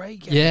game. had a great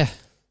game.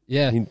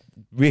 Yeah.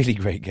 Really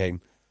great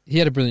game. He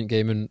had a brilliant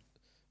game, and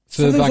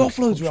some of those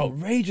offloads were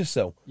outrageous,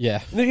 though.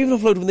 Yeah, they even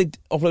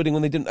offloading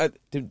when they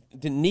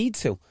didn't need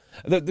to.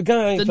 The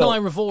guy,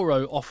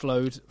 Nairevoro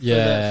offload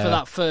for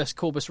that first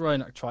Kobus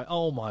Reinak try.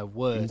 Oh my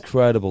word!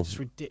 Incredible, it's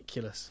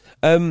ridiculous.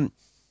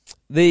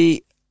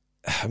 The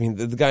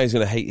guy who's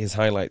going to hate his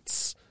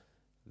highlights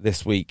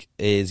this week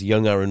is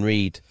young Aaron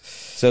Reid.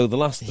 So the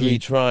last 3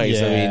 tries,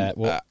 he's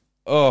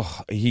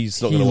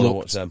not going to want to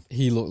watch them.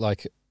 He looked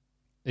like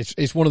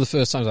it's one of the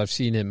first times I've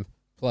seen him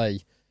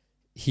play.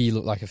 He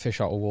looked like a fish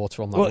out of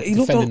water on that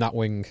defending that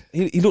wing.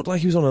 He looked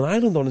like he was on an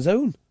island on his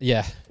own.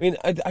 Yeah. I mean,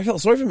 I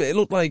felt sorry for him. It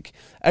looked like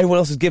everyone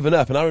else has given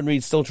up and Aaron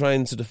Reid's still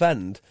trying to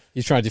defend.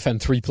 He's trying to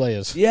defend 3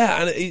 players.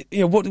 Yeah,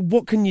 and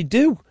what can you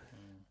do?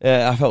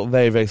 I felt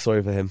very, very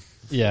sorry for him.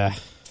 Yeah.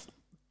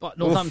 But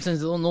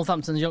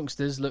Northampton's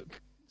youngsters look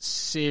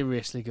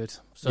seriously good.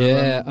 So,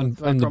 and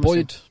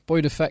the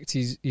Boyd effect,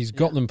 he's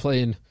got them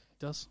playing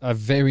a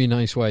very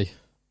nice way.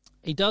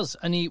 He does,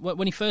 and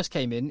when he first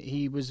came in,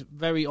 he was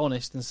very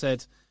honest and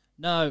said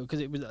no, because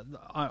it was.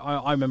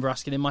 I remember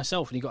asking him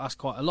myself, and he got asked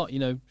quite a lot. You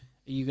know, are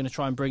you going to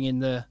try and bring in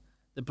the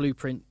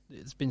blueprint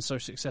that's been so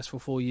successful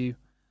for you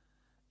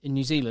in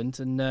New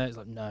Zealand? And it's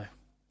like no.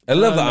 I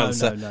love that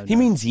answer. No. He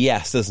means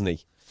yes, doesn't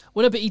he?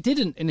 Well, no, but he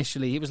didn't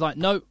initially. He was like,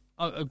 no,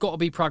 I've got to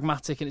be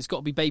pragmatic, and it's got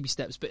to be baby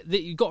steps. But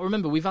you've got to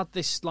remember, we've had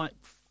this like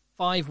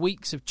 5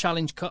 weeks of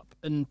Challenge Cup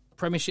and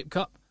Premiership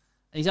Cup.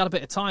 And he's had a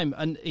bit of time,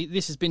 and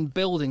this has been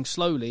building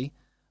slowly,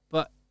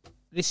 but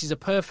this is a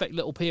perfect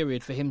little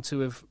period for him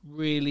to have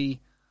really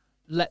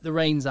let the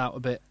reins out a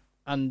bit,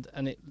 and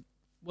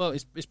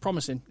it's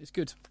promising. It's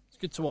good. It's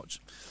good to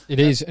watch. It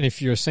is, and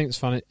if you're a Saints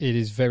fan, it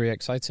is very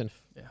exciting.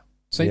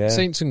 Yeah,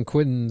 Saints and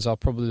Quins are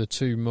probably the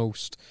two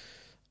most.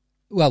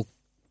 Well,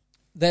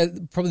 they're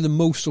probably the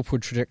most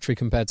upward trajectory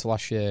compared to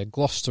last year.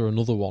 Gloucester,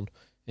 another one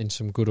in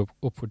some good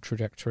upward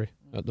trajectory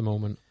at the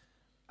moment.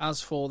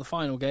 As for the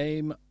final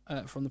game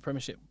from the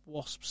Premiership,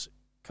 Wasps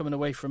coming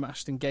away from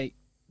Ashton Gate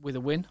with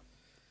a win.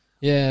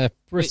 Yeah,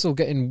 Bristol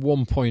getting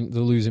 1 point,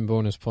 the losing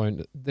bonus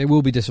point. They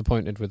will be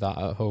disappointed with that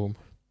at home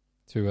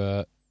to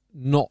a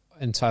not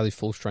entirely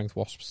full-strength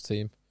Wasps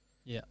team.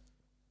 Yeah.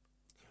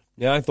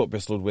 Yeah, I thought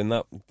Bristol would win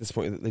that.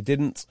 Disappointed that they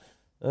didn't.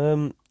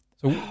 So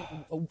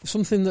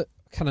something that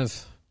kind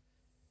of...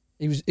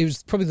 It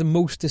was probably the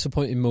most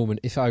disappointing moment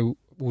if I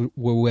were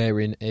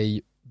wearing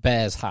a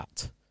Bears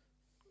hat.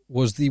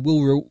 Was the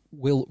Will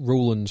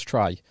Rowlands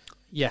try.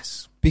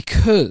 Yes.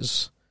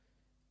 Because,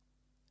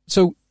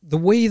 so the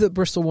way that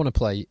Bristol want to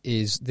play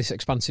is this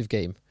expansive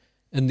game.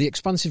 And the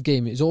expansive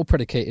game is all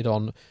predicated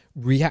on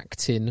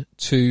reacting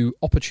to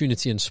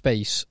opportunity and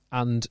space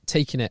and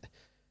taking it.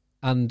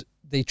 And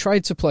they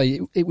tried to play,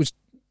 it was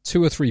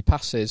 2 or 3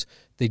 passes.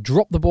 They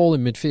dropped the ball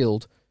in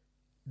midfield.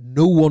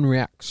 No one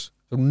reacts.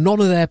 So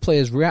none of their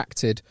players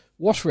reacted.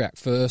 Wash react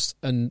first,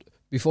 and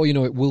before you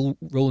know it, Will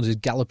Rowlands is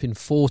galloping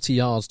 40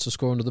 yards to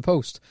score under the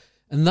post.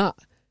 And that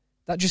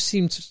just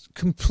seemed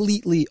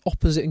completely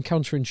opposite and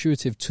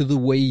counterintuitive to the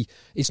way...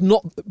 It's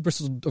not...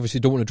 Bristol obviously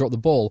don't want to drop the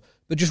ball,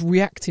 but just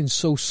reacting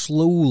so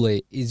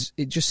slowly,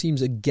 it just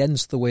seems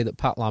against the way that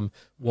Pat Lam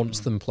wants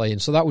them playing.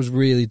 So that was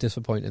really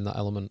disappointing, that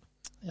element.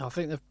 Yeah, I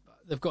think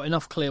they've got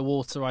enough clear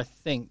water, I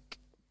think.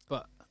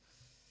 But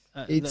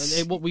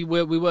what we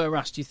were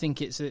asked, do you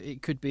think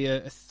it could be I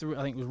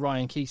think it was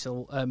Ryan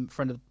Kiesel,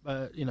 friend of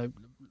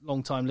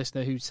long-time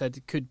listener, who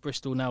said, could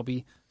Bristol now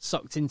be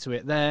sucked into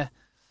it? I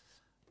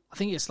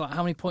think it's like,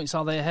 how many points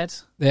are they ahead?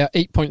 They are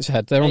 8 points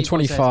ahead. They're on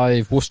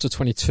 25, Worcester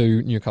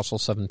 22, Newcastle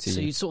 17.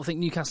 So you sort of think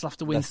Newcastle have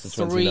to win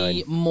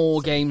 3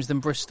 more games than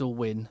Bristol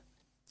win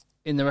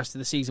in the rest of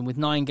the season with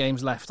 9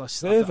 games left. I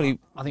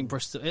think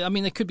Bristol... I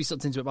mean, they could be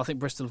sucked into it, but I think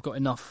Bristol have got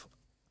enough.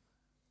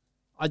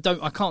 I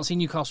can't see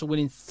Newcastle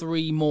winning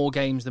 3 more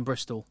games than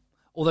Bristol.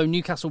 Although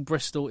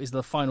Newcastle-Bristol is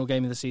the final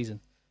game of the season.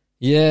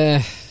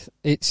 Yeah,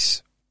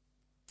 it's...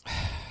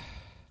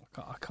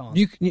 I can't.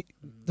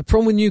 The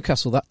problem with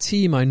Newcastle, that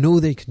team, I know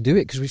they can do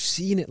it because we've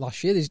seen it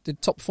last year. They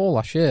did top 4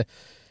 last year.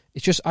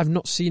 It's just I've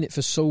not seen it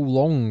for so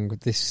long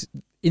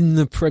in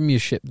the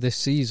Premiership this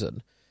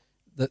season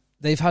that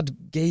they've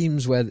had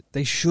games where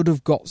they should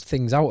have got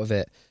things out of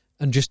it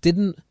and just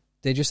didn't.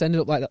 They just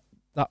ended up like that.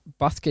 that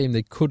Bath game,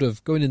 they could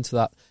have, going into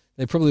that,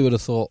 they probably would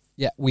have thought,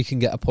 yeah, we can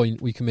get a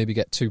point, we can maybe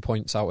get 2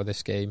 points out of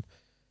this game.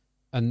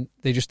 And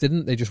they just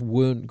didn't. They just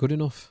weren't good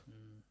enough.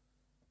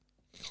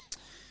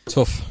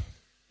 Tough.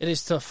 It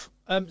is tough.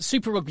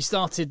 Super Rugby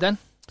started then.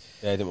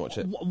 Yeah, I didn't watch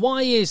it.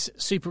 Why is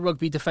Super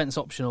Rugby defence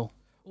optional?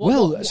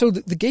 So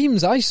the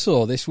games I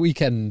saw this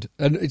weekend,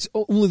 and it's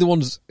only the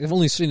ones, I've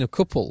only seen a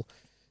couple.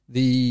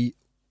 The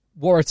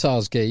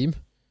Waratahs game,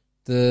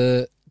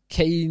 Canes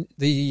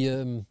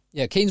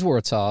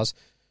Waratahs,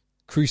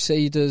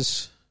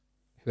 Crusaders,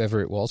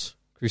 whoever it was,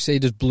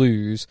 Crusaders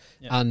Blues,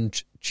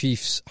 and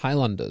Chiefs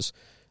Highlanders.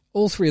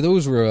 All three of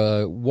those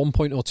were a 1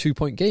 point or 2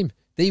 point game.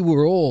 They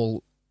were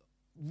all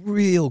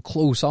real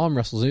close arm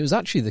wrestles. It was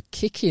actually the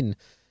kicking,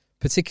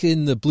 particularly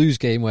in the Blues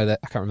game where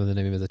I can't remember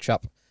the name of the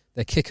chap.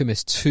 Their kicker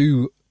missed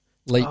 2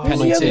 late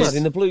penalties. The young lad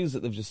in the Blues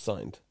that they've just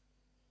signed.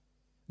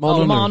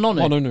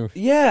 Marnonu.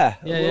 Yeah.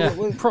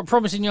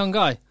 Promising young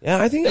guy.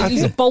 Yeah, I think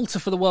he's a bolter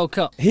for the World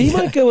Cup. He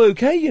might go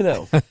okay, you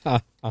know.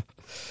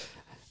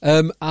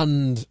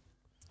 And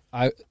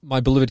my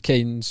beloved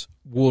Canes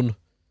won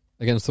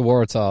against the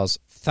Waratahs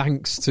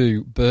thanks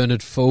to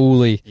Bernard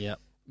Foley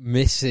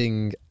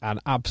missing an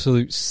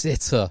absolute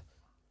sitter.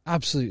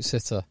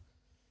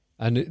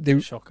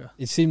 And Shocker.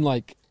 It seemed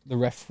like the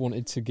ref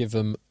wanted to give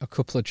them a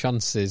couple of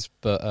chances,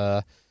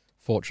 but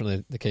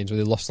fortunately the Canes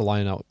really lost the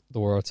line out the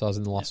Waratahs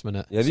in the last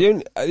minute. Yeah,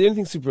 the only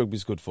thing Super Rugby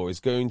is good for is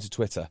going to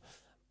Twitter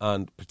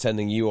and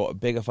pretending you are a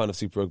bigger fan of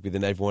Super Rugby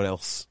than everyone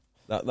else.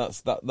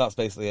 That's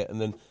basically it, and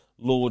then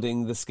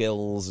lauding the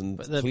skills and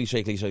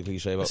cliche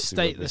about the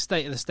state of the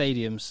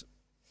stadiums.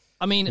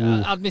 I mean,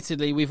 Mm.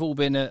 Admittedly, we've all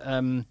been at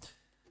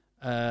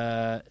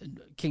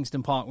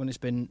Kingston Park when it's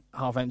been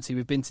half empty.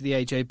 We've been to the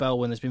AJ Bell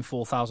when there's been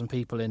 4,000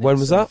 people in it. When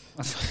was that?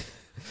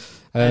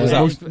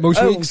 Most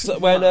weeks.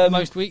 When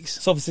most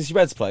weeks. Salford City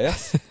Reds play,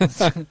 yes.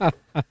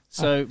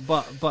 So,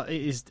 but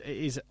it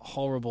is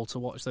horrible to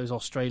watch those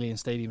Australian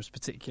stadiums,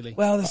 particularly.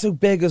 Well, they're so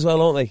big as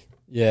well, aren't they?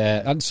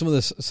 Yeah, and some of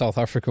the South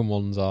African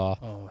ones are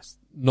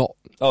not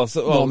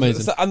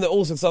amazing. And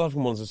also the South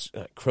African ones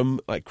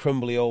are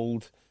crumbly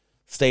old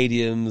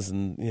stadiums,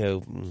 and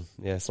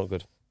it's not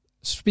good.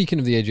 Speaking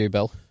of the AJ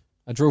Bell,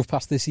 I drove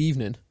past this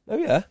evening. Oh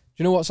yeah. Do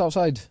you know what's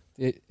outside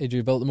the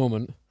AJ Bell at the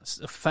moment?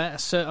 A fair,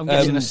 I'm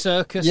guessing a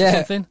circus or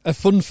something. A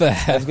fun fair.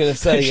 I was going to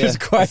say, which was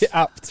quite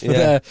apt for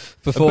their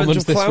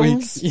performance this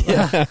week.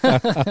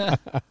 Yeah.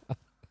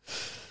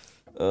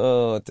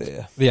 Oh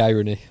dear. The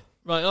irony.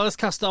 Right, well, let's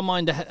cast our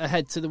mind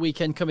ahead to the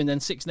weekend coming then.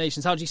 Six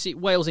Nations. How do you see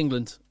Wales,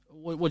 England?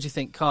 What do you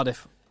think?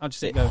 Cardiff. How do you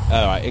see it go?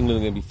 All right, England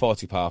are going to be far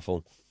too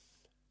powerful.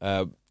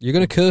 You're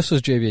going to curse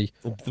us, JB.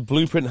 The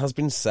blueprint has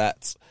been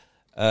set.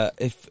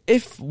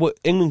 If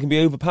England can be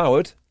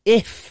overpowered,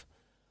 if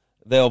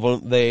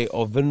they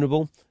are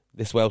vulnerable,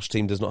 this Welsh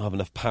team does not have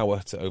enough power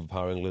to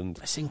overpower England.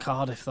 It's in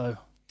Cardiff, though.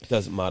 It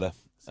doesn't matter.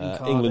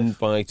 England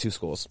by 2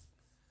 scores.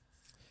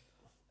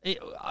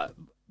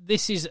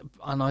 This is,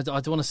 and I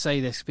don't want to say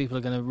this, people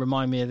are going to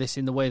remind me of this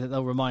in the way that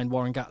they'll remind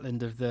Warren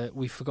Gatland of the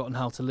 "we've forgotten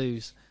how to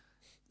lose."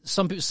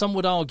 Some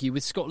would argue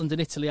with Scotland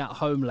and Italy at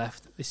home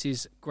left, this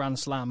is Grand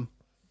Slam,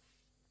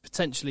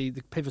 potentially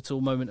the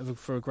pivotal moment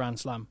for a Grand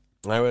Slam.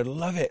 I would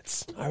love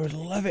it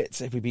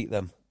if we beat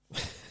them.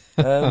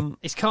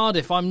 It's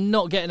Cardiff. I'm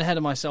not getting ahead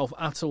of myself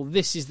at all.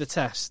 This is the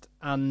test,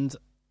 and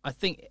I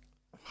think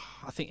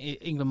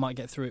England might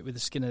get through it with the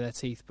skin of their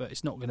teeth, but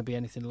it's not going to be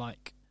anything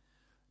like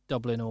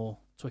Dublin or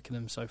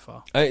Twickenham so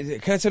far.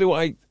 Can I tell you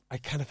what I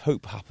kind of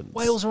hope happens?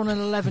 Wales are on an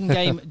 11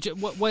 game.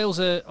 Wales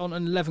are on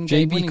an 11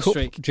 game winning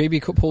streak.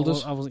 JB Cup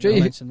holders. I wasn't going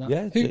to mention that.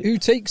 Yeah, who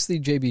takes the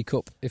JB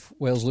Cup if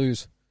Wales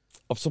lose?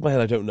 Off the top of my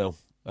head, I don't know.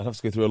 I'd have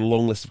to go through a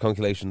long list of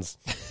calculations.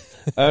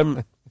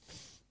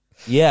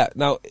 Yeah.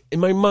 Now, in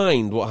my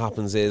mind, what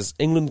happens is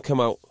England come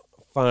out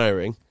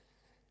firing.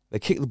 They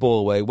kick the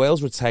ball away.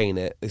 Wales retain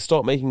it. They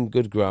start making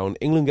good ground.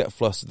 England get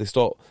flustered. They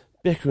start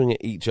bickering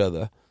at each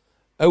other.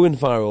 Owen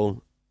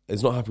Farrell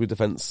is not happy with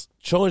defence.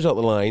 Charges out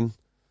the line.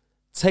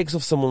 Takes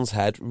off someone's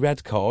head.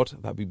 Red card.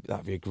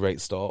 That'd be a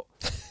great start.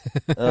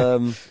 2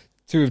 of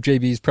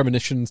JB's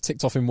premonitions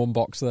ticked off in one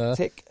box there.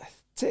 Tick,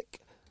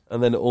 tick.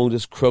 And then it all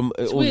just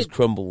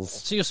crumbles.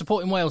 So you're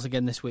supporting Wales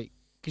again this week?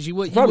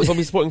 Because I'll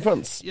be supporting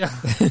France. Yeah.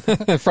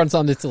 France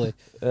and Italy.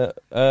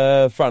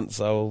 France. France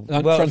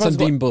and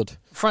Dean Budd.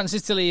 France,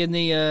 Italy in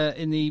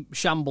the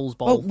Shambles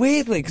Bowl. Oh,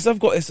 weirdly, because I've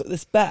got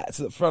this bet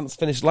that France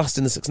finished last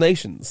in the Six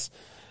Nations.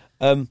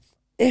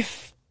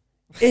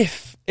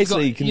 If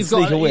Italy can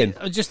sneak a win.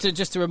 Just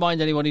to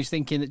remind anyone who's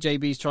thinking that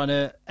JB's trying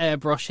to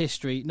airbrush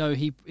history, no,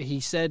 he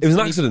said... It was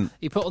an accident.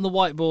 He put on the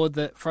whiteboard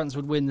that France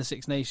would win the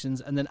Six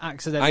Nations and then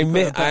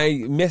accidentally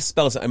I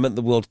misspelled it. I meant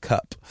the World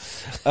Cup.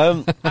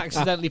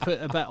 Accidentally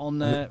put a bet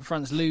on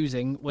France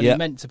losing when he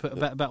meant to put a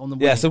bet on them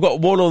winning. Yeah, so I've got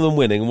one of them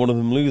winning and one of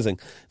them losing.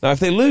 Now, if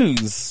they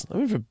lose,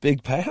 I'm in for a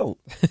big payout.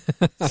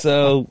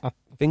 So,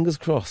 fingers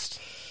crossed.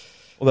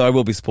 Although I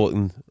will be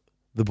supporting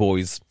the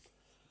boys.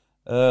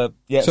 So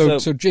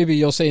JB,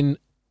 you're saying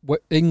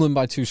England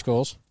by 2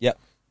 scores. Yep.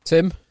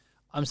 Tim?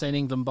 I'm saying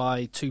England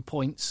by 2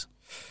 points.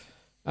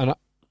 And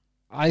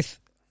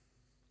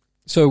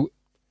so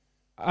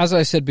as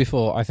I said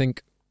before, I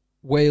think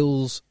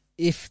Wales,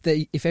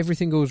 if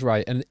everything goes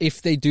right, and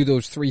if they do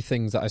those three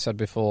things that I said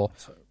before,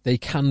 they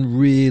can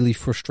really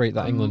frustrate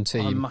that England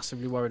team. I'm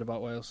massively worried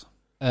about Wales.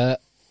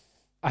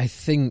 I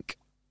think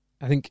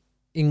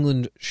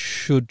England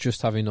should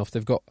just have enough.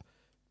 They've got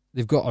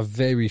a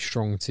very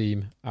strong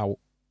team out.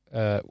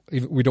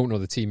 We don't know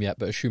the team yet,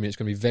 but assuming it's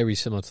going to be very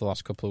similar to the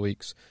last couple of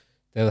weeks,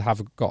 they'll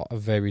have got a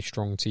very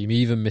strong team,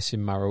 even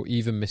missing Marrow,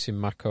 even missing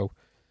Mako.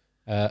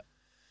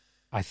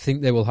 I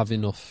think they will have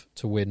enough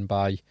to win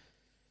by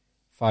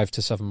 5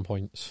 to 7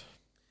 points.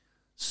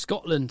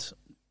 Scotland,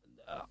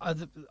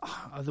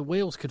 the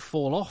wheels could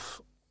fall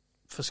off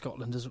for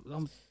Scotland.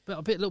 I'm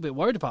a little bit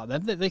worried about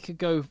them. They could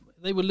go.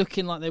 They were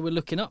looking like they were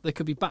looking up. They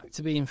could be back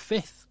to being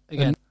fifth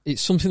again. And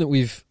it's something that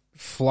we've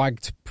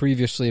flagged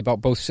previously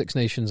about both Six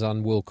Nations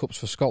and World Cups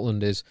for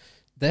Scotland is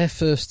their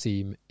first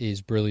team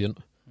is brilliant.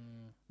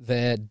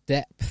 Their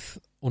depth,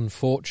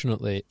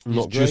 unfortunately,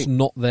 is just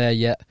not there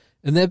yet.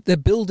 And they're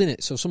building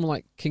it. So someone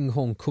like King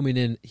Hong coming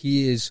in,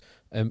 he is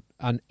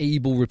an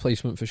able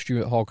replacement for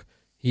Stuart Hogg.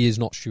 He is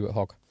not Stuart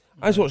Hogg.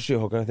 I just watched Stuart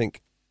Hogg and I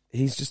think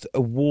he's just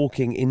a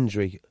walking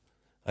injury.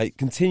 Like,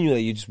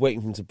 continually, you're just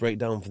waiting for him to break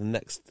down for the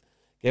next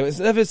game. It's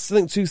never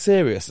something too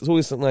serious. It's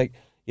always something like,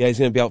 yeah, he's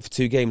going to be out for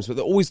 2 games, but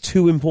they're always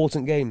 2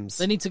 important games.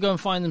 They need to go and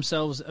find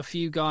themselves a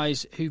few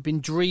guys who've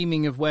been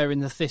dreaming of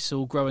wearing the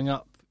thistle growing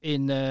up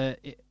in,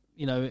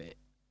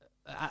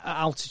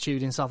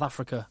 altitude in South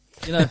Africa.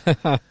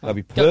 That'd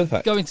be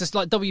perfect. Going to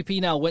like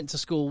WP now went to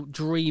school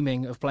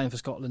dreaming of playing for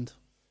Scotland,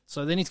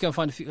 so they need to go and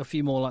find a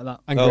few more like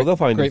that. And they'll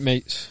find great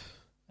mates.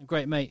 And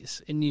great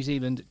mates in New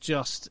Zealand,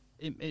 just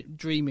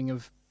dreaming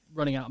of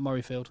running out of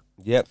Murrayfield.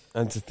 Yep,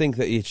 and to think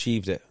that he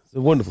achieved it. It's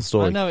a wonderful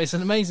story. I know, it's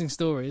an amazing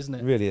story, isn't it?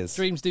 It really is.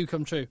 Dreams do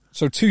come true.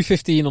 So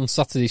 2:15 on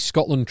Saturday,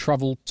 Scotland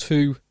travel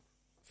to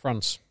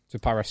France, to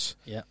Paris.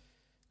 Yeah.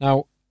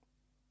 Now,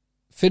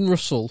 Finn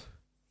Russell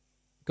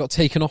got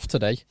taken off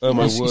today. Oh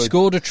my word! He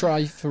scored a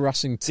try for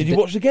Racing. Did you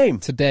watch the game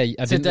today?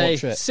 I didn't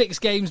watch it. 6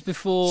 games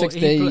before 6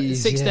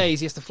 days. 6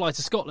 days. He has to fly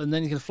to Scotland,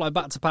 then he's going to fly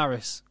back to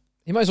Paris.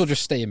 He might as well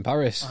just stay in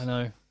Paris. I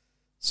know.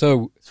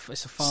 So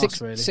it's a farce,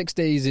 really. 6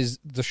 days is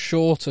the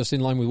shortest in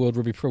line with World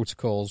Rugby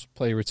protocols,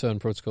 player return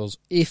protocols.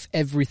 If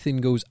everything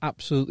goes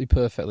absolutely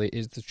perfectly, it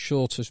is the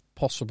shortest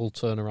possible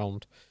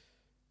turnaround.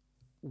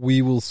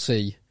 We will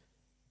see.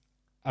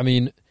 I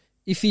mean,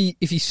 if he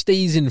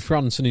stays in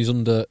France and he's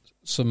under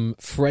some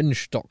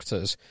French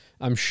doctors,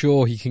 I'm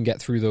sure he can get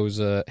through those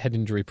head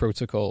injury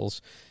protocols.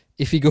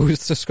 If he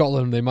goes to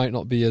Scotland, they might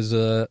not be as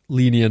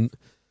lenient.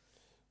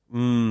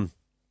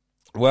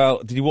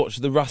 Well, did you watch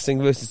the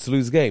Racing versus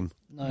Toulouse game?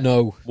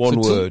 No. One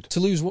word.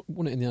 Toulouse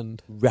won it in the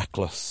end.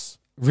 Reckless.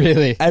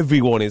 Really?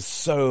 Everyone is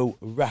so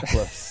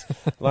reckless.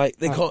 Like,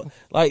 they can't,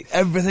 like,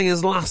 everything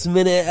is last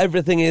minute,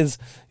 everything is,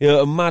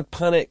 a mad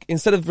panic.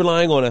 Instead of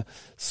relying on a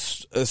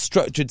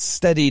structured,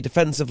 steady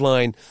defensive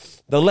line,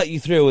 they'll let you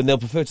through and they'll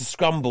prefer to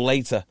scramble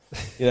later,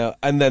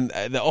 and then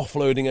they're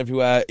offloading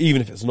everywhere,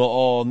 even if it's not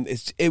on.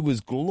 It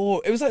was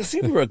glorious. It was like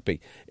Super Rugby.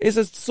 It's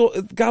a sort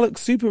of Gaelic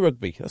Super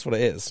Rugby. That's what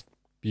it is.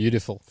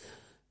 Beautiful.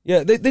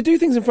 Yeah, they do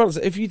things in France.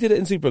 If you did it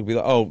in Super Rugby,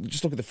 like,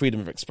 just look at the freedom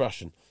of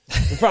expression.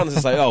 In France,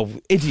 it's like,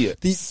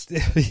 idiots.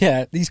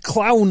 These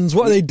clowns,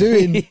 what are they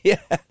doing?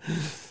 Yeah,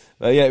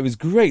 it was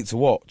great to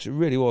watch. It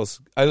really was.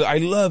 I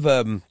love,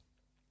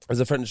 as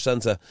a French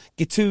centre,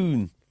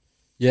 Guitoun.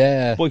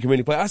 Yeah. Boy can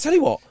really play. I tell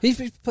you what. He's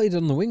played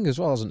on the wing as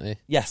well, hasn't he?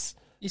 Yes.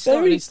 He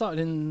started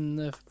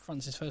in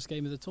France's first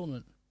game of the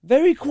tournament.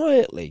 Very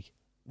quietly.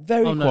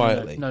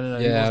 Quietly. No.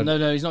 Yeah.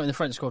 No, he's not in the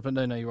French squad, but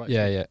no, you're right.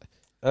 Yeah.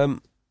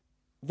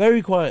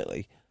 Very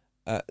quietly,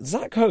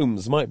 Zach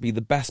Holmes might be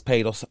the best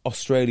paid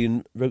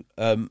Australian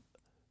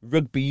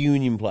rugby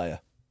union player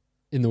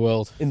in the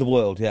world. In the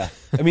world, yeah.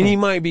 I mean, he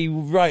might be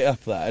right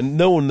up there, and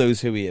no one knows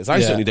who he is.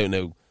 I certainly don't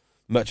know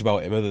much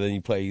about him other than he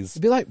plays.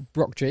 It'd be like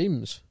Brock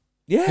James,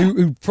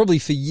 who probably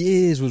for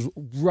years was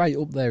right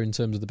up there in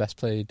terms of the best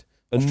played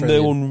Australian.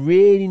 And no one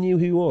really knew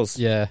who he was.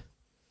 Yeah,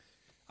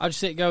 I just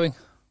see it going.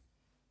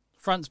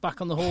 France back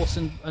on the horse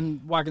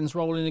and wagons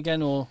rolling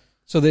again, or.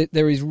 So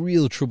there is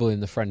real trouble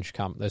in the French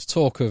camp. There's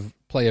talk of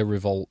player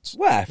revolts.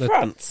 Where?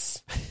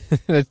 France?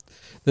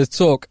 There's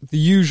talk, the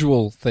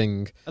usual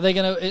thing. Are they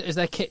going to? Is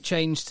their kit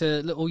changed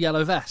to little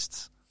yellow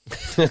vests?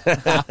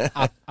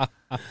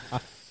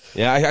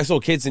 Yeah, I saw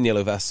kids in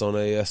yellow vests on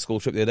a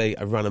school trip the other day.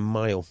 I ran a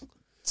mile.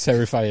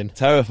 Terrifying.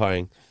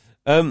 So,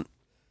 I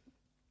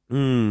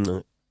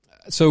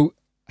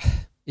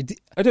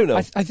don't know.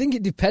 I think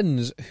it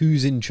depends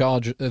who's in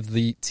charge of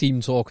the team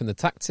talk and the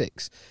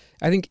tactics.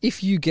 I think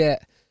if you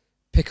get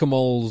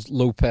Picamoles,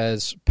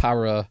 Lopez,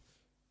 Parra,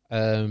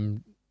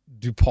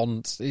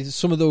 Dupont,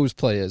 some of those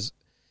players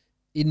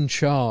in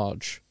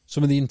charge,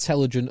 some of the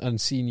intelligent and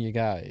senior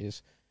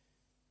guys,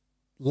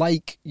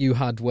 like you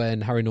had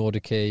when Harry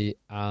Nordique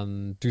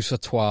and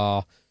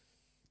Dusatois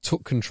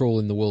took control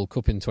in the World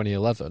Cup in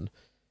 2011,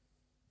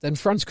 then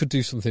France could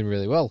do something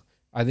really well.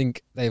 I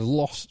think they've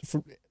lost,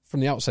 from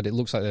the outside, it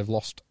looks like they've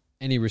lost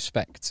any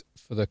respect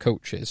for their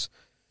coaches.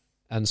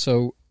 And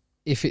so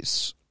if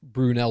it's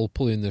Brunel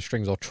pulling the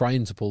strings or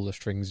trying to pull the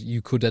strings,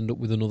 you could end up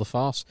with another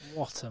farce.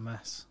 What a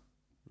mess.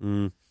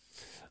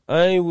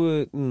 I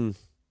would...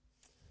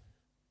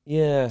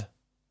 yeah.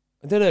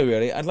 I don't know,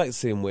 really. I'd like to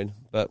see him win,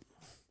 but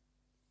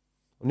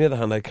on the other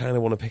hand, I kind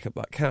of want to pick up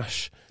that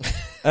cash.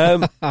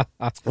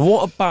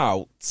 What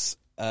about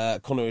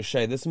Conor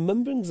O'Shea? There's some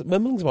mumblings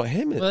about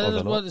him.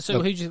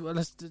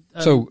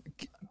 So,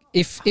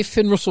 if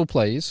Finn Russell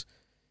plays,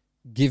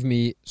 give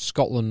me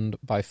Scotland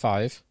by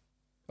 5.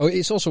 Oh,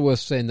 it's also worth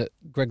saying that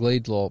Greg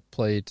Laidlaw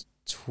scored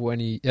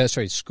 20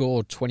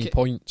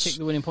 points. Kicked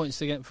the winning points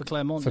to get for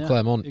Claremont.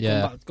 Claremont,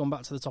 yeah. Gone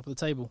back to the top of the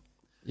table.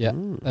 Yeah.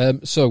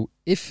 So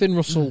if Finn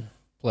Russell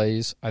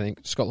plays, I think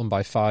Scotland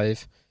by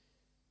 5.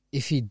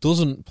 If he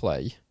doesn't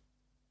play,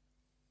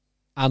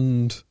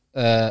 and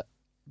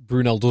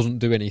Brunel doesn't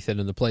do anything,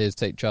 and the players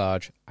take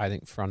charge, I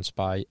think France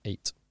by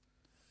 8.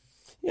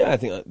 Yeah, I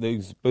think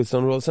those both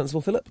sound rather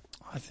sensible, Philip.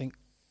 I think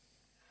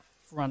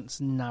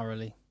France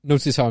narrowly.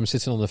 Notice how I'm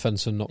sitting on the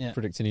fence and not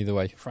predicting either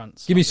way.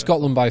 France. Give me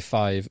Scotland by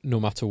 5, no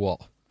matter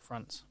what.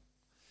 France.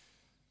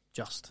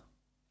 Just.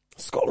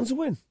 Scotland's a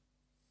win.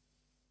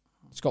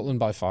 Scotland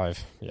by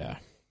 5, yeah.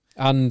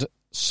 And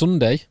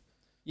Sunday,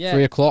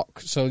 3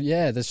 o'clock. So,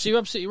 yeah. So you're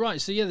absolutely right.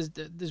 So, yeah,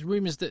 there's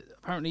rumours that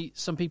apparently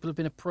some people have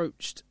been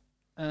approached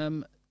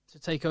to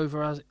take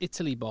over as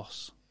Italy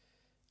boss.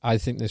 I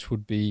think this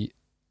would be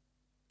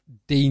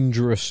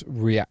dangerous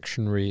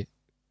reactionary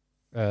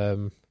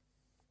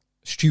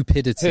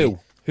stupidity.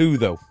 Who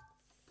though?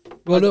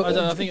 Well,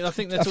 I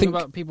think they're talking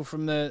about people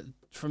from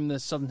the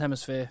Southern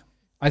Hemisphere.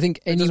 I think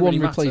anyone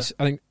really replace.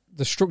 I think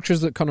the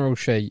structures that Conor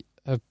O'Shea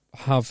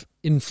have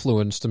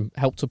influenced and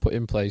helped to put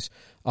in place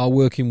are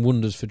working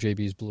wonders for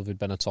JB's beloved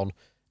Benetton.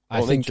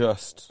 I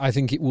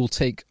think it will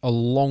take a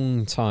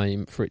long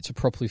time for it to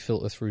properly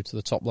filter through to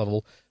the top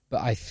level,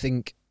 but I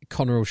think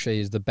Conor O'Shea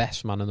is the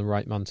best man and the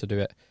right man to do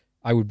it.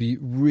 I would be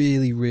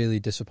really, really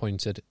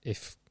disappointed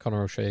if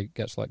Conor O'Shea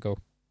gets let go.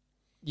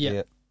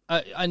 Yeah.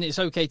 And it's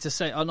okay to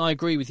say, and I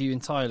agree with you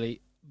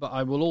entirely, but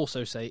I will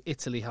also say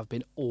Italy have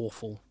been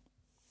awful.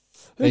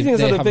 They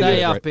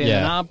have been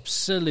an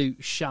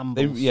absolute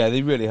shambles.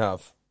 They really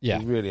have. Yeah.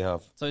 They really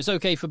have. So it's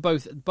okay for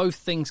both. Both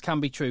things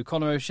can be true.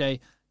 Conor O'Shea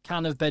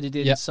can have bedded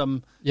in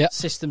some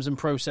systems and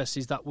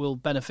processes that will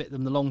benefit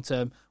them the long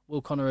term.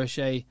 Will Conor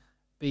O'Shea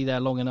be there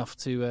long enough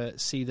to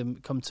see them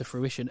come to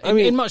fruition?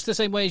 In much the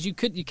same way as you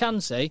can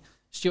say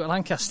Stuart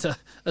Lancaster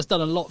has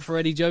done a lot for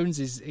Eddie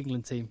Jones's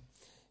England team.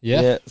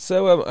 Yeah.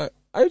 So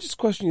I would just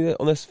question you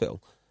on this,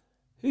 Phil.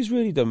 Who's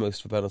really done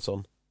most for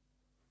Benetton?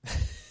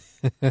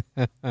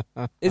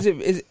 Is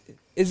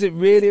it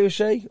really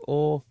O'Shea,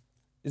 or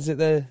is it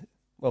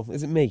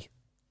is it me?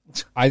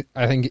 I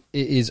think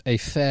it is a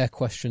fair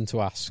question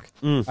to ask.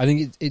 I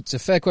think it's a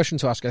fair question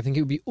to ask. I think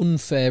it would be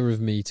unfair of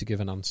me to give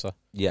an answer.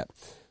 Yeah.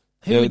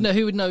 Who would know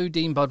who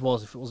Dean Budd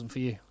was if it wasn't for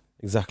you?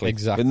 Exactly.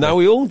 But now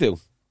we all do.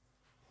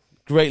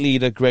 Great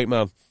leader, great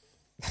man.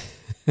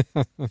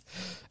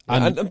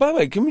 And by the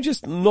way, can we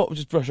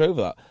not brush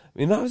over that? I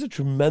mean, that was a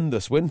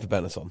tremendous win for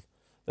Benetton.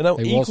 They're now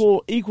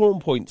equal on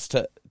points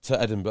to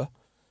Edinburgh.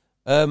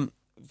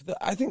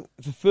 I think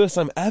for the first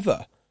time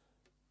ever,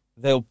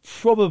 they'll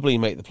probably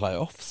make the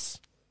playoffs.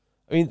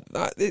 I mean,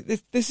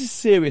 this is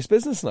serious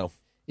business now.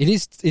 It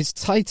is. It's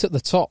tight at the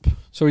top.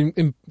 So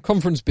in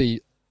Conference B,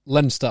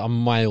 Leinster are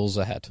miles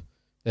ahead.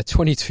 They're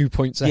 22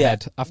 points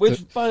ahead.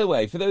 Which, by the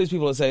way, for those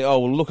people that say, "Oh,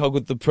 well, look how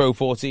good the Pro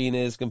 14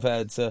 is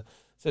compared to,"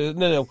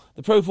 no,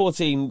 the Pro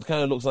 14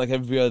 kind of looks like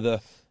every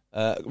other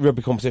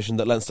rugby competition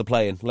that Leinster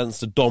play in.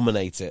 Leinster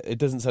dominate it. It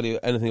doesn't tell you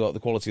anything about the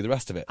quality of the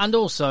rest of it. And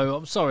also,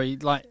 I'm sorry,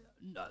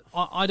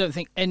 I don't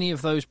think any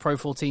of those Pro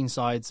 14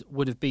 sides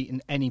would have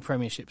beaten any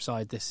Premiership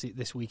side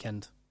this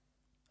weekend.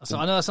 So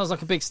I know that sounds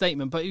like a big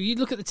statement, but if you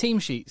look at the team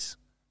sheets,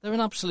 they're an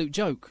absolute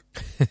joke.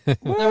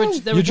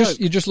 You're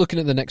just looking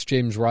at the next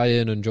James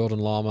Ryan and Jordan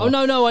Lama. Oh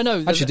no, I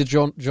know. Actually,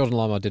 Jordan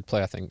Lama did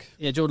play, I think.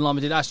 Yeah, Jordan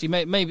Lama did.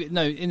 Actually, maybe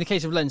no. In the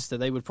case of Leinster,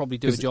 they would probably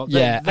do a job.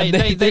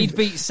 They'd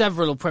beat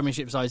several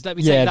Premiership sides. Let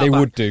me take that back. Yeah, they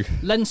would do.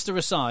 Leinster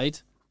aside,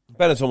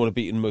 Benetton would have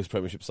beaten most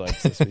Premiership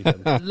sides this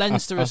weekend.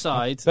 Leinster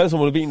aside, Benetton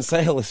would have beaten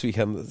Sale this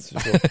weekend. That's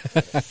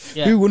for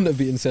sure. Who wouldn't have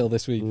beaten Sale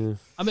this week?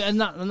 I mean,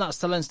 and that's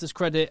to Leinster's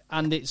credit,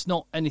 and it's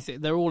not anything.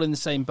 They're all in the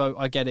same boat.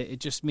 I get it. It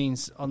just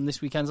means on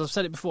this weekend, as I've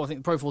said it before, I think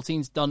the Pro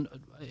 14's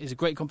is a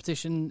great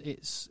competition.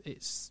 It's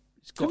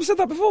got. Have we said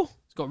that before?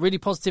 It's got really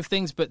positive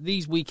things, but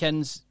these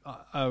weekends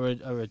they're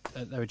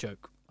a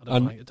joke. I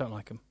don't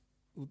like them.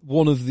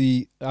 One of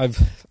the I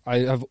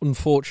have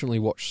unfortunately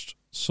watched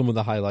some of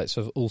the highlights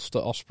of Ulster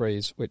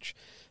Ospreys, which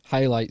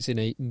highlights in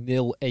a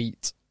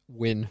 0-8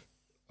 win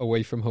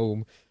away from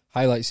home.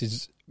 Highlights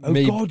is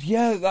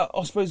that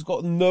Ospreys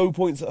got no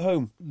points at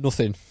home.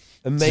 Nothing.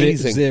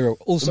 Amazing. Zero.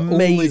 Ulster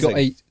only got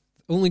 8.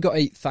 Only got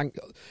 8.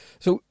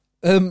 So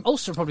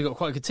Ulster probably got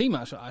quite a good team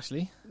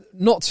actually.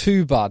 Not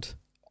too bad.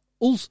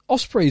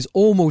 Ospreys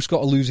almost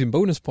got a losing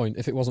bonus point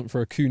if it wasn't for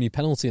a Cooney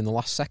penalty in the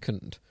last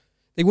second.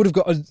 They would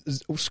have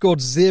scored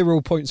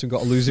 0 points and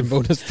got a losing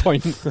bonus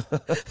point.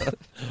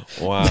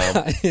 Wow.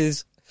 That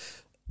is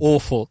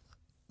awful.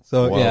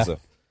 So, Wowza.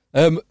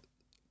 yeah.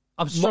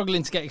 I'm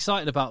struggling to get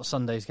excited about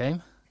Sunday's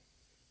game.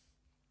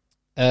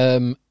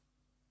 So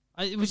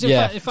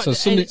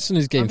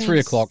Sunday's game, 3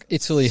 it's o'clock.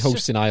 Italy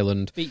hosting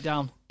Ireland. Beat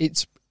down.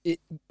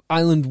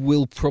 Ireland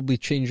will probably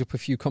change up a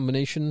few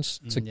combinations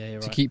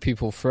to keep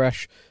people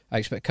fresh. I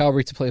expect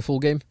Carberry to play a full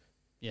game.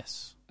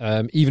 Yes.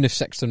 Even if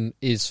Sexton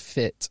is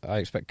fit, I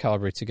expect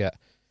Carberry to get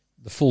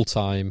the full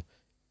time.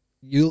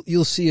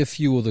 You'll see a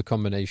few other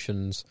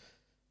combinations,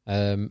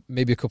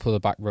 maybe a couple of the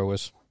back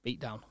rowers. Beat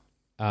down.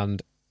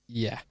 And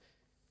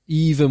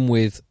even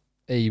with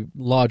a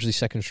largely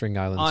second string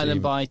Ireland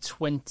team, by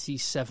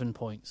 27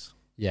 points.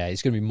 Yeah,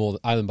 it's going to be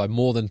Ireland by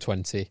more than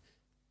 20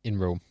 in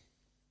Rome.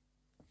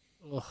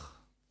 Ugh.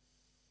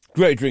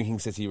 Great drinking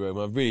city, Rome.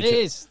 I've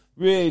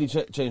really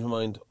changed my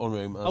mind on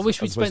Rome. I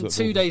wish we'd spent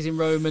 2 days in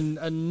Rome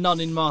and none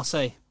in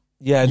Marseille.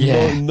 Yeah.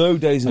 No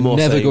days in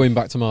Marseille. Never going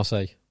back to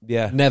Marseille.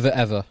 Yeah. Never,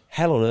 ever.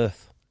 Hell on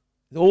earth.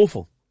 It's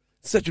awful.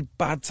 It's such a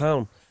bad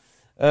town.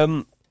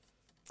 But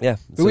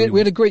we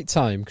had a great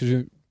time because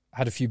we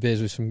had a few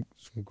beers with some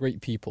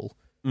great people.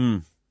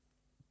 Mm.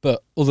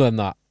 But other than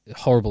that,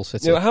 horrible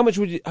city. You know, how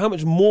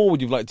much more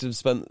would you have liked to have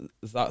spent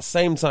that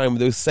same time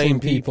with those same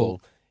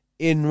people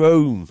in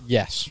Rome?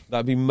 Yes.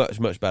 That'd be much,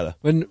 much better.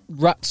 When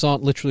rats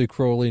aren't literally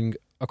crawling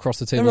across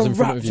the tables in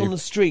front of you. Rats on the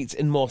streets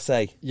in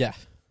Marseille. Yeah.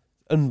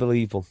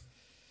 Unbelievable.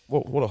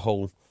 What a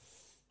hole.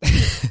 Do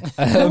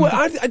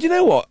you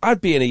know what?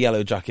 I'd be in a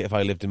yellow jacket if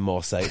I lived in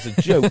Marseille. It's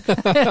a joke.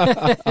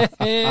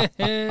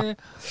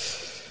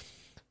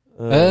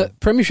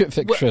 Premiership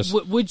fixtures.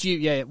 Would you?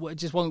 Yeah,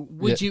 just one.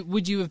 Would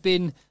you have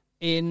been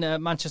in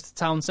Manchester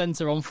Town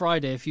Centre on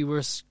Friday if you were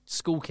a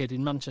school kid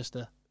in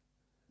Manchester?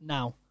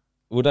 Now,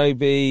 would I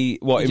be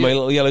my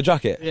little yellow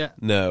jacket? Yeah.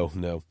 No.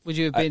 Would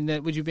you have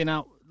been? Would you have been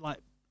out like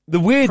the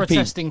weird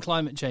protesting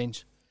climate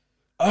change?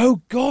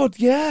 Oh God,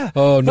 yeah.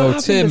 Oh no,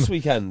 Tim! This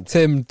weekend,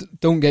 Tim,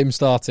 don't get him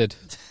started.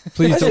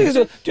 Please don't. Do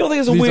you not think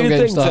it's a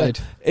weird thing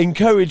to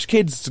encourage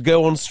kids to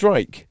go on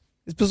strike?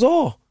 It's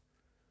bizarre.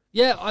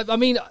 Yeah, I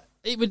mean,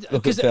 it would.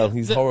 Look at Phil;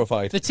 he's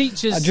horrified. The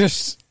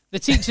teachers. The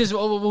teachers.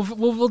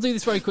 We'll do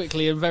this very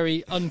quickly and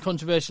very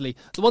uncontroversially.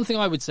 The one thing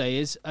I would say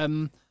is.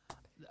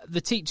 The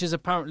teachers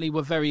apparently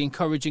were very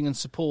encouraging and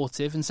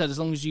supportive and said, as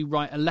long as you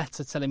write a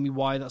letter telling me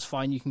why, that's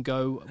fine, you can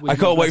go. I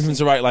can't wait for them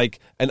to write like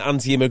an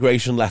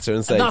anti-immigration letter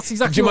and say,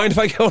 do you mind if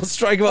I go on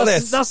strike about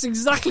this? That's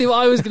exactly what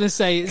I was going to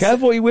say.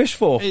 Careful what you wish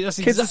for.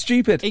 Kids are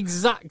stupid.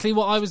 Exactly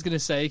what I was going to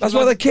say. That's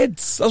why they're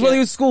kids. That's why they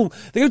go to school.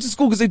 They go to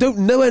school because they don't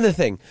know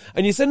anything.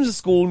 And you send them to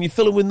school and you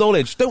fill them with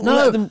knowledge. Don't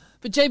let them...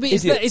 But JB,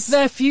 it's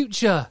their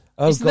future.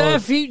 It's their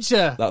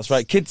future. That's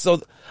right. Kids are...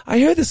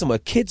 I heard this somewhere.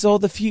 Kids are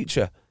the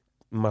future.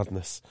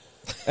 Madness.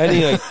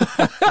 Anyway,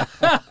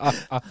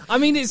 I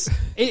mean,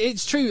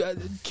 it's true.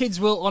 Kids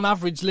will, on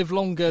average, live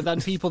longer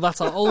than people that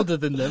are older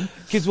than them.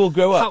 Kids will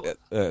grow up.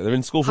 They're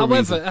in school for a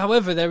reason.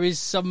 However, there is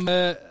some.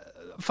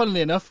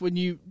 Funnily enough, when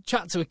you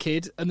chat to a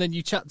kid and then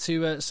you chat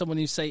to someone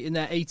who's, say, in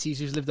their 80s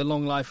who's lived a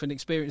long life and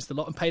experienced a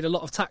lot and paid a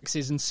lot of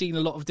taxes and seen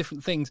a lot of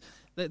different things,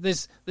 there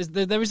is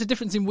a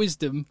difference in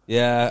wisdom.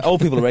 Yeah,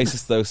 old people are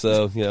racist though,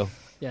 so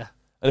Yeah.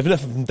 And if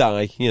enough of them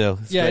die,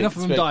 enough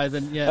of them die,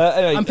 then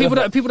Anyway, and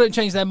people don't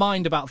change their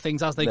mind about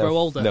things as they grow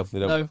older. No, they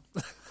don't.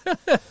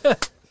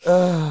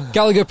 No.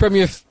 Gallagher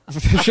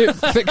Premiership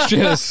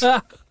fixtures.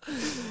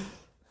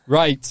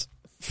 Right,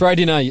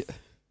 Friday night,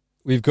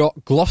 we've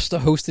got Gloucester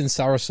hosting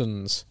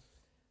Saracens.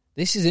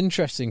 This is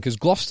interesting because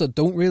Gloucester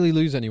don't really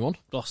lose anyone.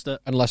 Gloucester,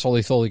 unless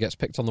Ollie Thorley gets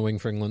picked on the wing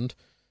for England.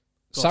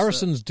 Gloucester.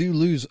 Saracens do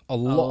lose a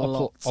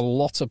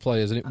lot of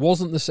players, and it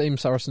wasn't the same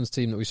Saracens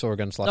team that we saw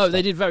against Leicester. No,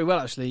 they did very well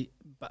actually.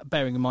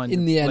 Bearing in mind,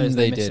 in the end,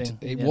 they did.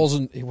 It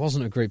wasn't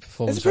a great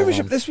performance. Is the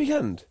Premiership this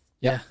weekend?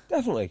 Yeah,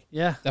 definitely.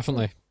 Yeah,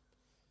 definitely.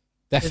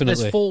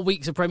 There's 4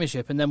 weeks of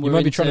Premiership, and then you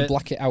might be trying to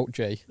black it out,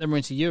 Jay. Then we're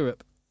into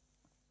Europe.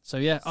 So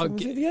yeah,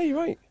 you're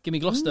right. Give me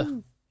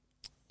Gloucester.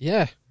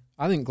 Yeah,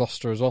 I think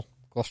Gloucester as well.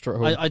 Gloucester at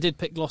home. I did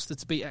pick Gloucester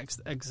to beat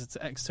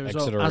Exeter as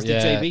well, as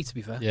did JB. To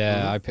be fair,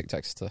 yeah, I picked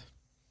Exeter.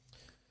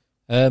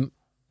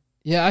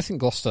 Yeah, I think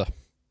Gloucester.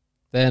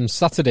 Then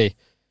Saturday,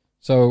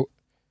 so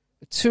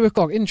 2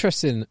 o'clock.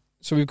 Interesting.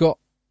 So we've got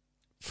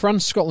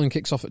France-Scotland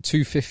kicks off at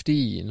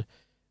 2:15.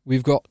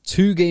 We've got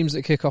 2 games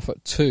that kick off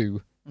at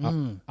 2.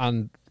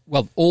 And,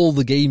 well, all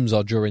the games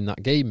are during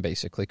that game,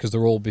 basically, because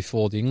they're all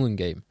before the England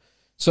game.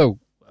 So,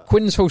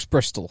 Quins host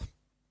Bristol.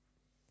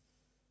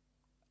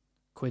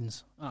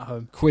 Quins at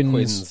home.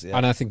 Quins, yeah.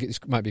 And I think it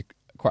might be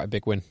quite a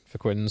big win for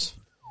Quins.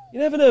 You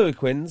never know with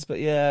Quins,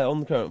 but yeah, on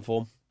the current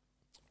form.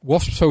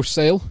 Wasps host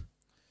Sale.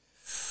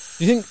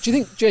 Do you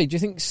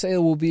think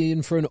Sale will be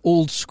in for an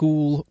old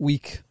school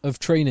week of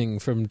training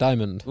from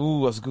Diamond?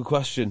 Ooh, that's a good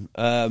question.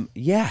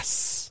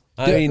 Yes.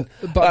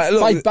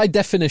 By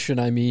definition,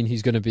 I mean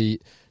he's going to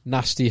be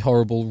nasty,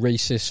 horrible,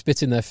 racist,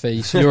 spit in their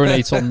face,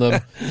 urinate on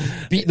them,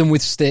 beat them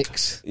with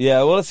sticks. Yeah,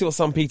 well, let's see what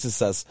Sam Peters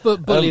says.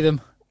 But bully them.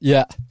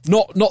 Yeah.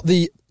 Not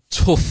the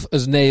tough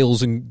as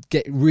nails and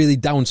get really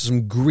down to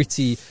some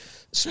gritty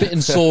spit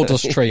and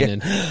sawdust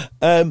training.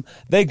 They're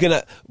going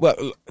to... Well,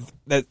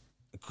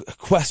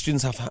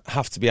 questions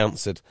have to be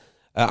answered.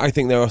 I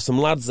think there are some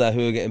lads there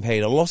who are getting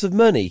paid a lot of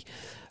money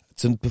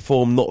to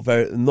perform not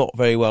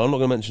very well. I'm not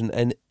going to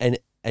mention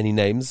any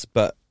names,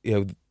 but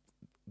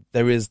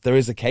there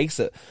is a case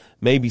that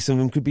maybe some of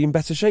them could be in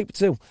better shape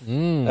too,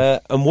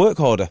 and work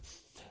harder.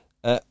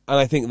 And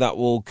I think that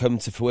will come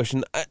to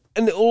fruition,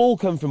 and it will all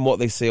come from what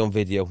they see on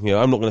video.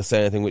 I'm not going to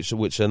say anything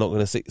which they're not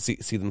going to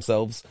see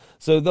themselves.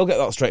 So they'll get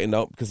that straightened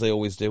out because they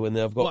always do. And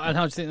they've got. And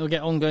how do you think they'll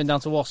get on going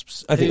down to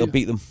Wasps? I think they'll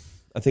beat them.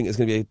 I think it's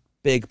going to be a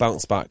big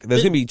bounce back.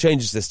 There's going to be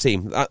changes to this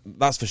team.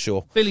 That's for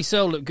sure. Billy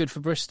Searle looked good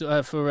for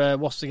Bristol for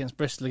Wasps against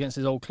Bristol against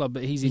his old club,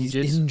 but he's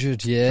injured. He's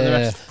injured,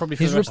 yeah. Probably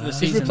for the rest of the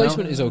season. His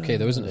replacement now. is okay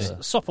though, isn't he?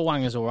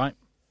 Sopperwanger's all right.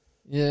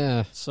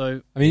 Yeah.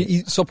 So I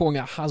mean,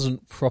 Sopperwanger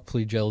hasn't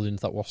properly gelled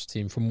into that Wasps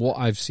team from what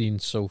I've seen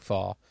so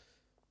far.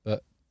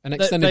 But an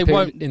extended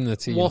period in the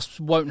team. Wasps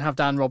won't have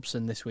Dan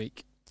Robson this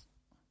week.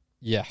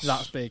 Yes.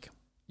 That's big.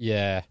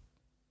 Yeah.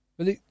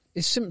 But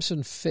is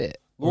Simpson fit?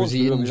 Or is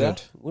he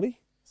injured? Will he?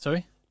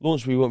 Sorry?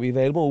 Launchbury won't be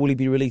available, or will he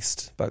be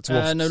released back to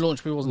Wasps? No,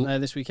 Launchbury wasn't there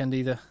this weekend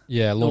either.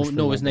 Yeah,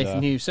 nor was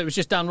Nathan Hughes. So it was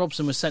just Dan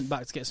Robson was sent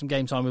back to get some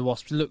game time with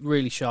Wasps. Looked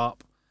really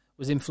sharp.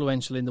 Was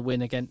influential in the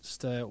win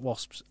against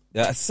Wasps.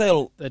 Yeah,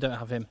 Sale. They don't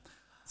have him.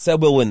 Sale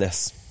will win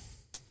this.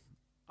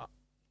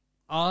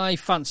 I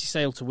fancy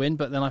Sale to win,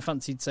 but then I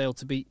fancied Sale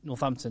to beat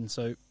Northampton,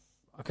 so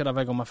I could have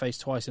egg on my face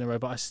twice in a row,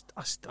 but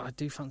I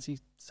do fancy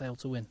Sale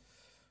to win.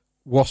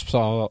 Wasps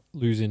are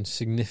losing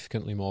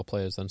significantly more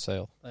players than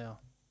Sale. They are.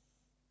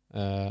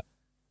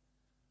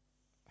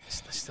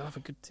 They still have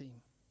a good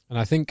team. And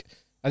I think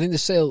the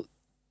Sale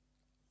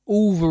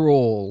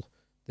overall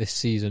this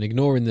season,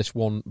 ignoring this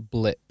one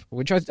blip,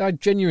 which I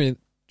generally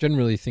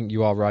think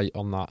you are right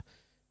on that.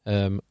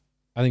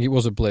 I think it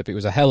was a blip. It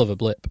was a hell of a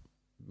blip.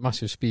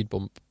 Massive speed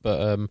bump.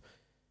 But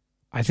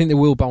I think they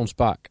will bounce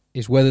back.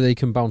 Is whether they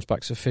can bounce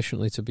back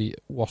sufficiently to beat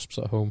Wasps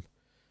at home.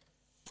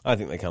 I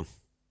think they can.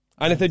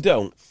 And if they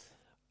don't,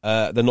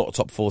 they're not a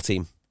top 4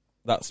 team.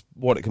 That's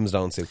what it comes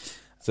down to.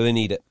 So they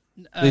need it.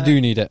 They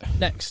do need it.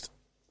 Next.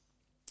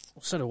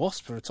 Well, so do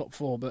Wasps for a top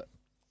 4, but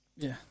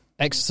yeah.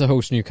 Exeter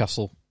host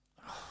Newcastle.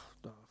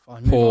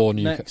 Fine, Poor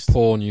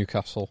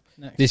Newcastle.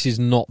 Next. This is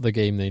not the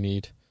game they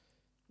need.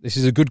 This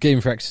is a good game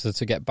for Exeter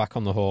to get back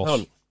on the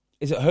horse.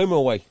 Is it home or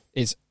away?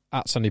 It's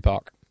at Sandy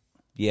Park.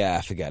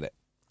 Yeah, forget it.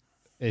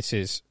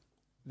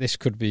 This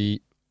could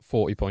be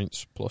 40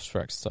 points plus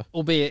for Exeter.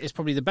 Albeit it's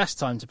probably the best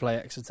time to play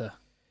Exeter.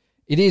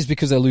 It is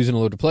because they're losing a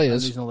load of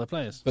players. They're losing all their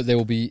players. But they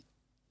will be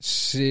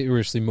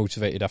seriously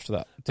motivated after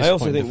that. I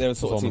also think they're the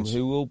sort of team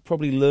who will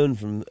probably learn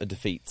from a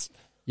defeat.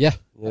 Yeah.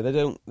 They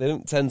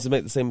don't tend to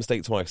make the same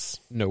mistake twice.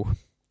 No.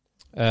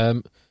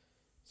 So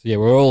yeah,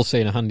 we're all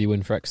saying a handy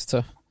win for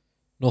Exeter.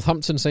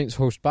 Northampton Saints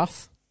host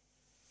Bath.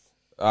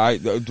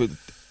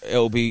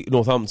 It'll be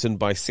Northampton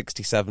by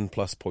 67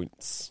 plus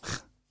points.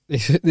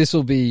 This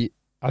will be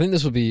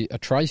a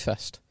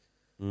tri-fest.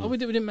 Oh, we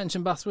didn't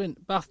mention Bath's win.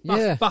 Bath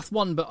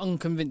won, but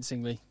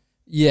unconvincingly.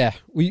 Yeah,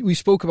 we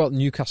spoke about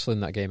Newcastle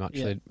in that game,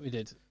 actually. Yeah, we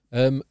did.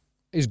 It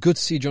was good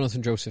to see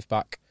Jonathan Joseph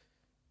back.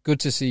 Good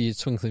to see his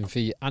twinkling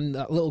feet. And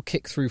that little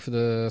kick through for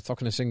the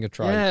Thokinasiga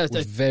try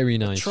was very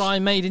nice. Try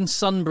made in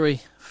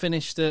Sunbury,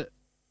 finished at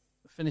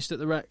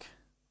the Rec.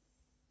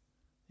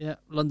 Yeah,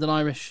 London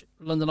Irish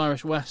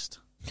West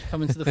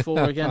coming to the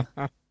fore again.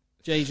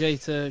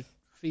 JJ to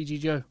Fiji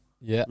Joe.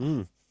 Yeah.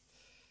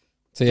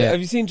 So yeah, have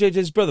you seen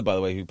JJ's brother, by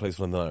the way, who plays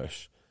for London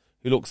Irish?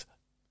 Who looks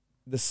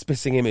the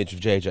spitting image of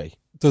JJ.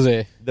 Does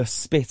he? The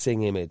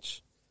spitting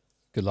image.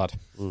 Good lad.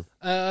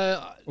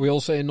 Are we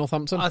all saying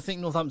Northampton? I think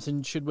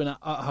Northampton should win at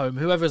home.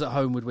 Whoever's at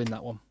home would win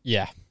that one.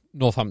 Yeah,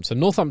 Northampton.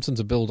 Northampton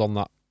to build on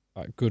that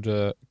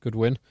good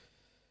win.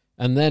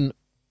 And then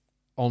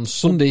on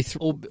Sunday...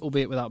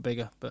 albeit without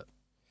Bigger, but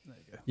there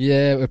you go.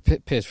 Yeah,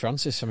 Piers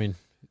Francis. I mean,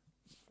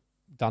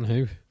 Dan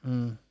who?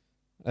 You're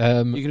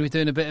going to be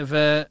doing a bit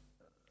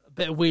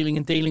of wheeling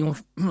and dealing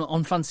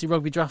on fancy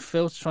rugby draft,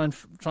 Phil, to try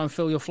and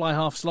fill your fly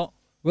half slot.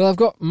 Well, I've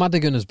got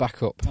Madigan as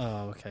backup.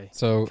 Oh, okay.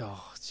 So God,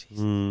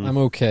 I'm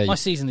okay. My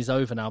season is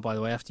over now, by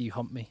the way, after you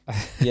humped me.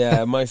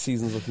 Yeah, my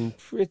season's looking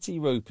pretty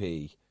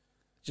ropey.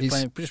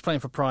 Just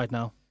playing for pride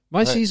now.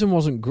 My season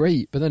wasn't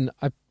great, but then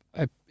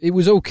it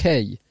was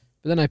okay.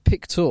 But then I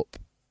picked up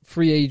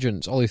free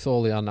agents, Ollie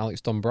Thorley and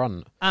Alex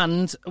Donbrant.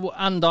 And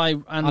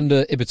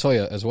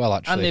Ibitoye as well,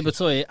 actually. And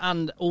Ibitoye.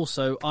 And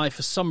also, I,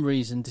 for some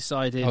reason,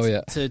 decided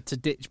to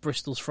ditch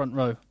Bristol's front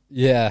row.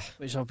 Yeah.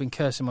 Which I've been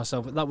cursing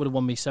myself. That would have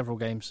won me several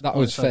games. That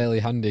was fairly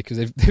handy, because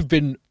they've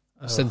been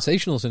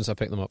sensational since I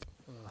picked them up.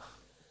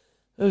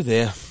 Oh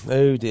dear,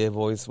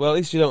 boys. Well, at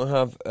least you don't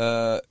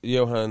have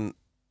Johan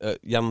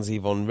Janzi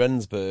von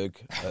Rensburg.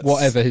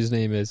 Whatever his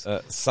name is.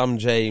 Sam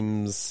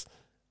James...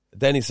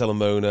 Denny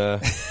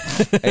Salamona,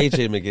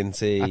 AJ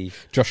McGinty,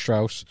 Josh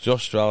Strauss,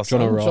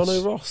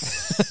 Jono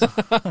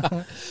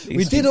Ross.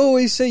 We did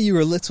always say you were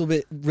a little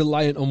bit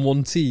reliant on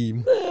one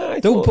team.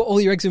 Don't put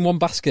all your eggs in one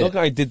basket. Look,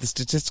 I did the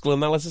statistical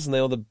analysis and they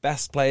are the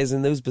best players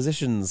in those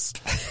positions.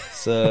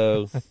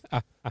 So,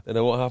 I don't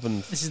know what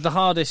happened. This is the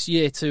hardest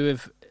year this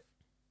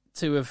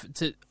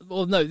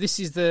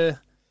is the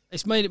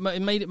It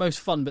made it most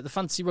fun, but the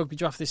fantasy rugby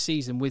draft this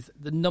season with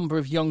the number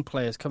of young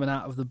players coming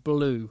out of the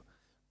blue,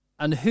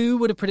 and who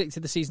would have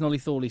predicted the season Ollie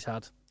Thorley's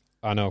had?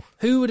 I know.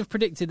 Who would have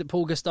predicted that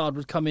Paul Gustard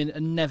would come in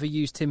and never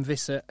use Tim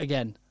Visser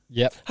again?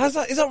 Yep. Is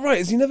that right?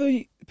 Has he never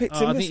picked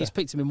Tim I Visser? think he's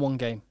picked him in one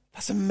game.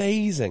 That's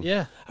amazing.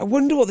 Yeah. I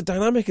wonder what the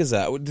dynamic is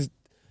there. Does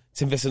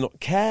Tim Visser not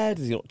care?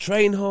 Does he not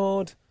train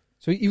hard?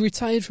 So he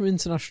retired from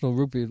international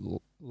rugby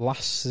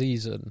last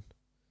season,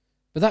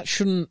 but that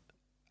shouldn't.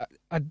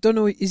 I don't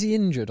know. Is he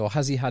injured or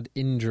has he had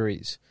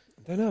injuries?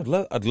 I don't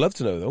know. I'd love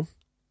to know though,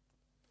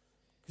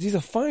 because he's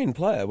a fine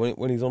player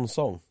when he's on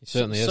song. He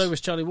certainly is. So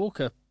was Charlie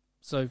Walker.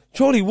 So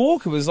Charlie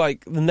Walker was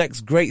like the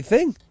next great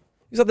thing.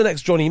 He's like the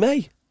next Johnny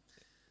May.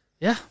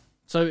 yeah.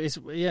 So it's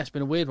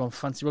been a weird one for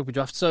fantasy rugby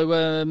draft.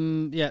 So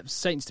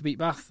Saints to beat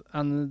Bath,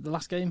 and the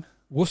last game,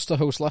 Worcester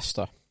host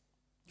Leicester.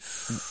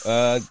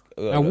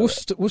 Now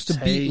Worcester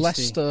Tasty. beat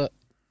Leicester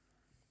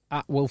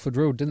at Welford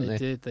Road, didn't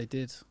they? They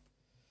did.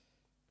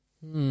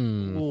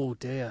 Hmm. Oh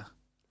dear.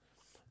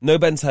 No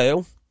Ben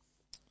Tail,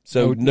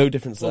 so no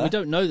difference Well, there. we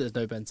don't know there's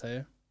no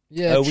Benteo.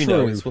 Yeah, we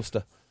know it's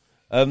Worcester.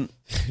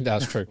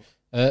 That's true.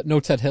 No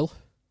Ted Hill.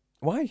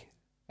 Why?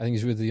 I think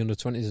he's with the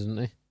under-20s, isn't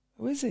he?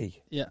 Who is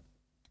he? Yeah.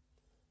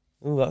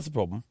 Oh, that's a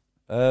problem.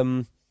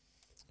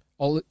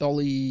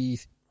 Ollie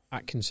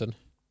Atkinson.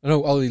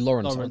 No, Ollie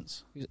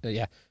Lawrence.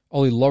 Yeah.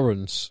 Ollie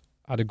Lawrence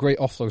had a great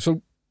offload.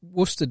 So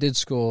Worcester did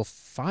score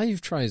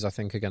 5 tries, I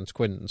think, against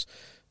Quins.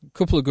 A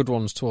couple of good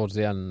ones towards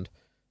the end.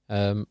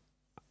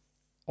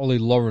 Ollie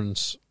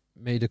Lawrence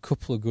made a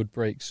couple of good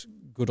breaks,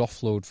 good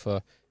offload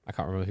for, I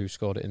can't remember who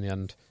scored it in the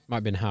end. Might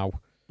have been Howe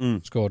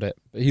scored it.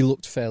 But he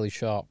looked fairly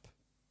sharp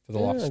for the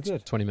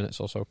last 20 minutes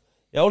or so.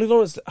 Yeah, Ollie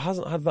Lawrence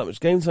hasn't had that much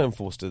game time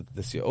for Worcester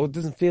this year, or it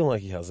doesn't feel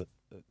like he has it,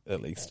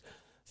 at least.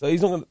 So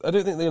he's not. I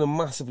don't think they're going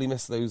to massively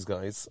miss those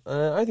guys.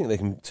 I think they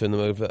can turn them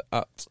over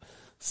at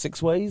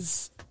 6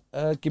 ways.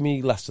 Give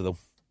me Leicester, though.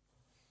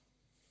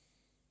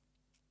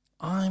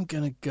 I'm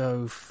going to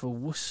go for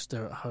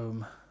Worcester at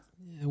home.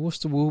 Yeah,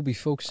 Worcester will be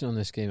focusing on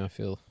this game, I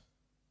feel.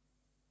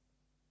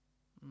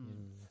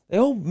 They're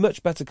all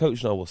much better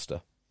coached now,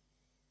 Worcester.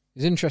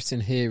 It's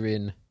interesting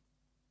hearing...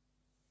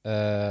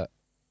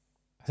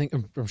 I think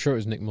I'm sure it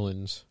was Nick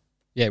Mullins.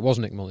 Yeah, it was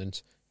Nick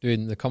Mullins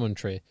doing the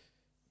commentary,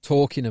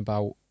 talking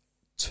about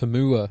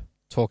Tamua,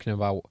 talking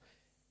about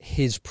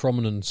his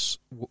prominence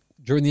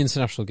during the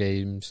international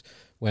games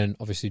when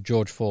obviously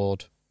George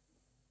Ford,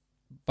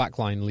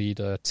 backline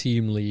leader,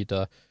 team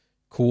leader,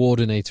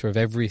 coordinator of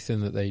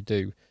everything that they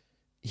do,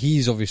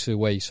 he's obviously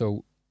away.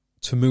 So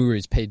Tamua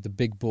is paid the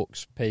big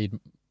bucks, paid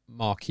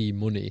marquee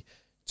money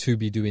to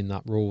be doing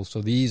that role. So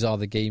these are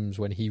the games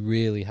when he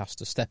really has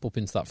to step up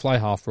into that fly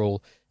half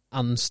role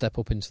and step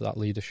up into that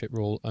leadership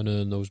role and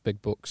earn those big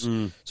bucks.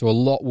 So a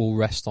lot will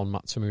rest on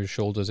Matt Tamua's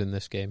shoulders in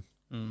this game.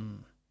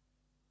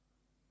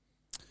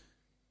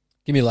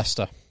 Give me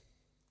Leicester.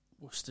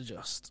 Worcester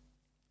just.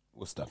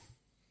 Worcester.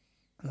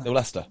 No,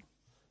 Leicester.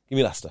 Give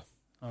me Leicester.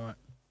 All right.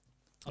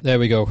 There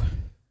we go.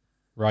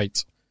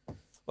 Right.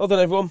 Well done,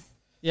 everyone.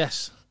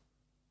 Yes.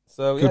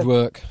 So good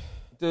work.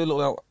 Do a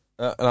little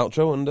an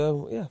outro, and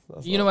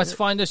that's you know where to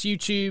find us.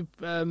 YouTube.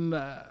 Don't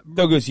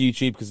go to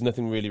YouTube because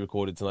nothing really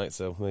recorded tonight.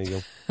 So there you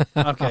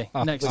go. Okay,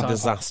 next time.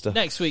 Disaster.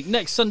 Next week,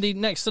 next Sunday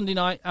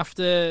night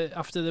after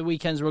the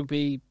weekend's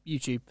rugby.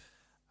 YouTube,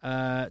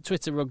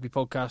 Twitter Rugby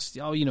Podcast.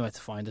 Oh, you know where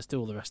to find us. Do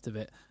all the rest of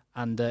it.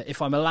 And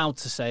if I'm allowed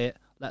to say it,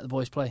 let the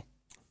boys play.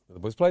 Let the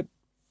boys play.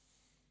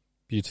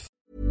 Beautiful.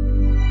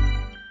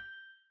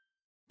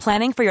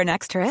 Planning for your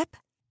next trip?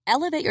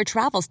 Elevate your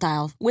travel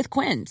style with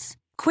Quince.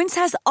 Quince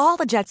has all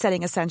the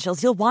jet-setting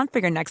essentials you'll want for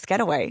your next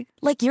getaway,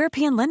 like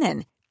European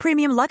linen,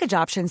 premium luggage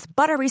options,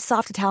 buttery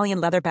soft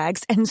Italian leather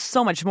bags, and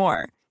so much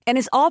more. And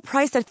is all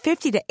priced at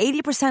 50 to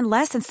 80%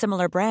 less than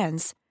similar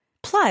brands.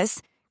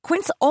 Plus,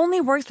 Quince only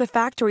works with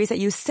factories that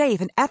use safe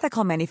and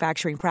ethical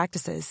manufacturing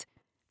practices.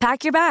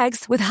 Pack your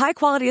bags with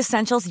high-quality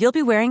essentials you'll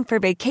be wearing for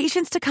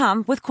vacations to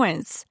come with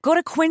Quince. Go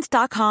to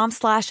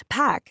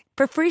quince.com/pack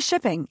for free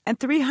shipping and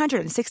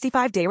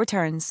 365-day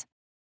returns.